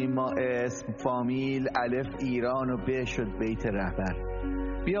بازی کنیم ما اسم فامیل الف ایران و ب شد بیت رهبر.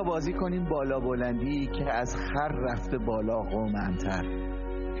 بیا بازی کنیم بالا بلندی که از خر رفته بالا قوم انتر.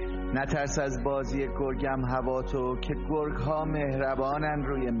 نترس از بازی گرگم هوا تو که گرگ ها مهربانن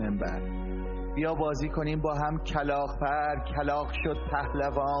روی منبر. بیا بازی کنیم با هم کلاغ پر. کلاغ شد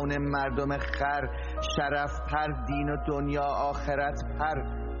پهلوان مردم خر. شرف پر دین و دنیا آخرت پر.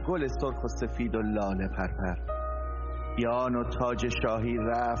 گل سرخ و سفید و لاله پرپر. بیان و تاج شاهی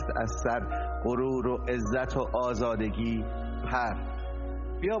رفت از سر. غرور و عزت و آزادگی پر.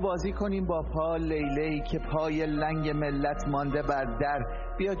 بیا بازی کنیم با پا لیلی که پای لنگ ملت مانده بر در.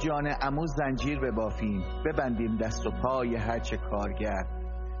 بیا جان عمو زنجیر ببافیم ببندیم دست و پای هرچه کارگر.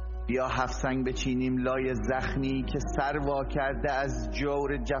 بیا هفت سنگ بچینیم لای زخمی که سر وا کرده از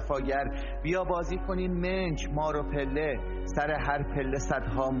جور جفاگر. بیا بازی کنیم منج مار و پله سر هر پله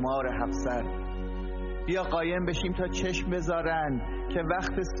صدها مار هفسر. بیا قایم بشیم تا چشم بذارن که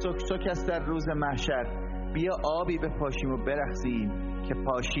وقت سکسک است در روز محشر. بیا آبی بپاشیم و برقصیم که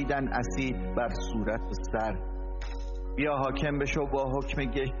پاشیدن اسید بر صورت و سر. بیا حاکم بشو با حکم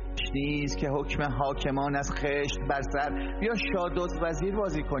گشنیز که حکم حاکمان از خشت بر سر. بیا شادوز وزیر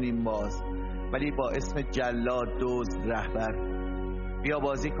بازی کنیم باز ولی با اسم جلاد دزد رهبر. بیا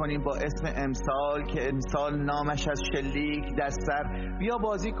بازی کنیم با اسم امسال که امسال نامش از شلیک در سر. بیا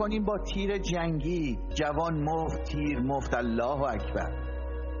بازی کنیم با تیر جنگی جوان مفت تیر مفت الله اکبر.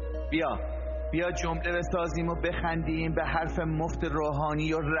 بیا جمله بسازیم و بخندیم به حرف مفت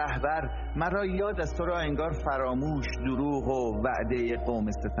روحانی و رهبر. مرا یاد از تو را انگار فراموش دروغ و وعده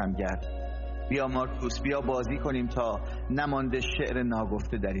قوم ستمگر. بیا مارکوس بیا بازی کنیم تا نمانده شعر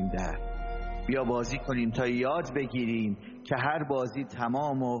ناگفته در این در. بیا بازی کنیم تا یاد بگیریم که هر بازی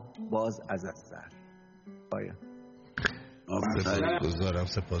تمام و باز از سر. پایان.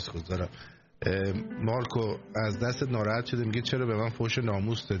 سپاسگزارم. مارکو از دست ناراحت شده میگه چرا به من فوش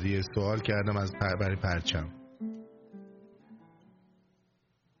ناموس دادی؟ سوال کردم از برای پرچم.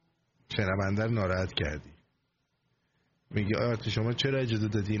 شنونده رو ناراحت کردی. میگه آرتین شما چرا اجازه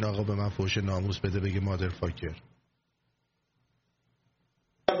دادی این آقا به من فوش ناموس بده بگه مادر فاکر؟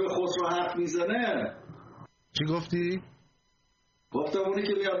 به خسرو حرف میزنه. چی گفتی؟ گفتم اونی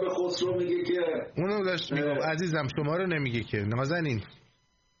که میاد به خسرو میگه که اونو داشت میگم عزیزم شما رو نمیگه که نازنین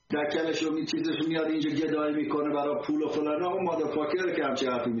دکلش و چیزش میاد اینجا گدایی میکنه برای پول و فلان. اون مادر فاکر که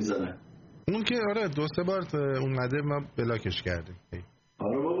همچه حرفی میزنه. اون که آره 2-3 بار اومده ما بلاکش کردیم.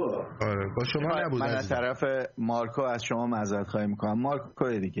 آره بابا. آره با شما نبود. من از طرف مارکو از شما معذرت خواهی میکنم. مارکو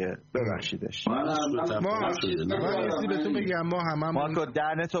دیگه ببخشیدش. من چیزی بهتون بگم ما هممون مارکو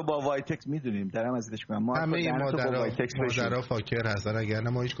درنتو با وایتکس میدونیم. درم ازش میگم مارکو همه مادرها فاکر هستن اگر نه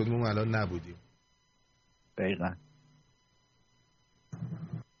ما هیچ کدوم الان نبودیم. دقیقاً.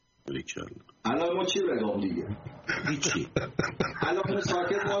 الان ما چی بگم دیگه؟ هیچی. الان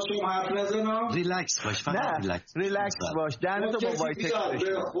ساکت باشیم حرف نزنم. ریلکس باش فقط ریلکس باش. درنتو با وایتکس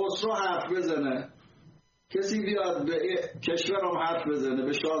به خسرو حرف بزنه. کسی بیاد به کشورم حرف بزنه،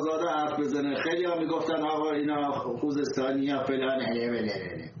 به شاهزاده حرف بزنه. خیلی هم میگفتن آقا اینا خوزستانی ها فلان.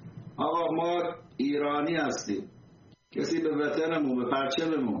 آقا ما ایرانی هستیم. کسی به وطنمون به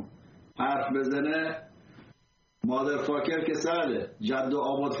پرچممون حرف بزنه مادر فاکر که سهله، جد و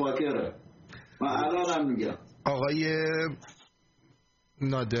آباد فاکره. من الان هم میگم آقای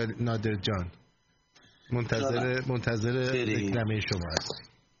نادر جان منتظر رکلمه شما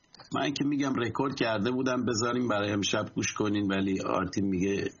هست. من که میگم رکورد کرده بودم بذاریم برای امشب گوش کنین ولی آرتین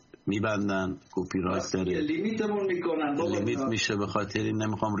میگه میبندن کپی رایت داره لیمیتمون میکنن. لیمیت میشه به خاطر این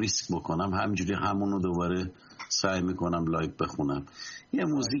نمیخوام ریسک بکنم همینجوری همونو دوباره سعی میکنم لایو بخونم. یه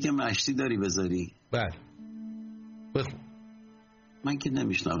موزیک مشتی داری بذاری؟ بله بخون. من که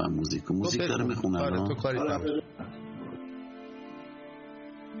نمیشنوم موزیک داره میخونم. آره تو کاری تمام.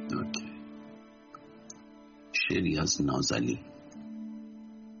 اوکی. شعری از نازلی.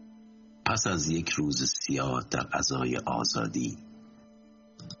 پس از یک روز سیاه در عزای آزادی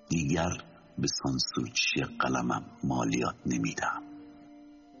دیگر به سانسورچی قلمم مالیات نمیدم.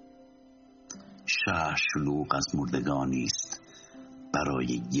 شهر شلوغ از مردگانی است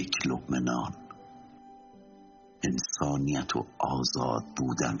برای یک لقمه نان. انسانیت و آزاد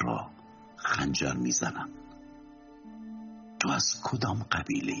بودن را خنجر میزنم. تو از کدام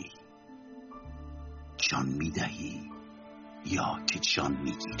قبیله‌ای؟ جان میدهی یا که جان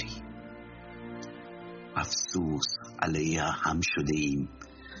میگیری؟ افسوس علیه هم شده ایم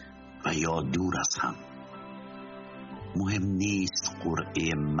و یا دور از هم. مهم نیست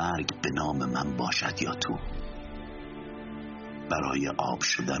قرعه مرگ به نام من باشد یا تو. برای آب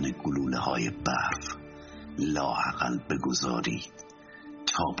شدن گلوله های برف لااقل بگذارید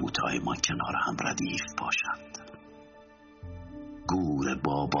تابوت‌های ما کنار هم ردیف باشند. گور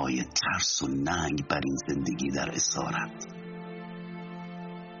بابای ترس و ننگ بر این زندگی در اسارت.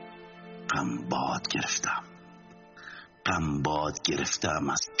 غم باد گرفتم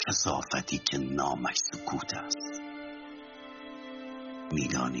از کثافتی که نامش سکوت است.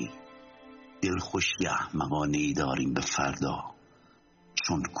 میدانی دلخوشی احمقانه‌ای داریم به فردا،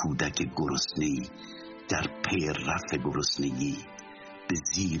 چون کودک گرسنه‌ای در پی رفع گرسنگی به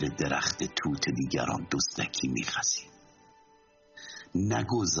زیر درخت توت دیگران دزدکی می‌خزیم.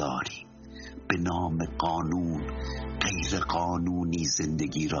 نگذاری به نام قانون غیر قانونی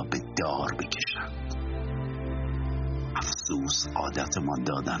زندگی را به دار بکشند. افسوس عادتمان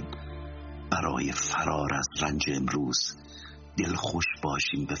دادن برای فرار از رنج امروز دلخوش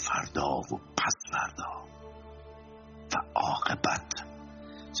باشیم به فردا و پس فردا و عاقبت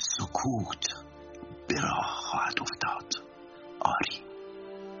سکوت به راه خواهد افتاد. آری،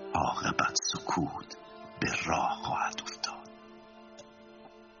 عاقبت سکوت به راه خواهد افتاد.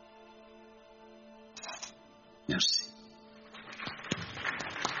 مرسی.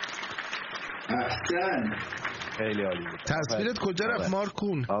 احسن. خیلی عالی. تصویرت کجا رفت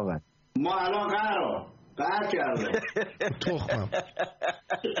مارکون؟ ما الان قهر کرده تخمم.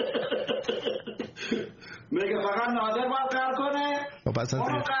 میگه فقط نادر باید قهر کنه. ما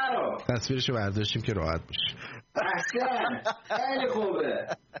تصویرشو برداشتیم که راحت بشه. احسن. خیلی خوبه.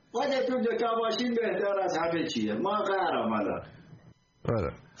 خودتون دوتا باشین بهتر از همه چیه. ما قهرم الان.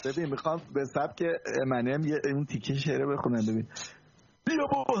 آره. ببین میخوام به سبک منم یه اون تیکه شعر بخونم. ببین بیا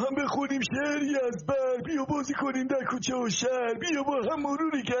با هم بخونیم شعری از بر، بیا بازی کنیم در کوچه و شهر، بیا با هم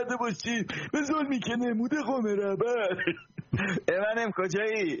مروری کرده باشیم به ظلمی که نموده قوم رهبر. منم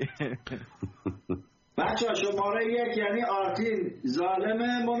کجایی؟ بچه ها شماره 1 یعنی آرتین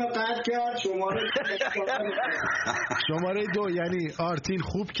ظالمه منو قطع کرد. شماره 2 یعنی آرتین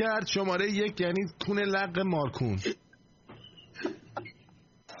خوب کرد. شماره 1 یعنی تونه لق مارکون.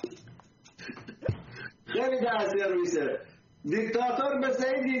 خیلی درسته رویسه. دیکتاتور به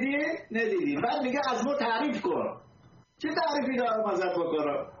صحیح دیدی؟ ندیدی. بعد میگه از ما تعریف کن. چه تعریفی دارم ازت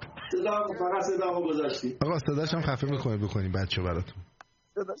بکنم؟ فقط صدامو گذاشتی. آقا صداش هم خفه بکنیم بچه براتون.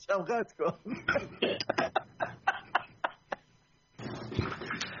 صداش هم قطع کن.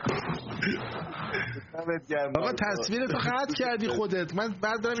 آقا تصویرتو قطع کردی خودت. من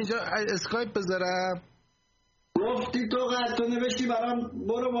بعد دارم اینجا اسکایپ بذارم. گفتی تو قطع تو نوشتی برام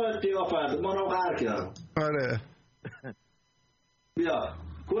برو با قیافت منم قهر کردم. آره بیا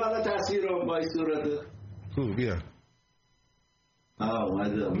کو الان تصویر رو با این صورته کو بیا.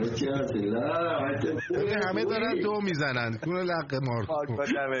 اومدم همه دارن دو میزنن. کونه لقه مارکون.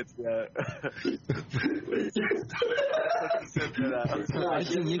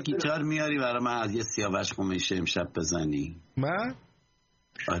 یه گیتار میاری برای من از یه سیاوش قمیشه امشب بزنی؟ من؟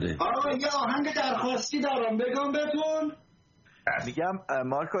 آره. آقا یه آهنگ درخواستی دارم بگم بهتون. میگم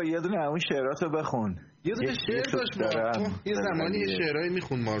مارکو یه دونه اون شعراتو بخون. یه دونه شعر داشت مارکو. یه زمانی یه شعرهایی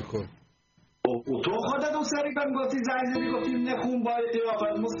میخون مارکو. تو خودت اون سری بهم گفتی زنگ زدی گفتی نخون باید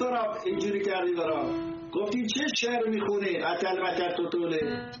قیافت مستراب اینجوری کردی دارم. گفتی چه شعر میخونی؟ اتل متر تو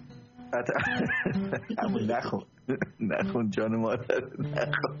طوله. همون نخون جان مادر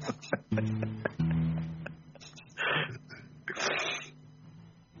نخون.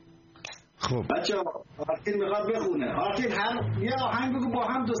 خب بچه آرتین میخواد بخونه. آرتین هم یه آهنگ بگو با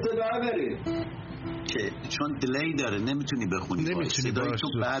هم دو صداه بریم. که چون دلی داره نمیتونی بخونی. نمیتونی صدای تو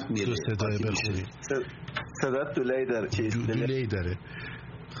بعد میره. دو صدای بخونی. صدا دلی داره. دلی داره.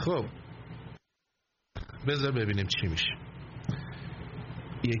 خب بذار ببینیم چی میشه.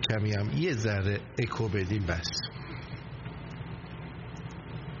 یه کمی هم یه ذره اکو بدیم بس.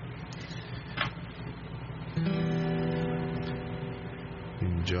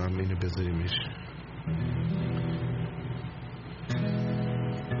 اینجا هم اینو بذاریمش.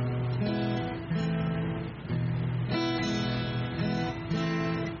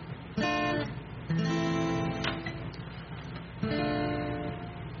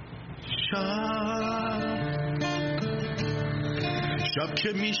 شب که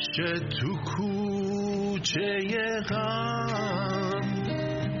میشه تو کوچه غم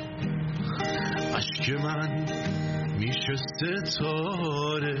اشک من میشه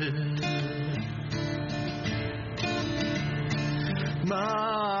ستاره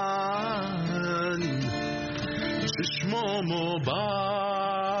من چشمامو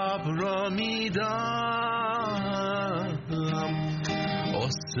ببرا میدم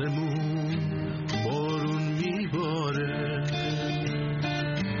آسمون بارون میباره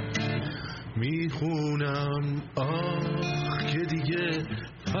میخونم آخ که دیگه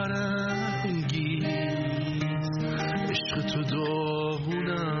فرنگیز عشق تو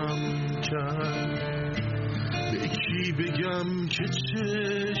داغونم کرد به کی بگم که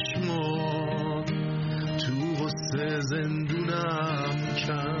چشما تو غصه زندونم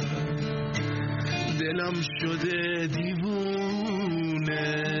کرد دلم شده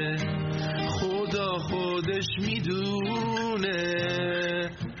دیوونه خدا خودش میدونه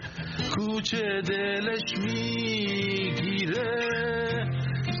کوچه دلش میگیره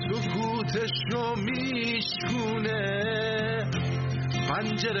سکوتش رو میشکونه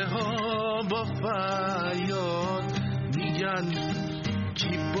پنجره ها با فریاد میگن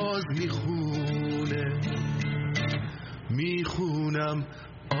کی باز میخونه میخونم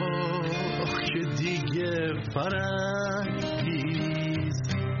آخ که دیگه فرنگیز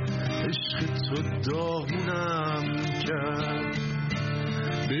عشق تو داغونم کرد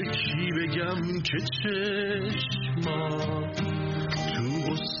به کی بگم که چشما تو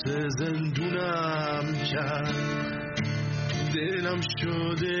غصه زندونم کرد دلم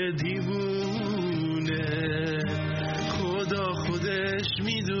شده دیوونه خدا خودش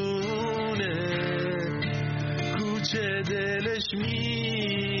میدونه کوچه دلش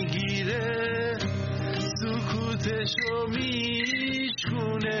میگیره سکوتش رو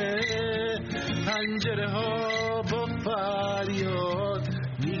میشکونه پنجره ها با فریاد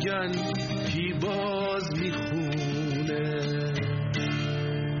میگن کی باز میخونه.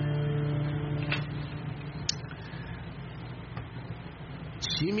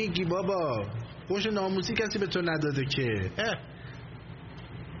 چی میگی بابا؟ خوش ناموسی کسی به تو نداده که.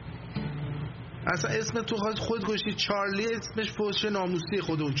 اصلا اسم تو خود گذاشتی چارلی، اسمش فوش ناموسی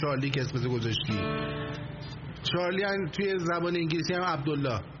خود اون چارلی که اسمت گذاشتی. چارلی هم توی زبان انگلیسی هم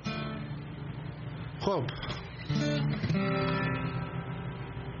عبدالله. خب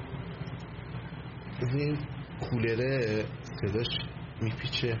این کولره صداش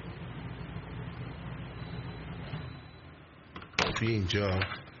میپیچه توی اینجا.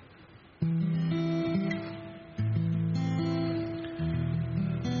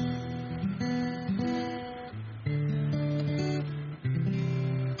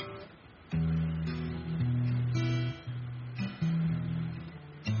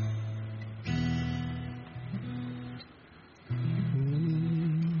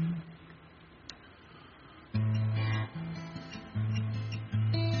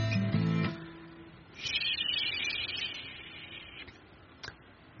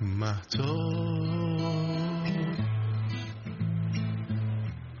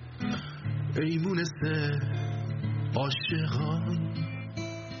 ایمون سه عاشقان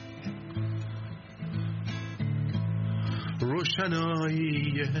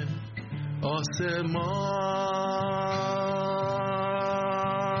روشنایی آسمان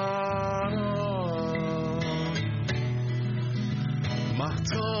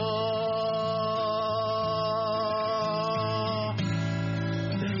مهتاب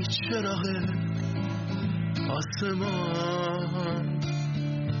ای چراغ آسمان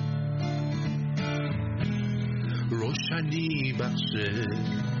روشنی بخش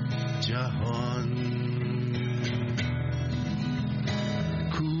جهان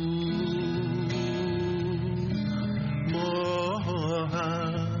کو ما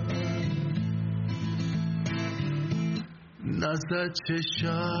هم نزد چه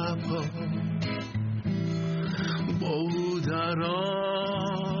شبها با او در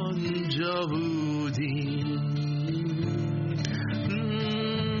آنجا بودیم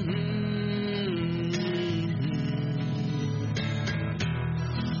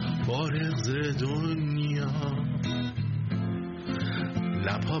فارغ ز دنیا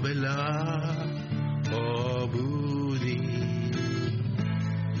لبها به لبها بودیم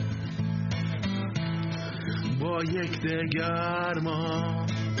با یک دگر ما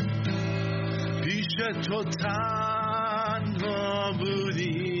پیش تو تنها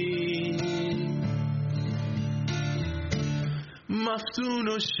بودیم مفتون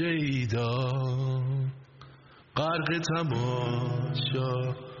و شیدا غرق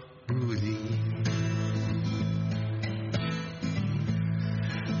تماشا بودیم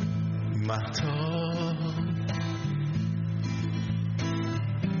مهتاب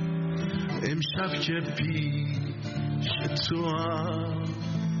شب که پیش تو هم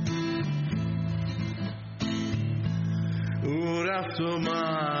او رفت و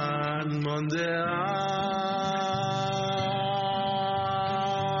من مانده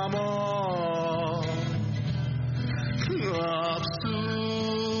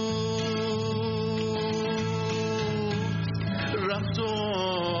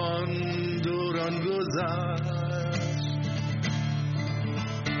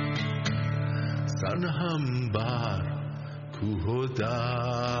سن هم بر کوه و دشت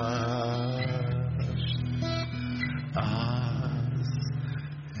از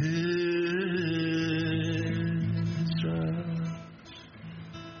هجرت.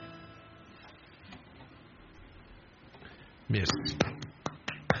 مرسی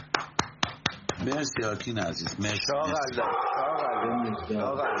مرسی آرتین عزیز. مرسی.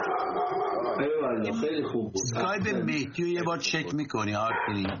 خیلی خوب بود. اسکایپ مهدی رو یه بار چک میکنی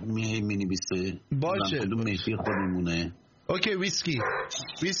آرتین؟ مینویسه باشه کدوم مهدی خودمونه. اوکی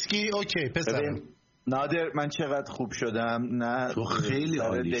ویسکی اوکی پسرم. نادر من چقدر خوب شدم. نه تو خیلی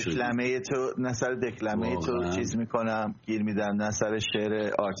عالی شدی. دکلمه تو نه سر دکلمه تو چیز میکنم گیر میدم، نه سر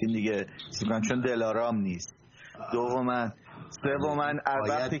شعر آرتین دیگه چیز میکنم چون دلارام نیست. دوماً سوماً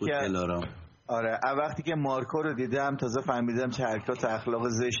وقتی که وقتی که مارکو رو دیدم تازه فهمیدم چه حرکات اخلاق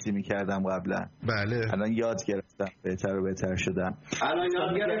زشتی میکردم قبلا. بله الان یاد گرفتم، بهتر و بهتر شدم. الان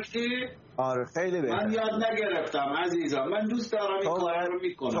یاد گرفتی؟ آره خیلی بهتر. من یاد نگرفتم عزیزم. من دوست دارم این کار رو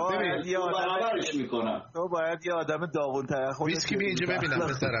میکنم. تو برابرش میکنم. تو باید یه آدم داغون‌تر خودت. ویسکی بیا اینجا ببینم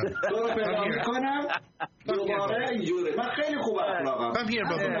پسرم. تو رو پیدا میکنم دوباره اینجوره. من خیلی خوب اخلاقم. من پیر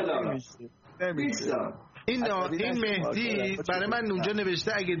بابا این مهدی برای من اونجا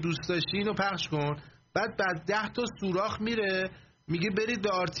نوشته اگه دوست داشتی اینو پخش کن. بعد 10 تا سوراخ میره میگه برید به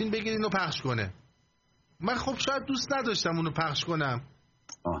آرتین بگید اینو پخش کنه. من خب شاید دوست نداشتم اونو پخش کنم.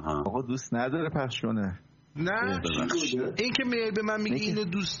 آقا دوست نداره پخش کنه. نه این که میای به من میگی اینو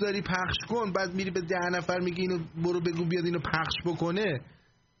دوست داری پخش کن، بعد میری به 10 نفر میگی اینو برو بگو بیاد اینو پخش بکنه،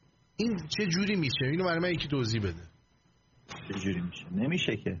 این چه جوری میشه؟ اینو برای من یکی توضیح بده. چه جوری میشه؟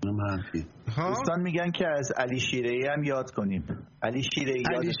 نمیشه که. دوستان میگن که از علی شیره‌ای هم یاد کنیم. علی شیره‌ای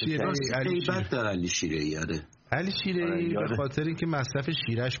غیبت در علی شیره‌ای. علی شیره‌ای به خاطر اینکه مصرف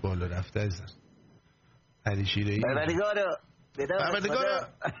شیرش بالا رفته عزیزم. علی شیره‌ای پروردگارا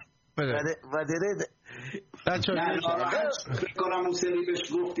فکر کنم اون سری بهش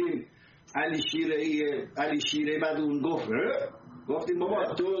گفتیم علی شیره‌ای بعد اون گفتیم بابا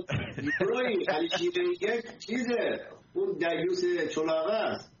تو برای علی شیره‌ای چیزه اون دیوس چلاقه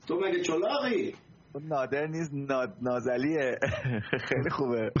است، تو مگه چلاقی؟ اون نادر نیست، نازلیه. خیلی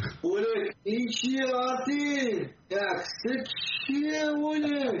خوبه. اوله این چیه آرتین؟ عکس چیه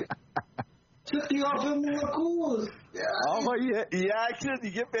اوله؟ چه قیافه موکوس. آقا یه عکس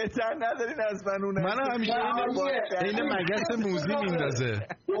دیگه بهتر ندارین از من اونه. من همیشه این مگس موزی میندازه.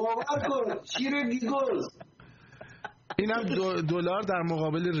 باور کن شیر گیگوز. اینم دلار در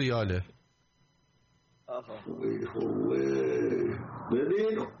مقابل ریاله.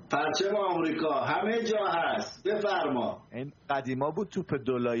 ببین پرچم آمریکا همه جا هست. بفرما. این قدیما بود توپ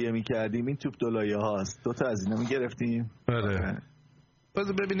دولایه میکردیم، این توپ دولایه هاست. 2 تا از اینا میگرفتیم. آره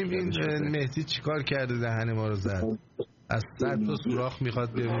باز ببینیم این مهدی چیکار کرده دهن ما رو زد. از 100 تا سوراخ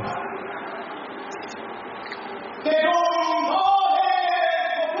میخواد ببینیم.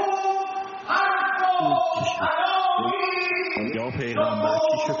 یا پیغمبر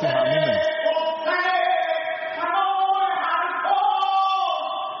کی شو تو همونه.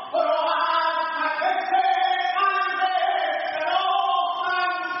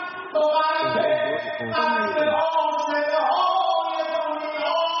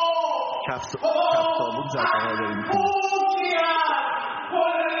 کفتابون زد آقا داریم میکنیم.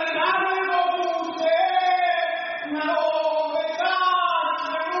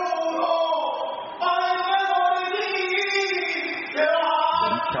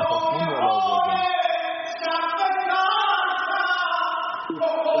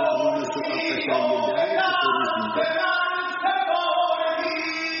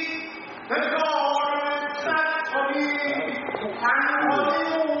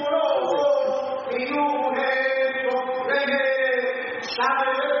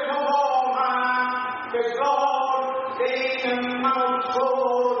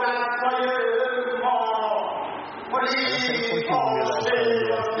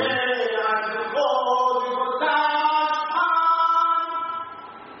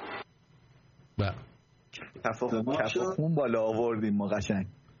 کفتابون بالا آوردن. خون بالا آوردیم ما قشنگ.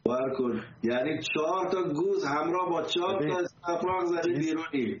 باور کن یعنی 4 تا گوز همراه با 4 تا افراغ زدی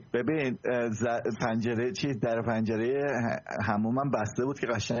بیرونی. ببین پنجره در پنجره حمومم بسته بود که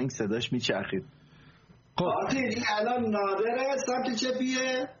قشنگ صداش میچرخید. آرتین این الان نادره سمت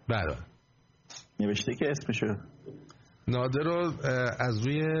چپیه؟ بله نوشته که اسمشو نادر رو از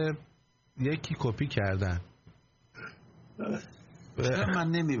روی یکی کپی کردن. من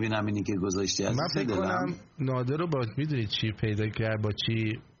نمیبینم اینی که گذاشتی. من فکر کنم نادر رو با میدونید چی پیدا کرد، با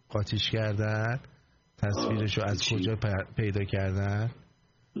چی قاطیش کردن، تصویرشو از کجا پیدا کردن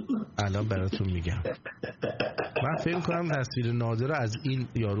الان براتون میگم. من فکر کنم تصویر نادر رو از این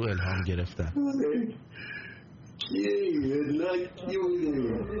یارو الهام گرفتن.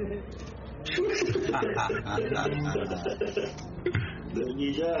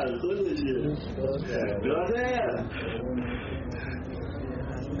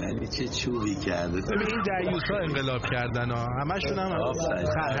 ولی چه چوبی کرده. این دیوسا انقلاب کردن ها، همشون هم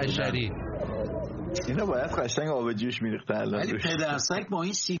سرحشری. اینا باید قشنگ آب جوش میریخته الان. ولی پدرسک با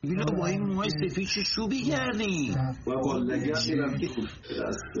این سیبیل و با این موهای سفید چه چوبی کردی؟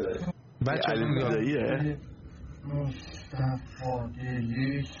 بچه علمداییه مصطفی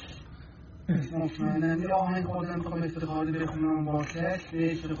دلیش مطمئنم یه آهنگ خودم میخوام استفاده بخونم باشش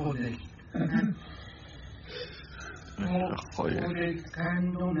به خودش خودش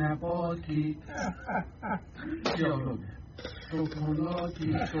قند و نباتی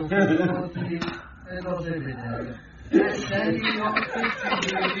شکلاتی اضافه بده دستری یا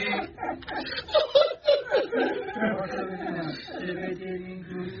کشیدی باشه ببینم چه بدیر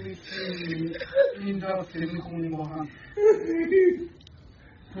اینجوری میشی این دافته میخونیم با هم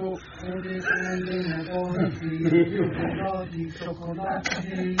تو خودت قند نباتی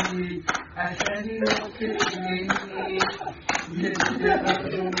شکلاتی اثری یا کشیدی یه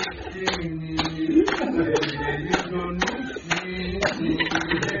دقیقه میشینی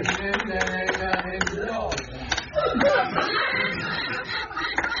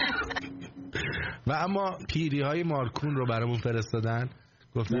و اما پیری های مارکون رو برامون فرستادن،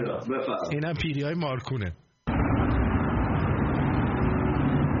 گفتن اینم پیری های مارکونه.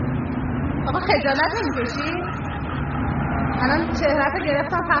 آقا خجالت نمی‌کشی؟ الان چهره‌تو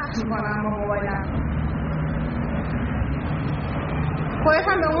گرفتم پخش می‌کنم با موبایلم. خودت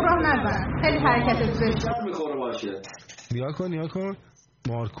هم به اون راه نزن، خیلی حرکتت زشته. میخوره باشه. نیا کن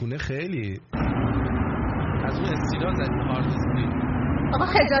مارکونه خیلی از اون استیلا زدی آرتیستی. آقا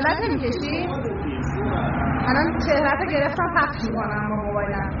خجالت نمی‌کشی؟ الان چهره‌تو گرفتم پخش می‌کنم با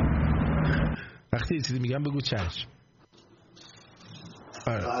موبایلم. وقتی چیزی میگم بگو چشم.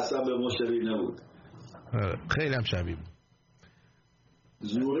 اصلا به ما شبیه نبود. خیلی هم شبیه بود.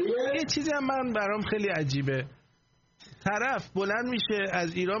 زوریه؟ یه چیزی هم من برام خیلی عجیبه، طرف بلند میشه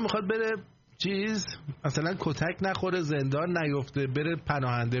از ایران میخواد بره چیز مثلا کتک نخوره، زندان نیفته، بره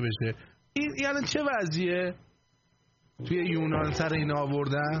پناهنده بشه. این یعنی چه وضعیه؟ توی یونان سر این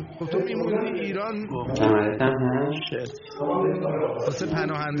آوردن. خب تو میمونی ایران واسه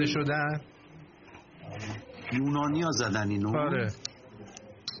پناهنده شدن. یونانی ها زدن اینو. آره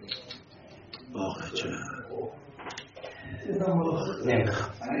آخه چه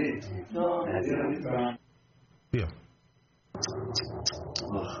بیا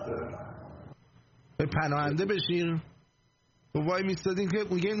به پناهنده بشین. وای میستادین که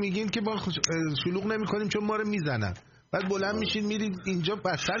میگین که ما شلوغ نمی کنیم چون ما رو میزنن، بعد بلند میشین میرید اینجا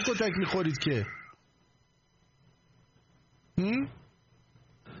بدتر کتک میخورید که.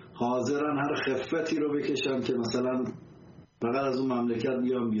 حاضرن هر خفتی رو بکشن که مثلا فقط از اون مملکت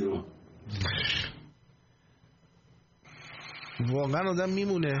بیان بیرون. واقعا آدم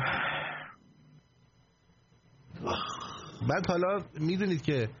میمونه. بعد حالا میدونید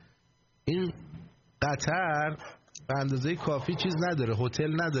که این قطر به اندازه کافی چیز نداره،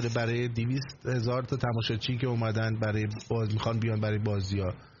 هتل نداره برای 200,000 تا تماشاچی که اومدن برای میخوان بیان برای بازی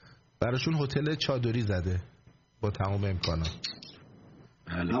ها، براشون هتل چادری زده با تمام امکانات.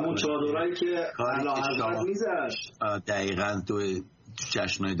 همون چادرایی که علاوه میذاشت دقیقاً تو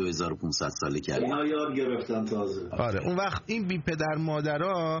جشنای 2500 ساله کردن. اینا یاد گرفتن تازه. آره اون وقت این بی پدر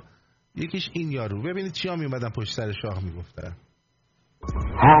مادرها، یکیش این یارو، ببینید چیا میومدن پشت سر شاه میگفتن.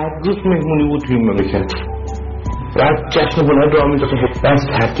 هر روز مهمونی بود توی این مملکت، بعد جشن بلند را میداشتن، بعد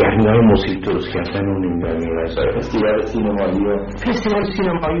سرگرمی‌های موسیقی درست کردن و نمیدونم این وسایل، فستیوال سینمایی و فستیوال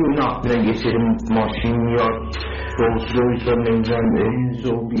سینمایی و اینا، میرن یه سری ماشین میاد رولز رویس و نمیدونم انز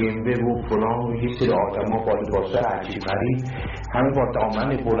و بی ام و فلان و یه سری آدم‌ها با لباس‌های عجیب غریب، همه با دامن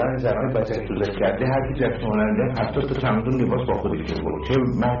بلند، زنای بچه دوزک کرده، هر کی جشن بلند 70 تا چمدون لباس با خودش بود، چه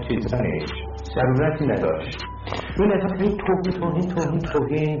مرد چه زنش ضرورتی نداشت. این اصلا این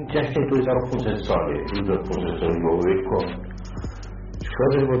توهین جشن 2500 ساله، 2500 ساله رو ول کن. چرا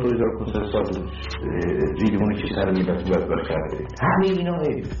داری با 2500 سال ریدمونه که سر میلت باید برخرده؟ همه اینا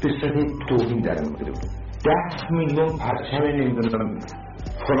به صورت توهین در مورد 10 میلیون پرچم نمیدونم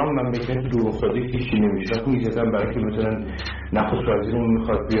فلان مملکت دور افتاده کشی نمیشه میزدن برای که مثلا نخست وزیرمون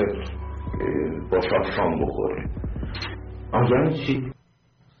میخواد بیاد با شام بخوره. یعنی چی؟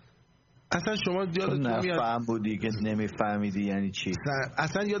 اصلا شما یادتون میاد نفهم بودی که نمیفهمیدی یعنی چی؟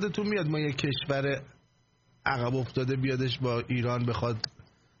 اصلا یادتون میاد ما یک کشور عقب افتاده بیادش با ایران بخواد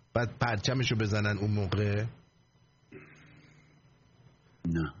بعد پرچمشو بزنن اون موقع؟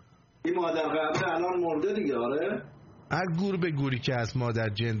 نه. این مادر قبره الان مرده دیگه. آره هر گور به گوری که هست مادر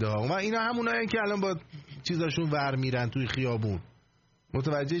جنده ها و اینا همونایی که الان با چیزاشون ور میرن توی خیابون.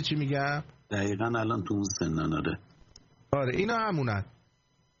 متوجه چی میگم؟ دقیقاً الان تو اون سنن. آره اینا همونن.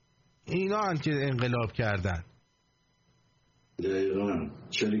 اینا هم که انقلاب کردن. دقیقاً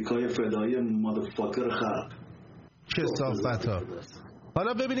چریکای فدایی مادرفاکر خلق. کثافت ها.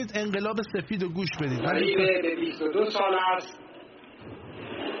 حالا ببینید انقلاب سفید رو گوش بدید. قریب به 22 سال است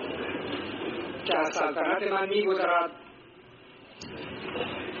که از سلطنت من می‌گذرد.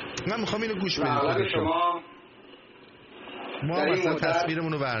 من میخوام اینو گوش بدید. شما ما مثلا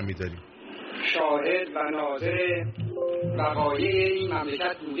تصویرمون رو برمی‌داریم. شاهد و ناظر وقایع این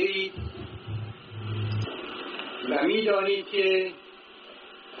مملکت بودید و می‌دانید که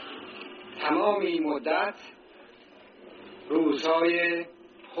تمام این مدت روزهای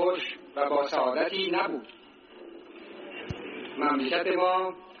خوش و با سعادتی نبود. مملکت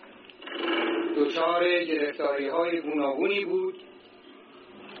ما دچار گرفتاری‌های گوناگونی بود.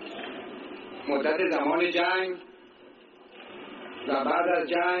 مدت زمان جنگ و بعد از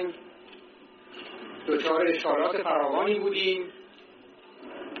جنگ دچار اشکالات فراوانی بودیم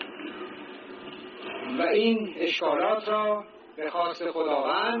و این اشکالات را به خواست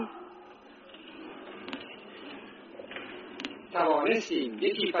خداوند توانستیم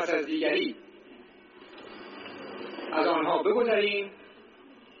یکی پس از دیگری از آنها بگذریم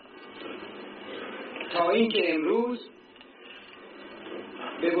تا اینکه امروز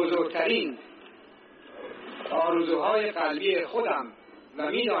به بزرگترین آرزوهای قلبی خودم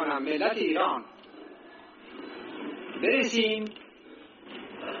و میدانم ملت ایران برسیم.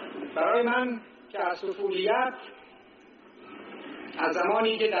 برای من که از طفولیت از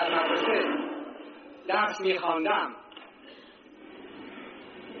زمانی که در مدرسه درس می‌خواندم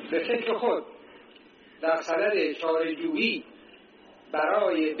به فکر خود در صدد چاره‌جویی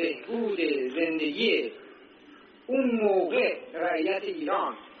برای بهبود زندگی اون موقع رعیت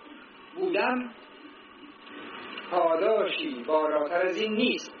ایران بودم، پاداشی بالاتر از این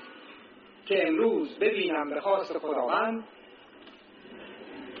نیست که امروز ببینم به خواست خداوند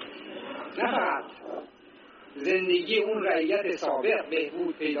نه فقط زندگی اون رعیت سابق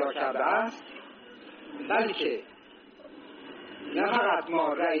بهبود پیدا کرده است، بلکه نه فقط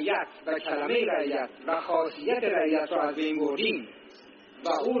ما رعیت و کلمه رعیت و خاصیت رعیت را از بین بردیم و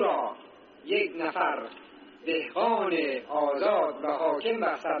او را یک نفر دهقان آزاد و حاکم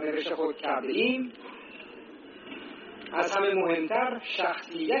بر سرنوشت خود کردیم، از همه مهمتر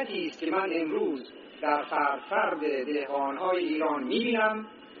شخصیتی است که من امروز در فرد دهقان‌های ایران می‌بینم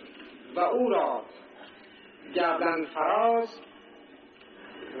و او را گردن فراز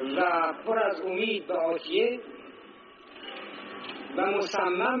و پر از امید به آتیه و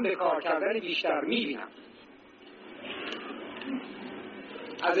مصمم به کار کردن بیشتر می‌بینم.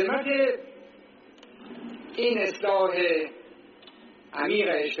 عظمت این اصلاح عمیق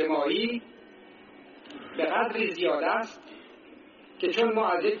اجتماعی به قدری زیاد است که چون ما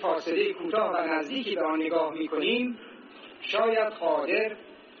از یک فاصله کوتاه و نزدیکی به آن نگاه می‌کنیم شاید قادر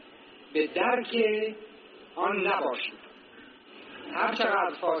به درک آن نباشیم. هر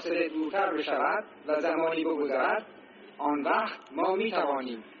چقدر فاصله دورتر بشود و زمانی بگذرد آن وقت ما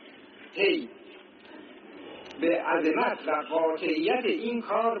می‌توانیم پی به عظمت و قاطعیت این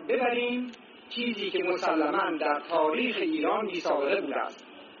کار ببریم، چیزی که مسلماً در تاریخ ایران بی‌سابقه بوده است.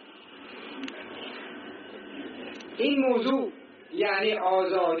 این موضوع یعنی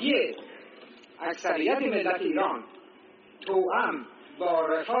آزادی اکثریت ملت ایران توأم با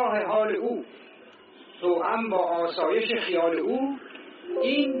رفاه حال او، توأم با آسایش خیال او،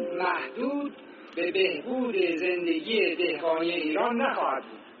 این محدود به بهبود زندگی دهقانی ایران نخواهد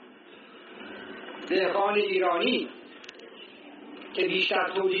بود. دهقان ایرانی که بیشتر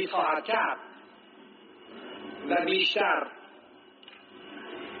تولید خواهد کرد و بیشتر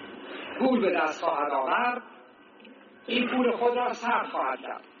پول به دست خواهد آورد، این پول خود را صرف خواهد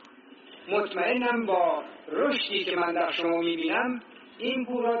کرد. مطمئنم با رشدی که من در شما میبینم این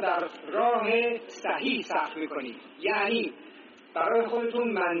پول را در راه صحیح صرف میکنید. یعنی برای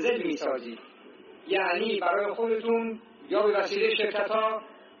خودتون منزل میسازید، یعنی برای خودتون یا به وسیله شرکت‌ها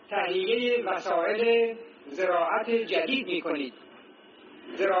تهیه وسایل زراعت جدید می‌کنید.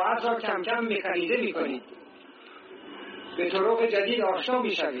 زراعت را کم کم مکانیزه می‌کنید. به طرق جدید آشنا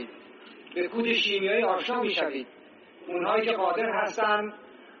می‌شوید. به کود شیمیایی آشنا می‌شوید. اونهایی که قادر هستند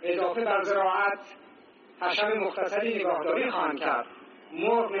اضافه بر زراعت حشم مختصری نگاهداری خواهند کرد،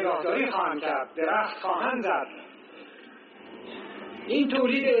 مرغ نگاهداری خواهند کرد، درخت خواهند زد. این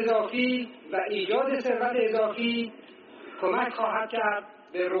تولید اضافی و ایجاد ثروت اضافی کمک خواهد کرد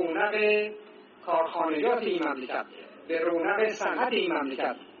به رونق کارخانجات این مملکت، به رونق صنعت این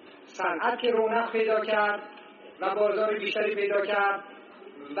مملکت. صنعت که رونق پیدا کرد و بازار بیشتری پیدا کرد،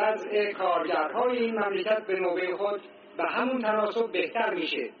 وضع کارگرهای این مملکت به نوبه خود به همون تناسب بهتر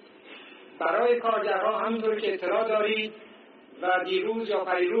میشه. برای کارگرها همونطور که اطلاع دارید و دیروز یا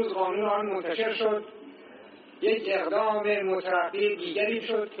پریروز قانون آن منتشر شد، یک اقدام مترقی دیگری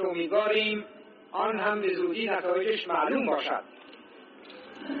شد که امیدواریم آن هم به زودی نتایجش معلوم باشد.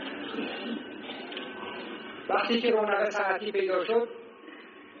 وقتی که رونق صنعتی پیدا شد،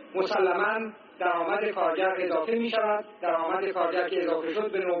 مسلماً درآمد کارگر اضافه می شود. درآمد کارگر که اضافه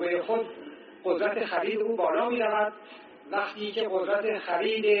شد به نوبه خود قدرت خرید او بالا می رود. وقتی که قدرت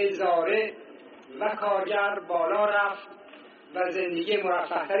خرید زارع و کارگر بالا رفت و زندگی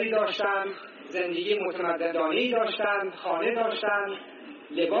مرفه‌تری داشتند، زندگی متمدنانه‌ای داشتند، خانه داشتند،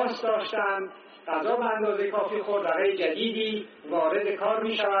 لباس داشتند، غذا به اندازه کافی خود برای جدیدی وارد کار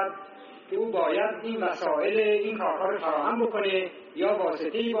می شود که او باید این وسایل این کارها رو فراهم بکنه یا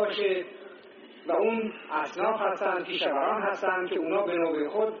واسطه‌ای باشه و اون اصناف هستند، پیشوران هستند که اونا به نوبه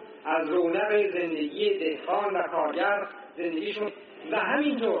خود از رونق زندگی دهقان و کارگر زندگیشون و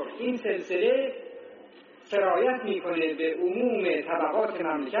همینطور این سلسله سرایت میکنه به عموم طبقات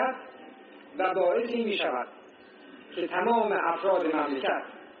مملکت و باعثی میشود که تمام افراد مملکت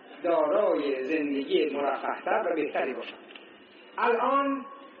دارای زندگی مرفه‌تر و بهتری باشند. الان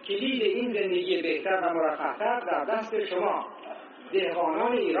کلید این زندگی بهتر و مرفه‌تر در دست شما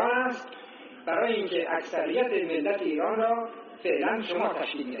دهقانان ایران است، برای اینکه اکثریت ملت ایران را فعلا شما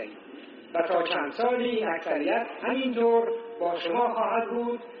تشکیل می‌دهید و تا چند سالی این اکثریت همینطور با شما خواهد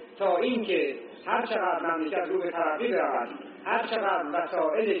بود تا اینکه هر چقدر مملکت رو به ترقی برود، هر چقدر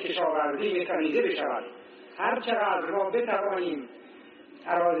وسایل کشاورزی مکانیزه بشود، هر چقدر ما بتوانیم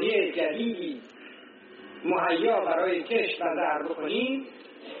اراضی جدیدی مهیا برای کشت و زرع بکنیم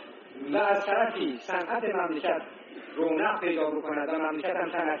و از طرفی صنعت مملکت رونق پیدا بکند و مملکت هم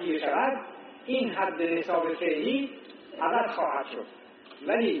صنعتی بشود، این حد نصاب فعلی عوض خواهد شد.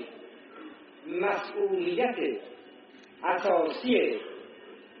 ولی مسئولیت اساسی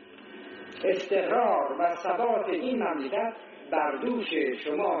استقرار و ثبات این مملکت بر دوش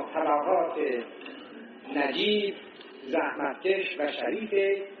شما طبقات نجیب، زحمتکش و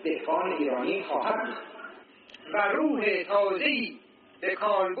شریف دهقان ایرانی خواهد بود و روح تازه‌ای به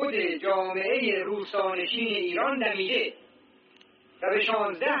کالبد جامعه روستانشین ایران دمیده و به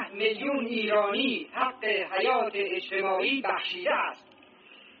 16 میلیون ایرانی حق حیات اجتماعی بخشیده است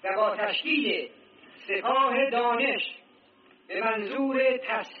و با تشکیل سپاه دانش به منظور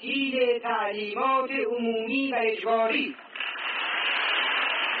تسهیل تعلیمات عمومی و اجباری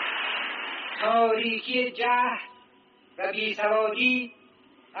تاریکی جهل و بیسوادی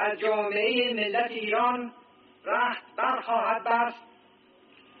از جامعه ملت ایران رخت برخواهد بست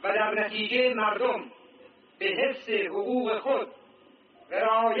و در نتیجه مردم به حفظ حقوق خود و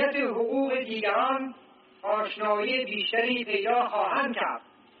رعایت حقوق دیگران آشنایی بیشتری پیدا خواهند کرد.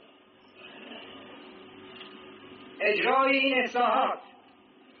 اجرای این اصلاحات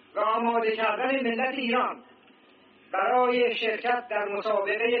و آماده کردن ملت ایران برای شرکت در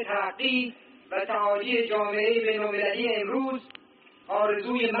مسابقه ترقی و تعالی جامعه بین‌المللی امروز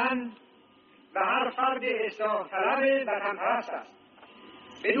آرزوی من و هر فرد اصلاح طلب وطنپرست است.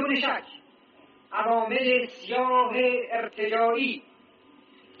 بدون شک عوامل سیاه ارتجاعی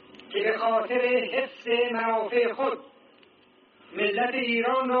که به خاطر حفظ منافع خود ملت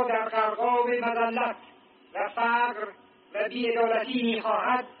ایران را در غرقاب مذلت و فقر و بی‌عدالتی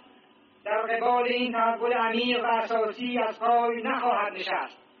می‌خواهد در قبال این تحول عمیق و اساسی از پای نخواهد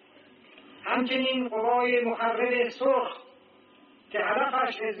نشست. همچنین قوای مخرب سرخ که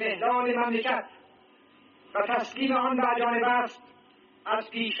هدفش اضمحلال مملکت و تسلیم آن به اجانب است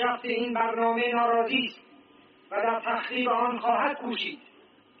از پیشرفت این برنامه ناراضی است و در تخریب آن خواهد کوشید.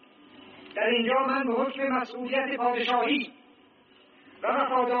 در اینجا من به حکم مسئولیت پادشاهی و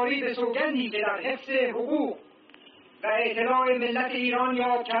وفاداری به سوگندی که در حفظ حقوق و اطلاع ملت ایران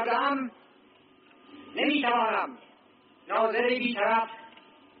یاد کرده‌ام نمی‌توانم ناظر بی‌طرف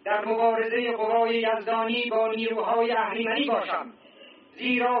در مبارزه قوای یزدانی با نیروهای اهریمنی باشم،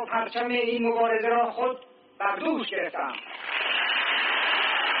 زیرا پرچم این مبارزه را خود بر دوش گرفتم.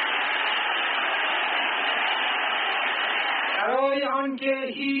 برای آنکه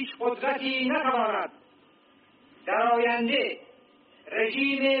هیچ قدرتی نتواند در آینده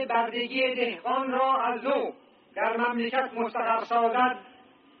رژیم بردگی دهقان را از نو در مملکت مستقر سازد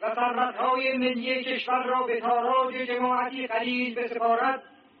و ثروت‌های ملی کشور را به تاراج جماعتی قلیل بسپارد،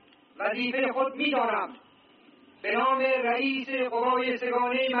 وظیفه خود می‌دانم به نام رئیس قوای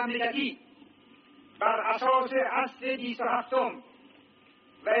سگانه مملکتی بر اساس اصل 27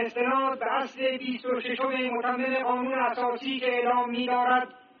 و استناد به اصل 26 متمم قانون اساسی که اعلام می‌دارد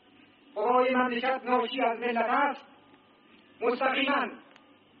قوای مملکت ناشی از ملت است، مستقیما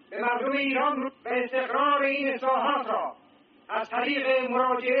به مردم ایران و استقرار این اصلاحات را از طریق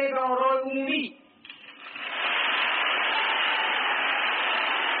مراجعه به آرای عمومی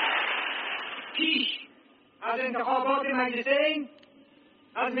پیش از انتخابات مجلسین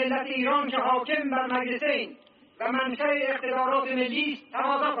از ملت ایران که حاکم بر مجلسین و منشأ اقتدارات ملی است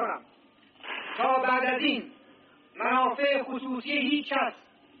تقاضا کنم تا بعد از این منافع خصوصی هیچ کس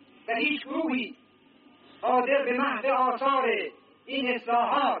و هیچ گروهی قادر به محو آثار این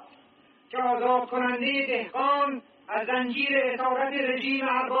اصلاحات که آزاد کننده دهقان از زنجیر اسارت رژیم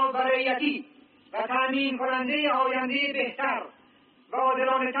ارباب و رعیتی و تأمین کننده آینده بهتر و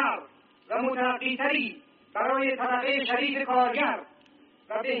عادلانه‌تر و مترقی‌تری برای طبقه شریف کارگر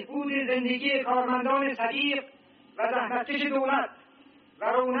و بهبود زندگی کارمندان صدیق و زحمتکش دولت و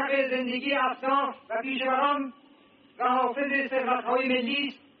رونق زندگی اصناف و پیشوران و حافظ ثروت‌های ملی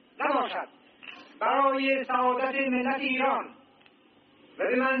است نباشد. برای سعادت ملت ایران و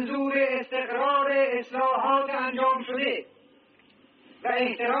به منظور استقرار اصلاحات انجام شده و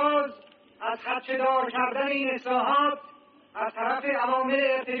احتراز از خدشه‌دار کردن این اصلاحات از طرف عوامل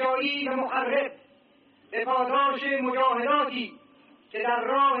ارتجاعی و مخرب به پاداش مجاهداتی که در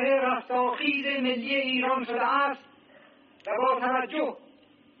راه رستاخیز ملی ایران شده است و با توجه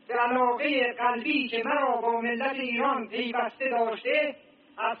به علاقه قلبی که مرا با ملت ایران پیوسته داشته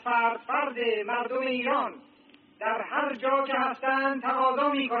از فرد مردم ایران در هر جا که هستند تقاضا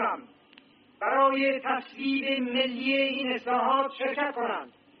می‌کنم برای تصویب ملی این اصلاحات شرکت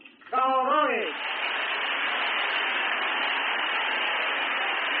کنند و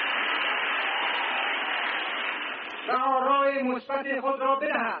آرای مثبت خود را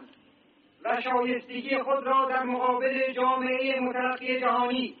بدهند و شایستگی خود را در مقابل جامعه مترقی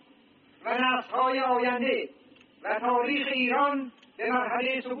جهانی و نسل‌های آینده و تاریخ ایران به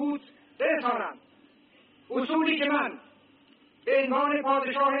مرحله ثبوت برسانند. اصولی که من به عنوان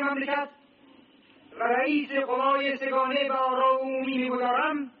پادشاه مملکت و رئیس قوای سگانه به آرای عمومی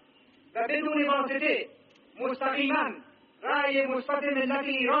می‌گذارم و بدون واسطه مستقیما رأی مثبت ملت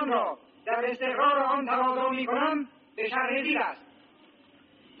ایران را در استقرار آن تقاضا می‌کنم به شرح زیر است: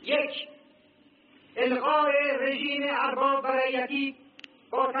 1. الغای رژیم ارباب و رعیتی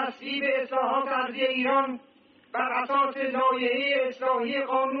با تصویب اصلاحات ارضی ایران بر اساس لایحه اصلاحی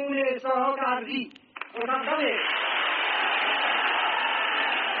قانون اصلاحات ارضی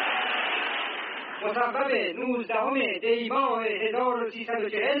مصوب 19 دی‌ماه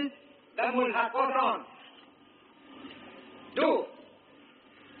 1340 و ملحقات آن. 2.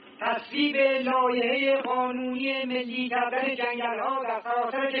 تصویب لایحه قانونی ملی کردن جنگل‌ها در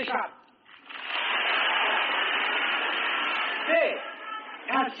سراسر کشور. 3.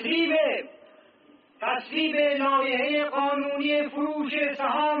 تصویب لایحه قانونی فروش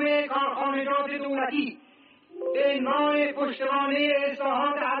سهام کارخانجات دولتی به عنوان پشتوانه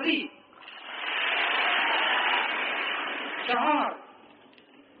اصلاحات ارضی. 4.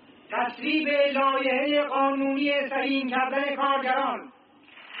 تصویب لایحه قانونی سهیم کردن کارگران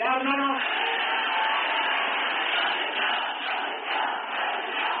در مناطق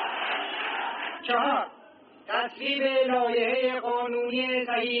 4. تصویب لایحه قانونی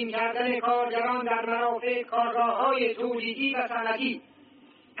سهیم کردن کارگران در مرافق کارگاه‌های تولیدی و صنعتی.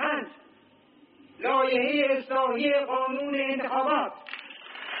 5. لایحه اصلاحی قانون انتخابات.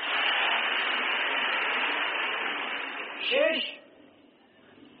 6.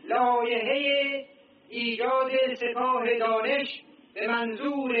 لایحه ایجاد سپاه دانش به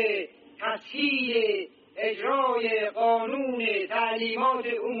منظور تسهیل اجرای قانون تعلیمات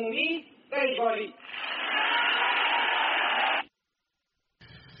عمومی و اجباری.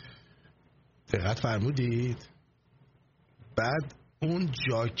 دقت فرمودید؟ بعد اون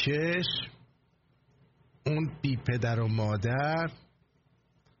جاکش، اون بی پدر و مادر،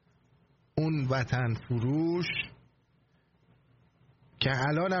 اون وطن فروش که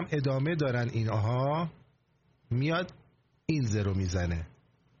الان هم ادامه دارن اینها، میاد این زرو میزنه.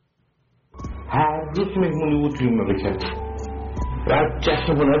 هر روز مهمونی بود توی مملکت، بعد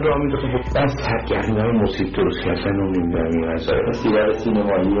جشن هنر راه مینداختن، از سرگرمی‌های موسیقی درست کردن و نمیدونم این مسائل، فستیوال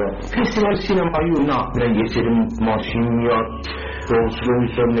سینمایی و فستیوال سینمایی و نه یه سری ماشین میاد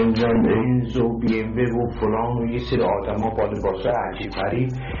روز و نمیدونم اینز و بی ام و فلان و یه سری آدم ها با لباسه عجیب غریب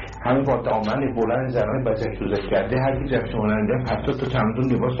همه با دامن بلند زنان بچه شوزش کرده، هر کی جشن هنر هم 70 تا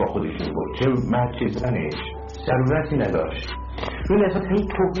چمدون لباس با خودش میبرد، چه مرد چه زنش ضرورتی نداشت. این اصلا این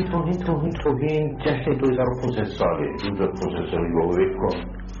توهین جشن 2500 ساله 2500 سالی با ویب کن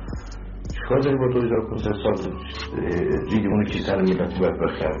چکار داری با 2500 سال ریدمون کیسه رو میلتی باید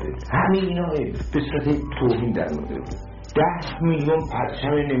بخرده. همین اینا به صورت توهین در مورد 10 میلیون پرچم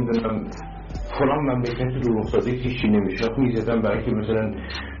نمیدونم فلان مملکت رو افتاده کشی نمیشد میزدن برای که مثلا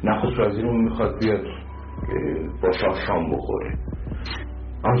نخست وزیرمون میخواد بیاد با شاه شام بخوره.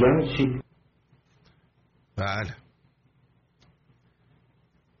 آنجا چی؟ بله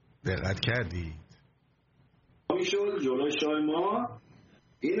دقت کردید میشد جلوی شاه ما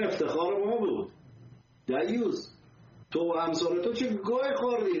این افتخار ما بود. دیوز تو و همسال تو چه گوی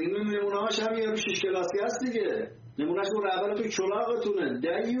خوردین؟ این نمونه هاش هم یه شیش کلاسی هست دیگه، نمونهش اون رهبر تو چلاقتونه.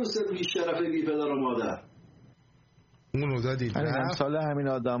 دیوز بی شرف بی پدر و مادر. اونو دادید رفت. سال همین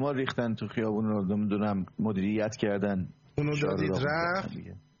آدم ها ریختن تو خیابون رو نمیدونم مدیریت کردن، اونو دادید رفت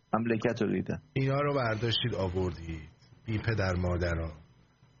مملکت رو ریدن. اینا رو برداشتید آوردید بی پدر مادر ها.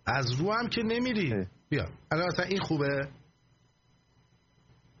 از رو هم که نمیرید. بیا الان اصلا این خوبه.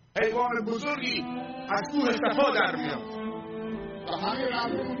 حیوان بزرگی از کوه صفا در میاد و همه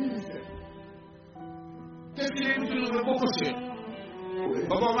مردم میریزه، کسی نمیتونه رو بکشه.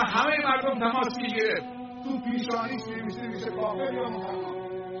 بابا من همه مردم تماس میگیره تو پیشانیش میشه کافر یا مسلمان.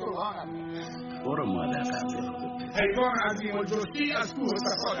 سبحان الله. برو مادر حیوان عظیم و جستی از کوه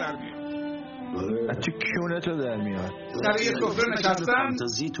صفا در میاد. چه کیونه تو در میاد. سر یه سفره نشستن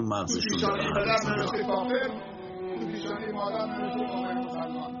فانتزی تو مغزشون پیشانی پدر نمیشه کافر، تو پیشانی مادر نمیشه کافر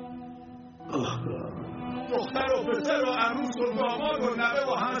مسلمان. دختر و پسر و عروس و داماد و نوه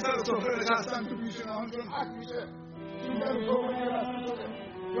و همه سر سفره نشستن تو پیشونه هاشون حق میشه. این در سفره رسل شده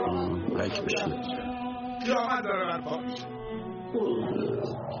حق بشه. قیامت داره برپا میشه.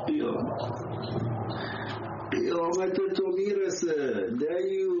 قیامت تو میرسه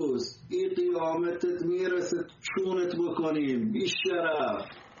دیوز، این قیامتت میرسه چونت بکنیم بی شرف.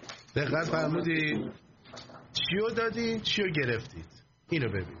 دقت فرمودید چیو دادید چیو گرفتید. اینو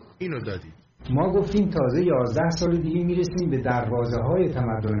ببین اینو دادید. ما گفتیم تازه 11 سال دیگه میرسیم به دروازه های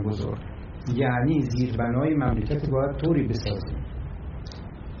تمدن بزرگ، یعنی زیربنای مملکت باید طوری بسازیم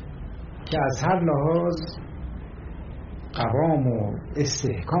که از هر لحاظ قوام و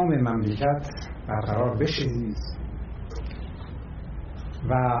استحکام مملکت برقرار بشه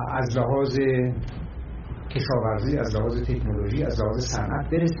و از لحاظ کشاورزی، از لحاظ تکنولوژی، از لحاظ صنعت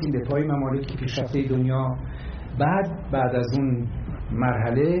برسیم به پای ممالک پیشرفته دنیا. بعد از اون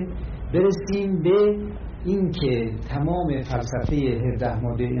مرحله برسیم به این که تمام فلسفه 17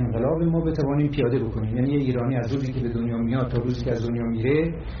 ماده انقلاب ما بتوانیم پیاده بکنیم. یعنی یه ایرانی از روزی که به دنیا میاد تا روزی که از دنیا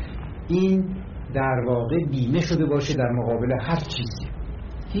میره این در واقع بیمه شده باشه در مقابل هر چیزی.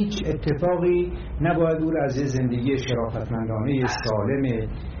 هیچ اتفاقی نباید او را از زندگی شرافتمندانه سالم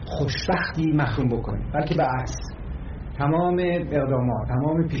خوشبختی محروم بکنه، بلکه بالعکس تمام اقدامات،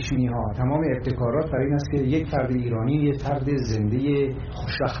 تمام پیشبینی‌ها، تمام ابتکارات برای این است که یک فرد ایرانی یک فرد زنده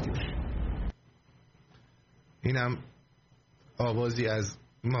خوشبختی باشه. اینم آوازی از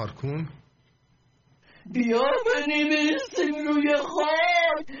مارکون. بیا بنویسیم روی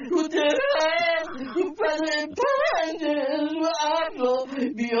خاک، رو درخت، رو پرنده، رو ابرا.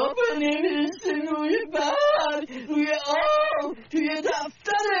 بیا بنویسیم روی برگ، روی آب، توی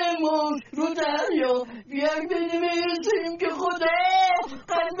دفترمون، رو دریا. بیا بنویسیم که خدا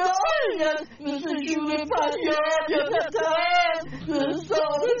قلب آید مثل شور فریاد یا پتر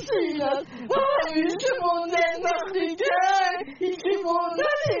دستان سینت و همیشه موندن وقتی که هیچی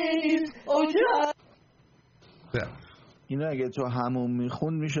موندن نیست. اینو اگه تو همون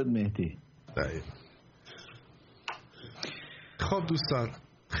میخون میشد مهدی. خب دوستان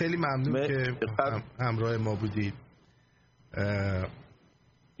خیلی ممنون که همراه ما بودید.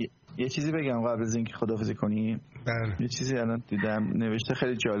 یه چیزی بگم قبل از اینکه خداحافظی کنیم. یه چیزی الان دیدم نوشته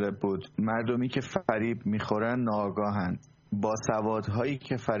خیلی جالب بود. مردمی که فریب میخورن ناآگاهند، با سوادهایی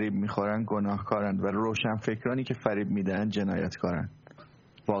که فریب میخورن گناهکارند و روشنفکرانی که فریب میدن جنایتکارند.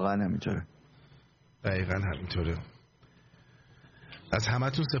 واقعا همینطوره. دقیقا همینطوره. از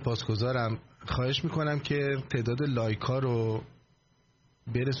همتون سپاسگزارم. خواهش میکنم که تعداد لایک ها رو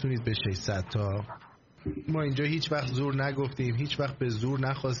برسونید به 600 تا. ما اینجا هیچ وقت زور نگفتیم، هیچ وقت به زور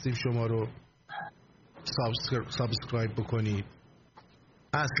نخواستیم شما رو سابسکرایب بکنید،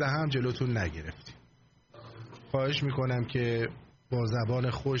 اصلا هم جلوتون نگرفتیم. خواهش میکنم که با زبان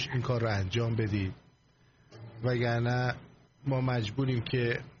خوش این کار رو انجام بدید، وگرنه ما مجبوریم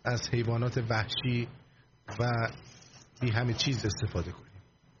که از حیوانات وحشی و بی همه چیز استفاده کنیم.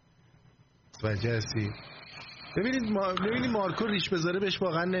 توجه هستی؟ ببینید مارکو ریش بذاره بهش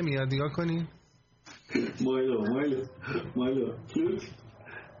واقعا نمیاد. نگاه کنید. مایلو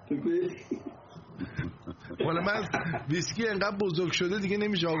والا من ویسکی انقدر بزرگ شده دیگه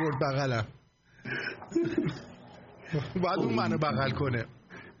نمیشه آورد بغلم. باید اون منو بغل کنه.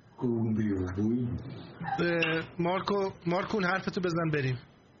 مارکون حرفتو بزن بریم.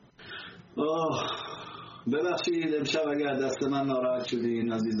 ببخشید امشب اگر دست من ناراحت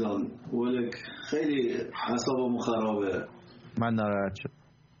شدین عزیزان، ولک خیلی اعصابم خرابه. من ناراحت شد.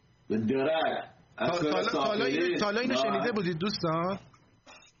 به درک. تالا اینو شنیده بودید دوستان؟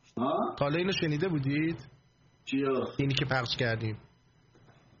 تالا اینو شنیده بودید؟ چیو؟ اینی که پخش کردیم.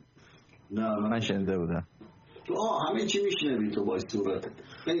 نه من شنیده بودم. تو همه چی میشنوی تو با صورتت.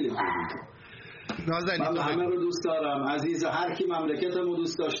 خیلی خوبی تو. من همه رو دوست دارم عزیز. هر کی مملکتمو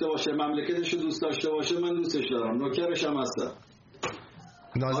دوست داشته باشه، مملکتشو دوست داشته باشه، من دوستش دارم، نوکرش هم هستم.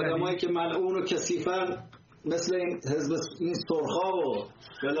 آدمایی که ملعون و کثیفن مثل این حزب این سرخا و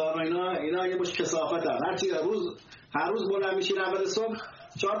فلان اینا یه مش کثافتن. هر روز بلند میشین اول صبح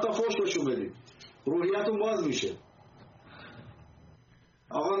 4 تا فوش بهشون بدید، روحیتون باز میشه.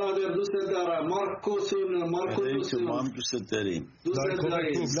 آقا نادر دوست دارم. مارکو ما هم دوست داریم.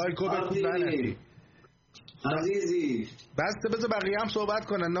 لایکو بکن عزیزی. بسته بذار بقیه هم صحبت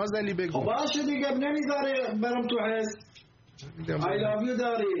کنن. نازلی بگو. باشه دیگه نمیذاره برم تو حس. I love you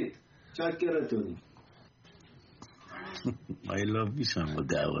دارید. چکرتونی. I love you شما با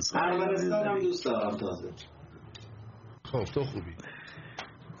دعواست. ارمنستان هم دوست دارم تازه. خب تو خوبی.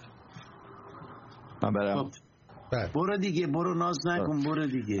 من برم. برو دیگه، برو ناز نکن، برو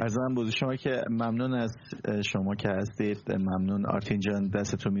دیگه. عرضم بود شما که ممنون از شما که هستید. ممنون آرتین جان،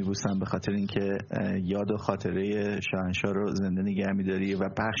 دستتو میبوسم به خاطر اینکه یاد و خاطره شاهنشاه رو زنده نگه میداری و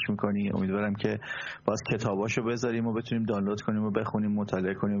پخش میکنی. امیدوارم که باز کتاباشو بذاریم و بتونیم دانلود کنیم و بخونیم،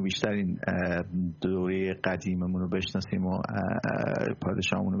 مطالعه کنیم و بیشتر این دوره قدیممون رو بشناسیم و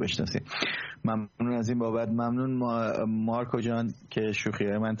پادشاهمون رو بشناسیم. ممنون از این بابت. ممنون مارکو جان که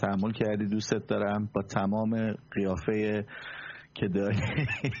شوخی‌های من تحمل کردی. دوستت دارم با تمام قیافه که داری.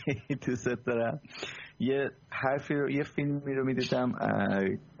 دوستت دارم. یه فیلمی رو میدیدم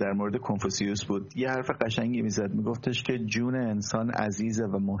در مورد کنفوسیوس بود. یه حرف قشنگی میزد، میگفتش که جون انسان عزیزه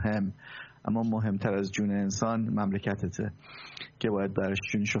و مهم، اما مهمتر از جون انسان مملکتته که باید براش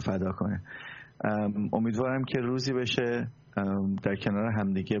جونشو فدا کنه. امیدوارم که روزی بشه در کنار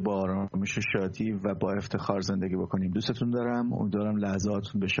همدیگه با آرامش و شادی و با افتخار زندگی بکنیم. دوستتون دارم. امیدوارم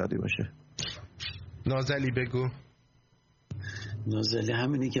لحظاتون به شادی باشه. نازلی بگو. نازلی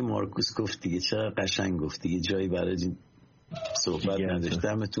همینی که مارکوس گفت دیگه، چقدر قشنگ گفت دیگه، جایی برای صحبت نداشت.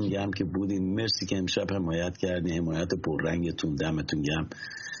 دمتون گرم که بودین. مرسی که امشب حمایت کردین، حمایت پررنگتون. دمتون گرم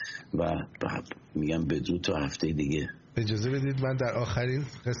و میگم بدرود تا هفته دیگه. اجازه بدید من در آخرین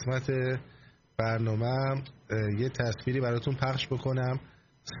قسمت برنامه یه تصویری براتون پخش بکنم.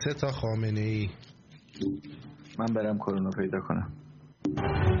 3 خامنه‌ای. من برم کرونا پیدا کنم.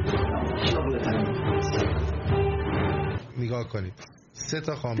 نگاه کنید 3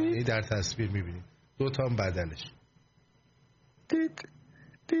 خامنه‌ای در تصویر میبینید، 2 هم بدنش.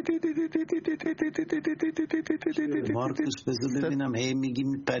 مارکوس بذار ببینم. هی میگی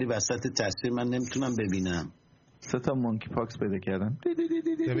میپری وسط تصویر، من نمیتونم ببینم. 3 مونکی پاکس پیدا کردم.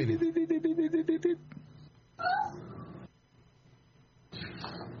 ببینید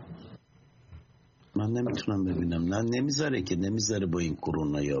من نمیتونم ببینم. نه نمیذاره که، نمیذاره با این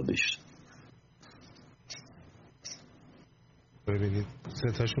کرونا یادش. ببینید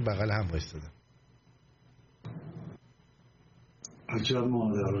 3 بغل هم وایستادن. عجب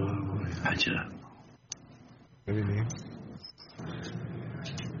مادر. عجب. ببینید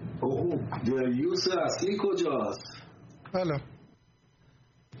دریوس اصلی کجاست؟ حالا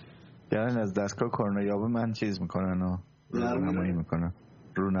یعنی از دستگاه کرونا یابه من چیز میکنن و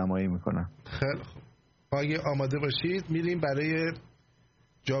رونمایی میکنن. خیلی خوب. اگه آماده باشید میریم برای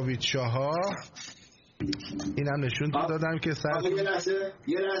جاوید شاها. اینم نشون دادم که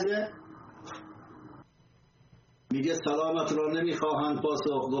یه لحظه میگه سلامت را نمیخواهند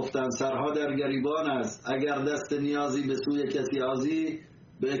پاسخ گفتن، سرها در گریبان است. اگر دست نیازی به سوی کسی آزی،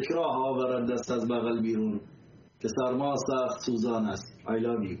 به اکراه آورد دست از بغل بیرون، که سرما سخت سوزان است. I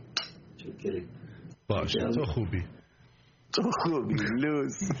love you. چکریم. باشه تو خوبی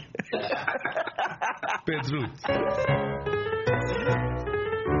لوز. بدرود.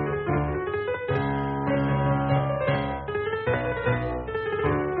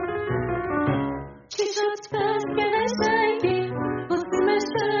 چشات بس که قشنگی،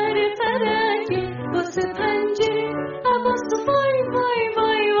 واسه پنجره حواس وای وای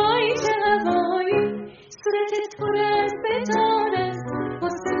وای وای چه هوایی صورتت پر از ستاره است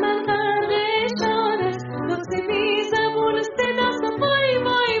واسه من غرق اشاره است واسه بی زبون صداست وای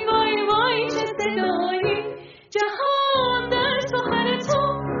وای وای وای چه صدایی جهان در سخن تو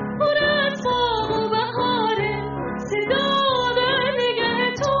پر از باغ و بهاره صدا در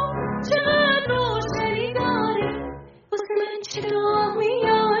نگه تو چقدر روشنی داره واسه من چرا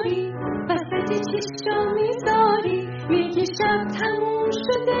میاری وسط چشم میذاری میگی شب تموم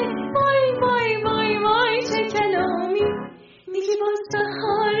شده وای وای وای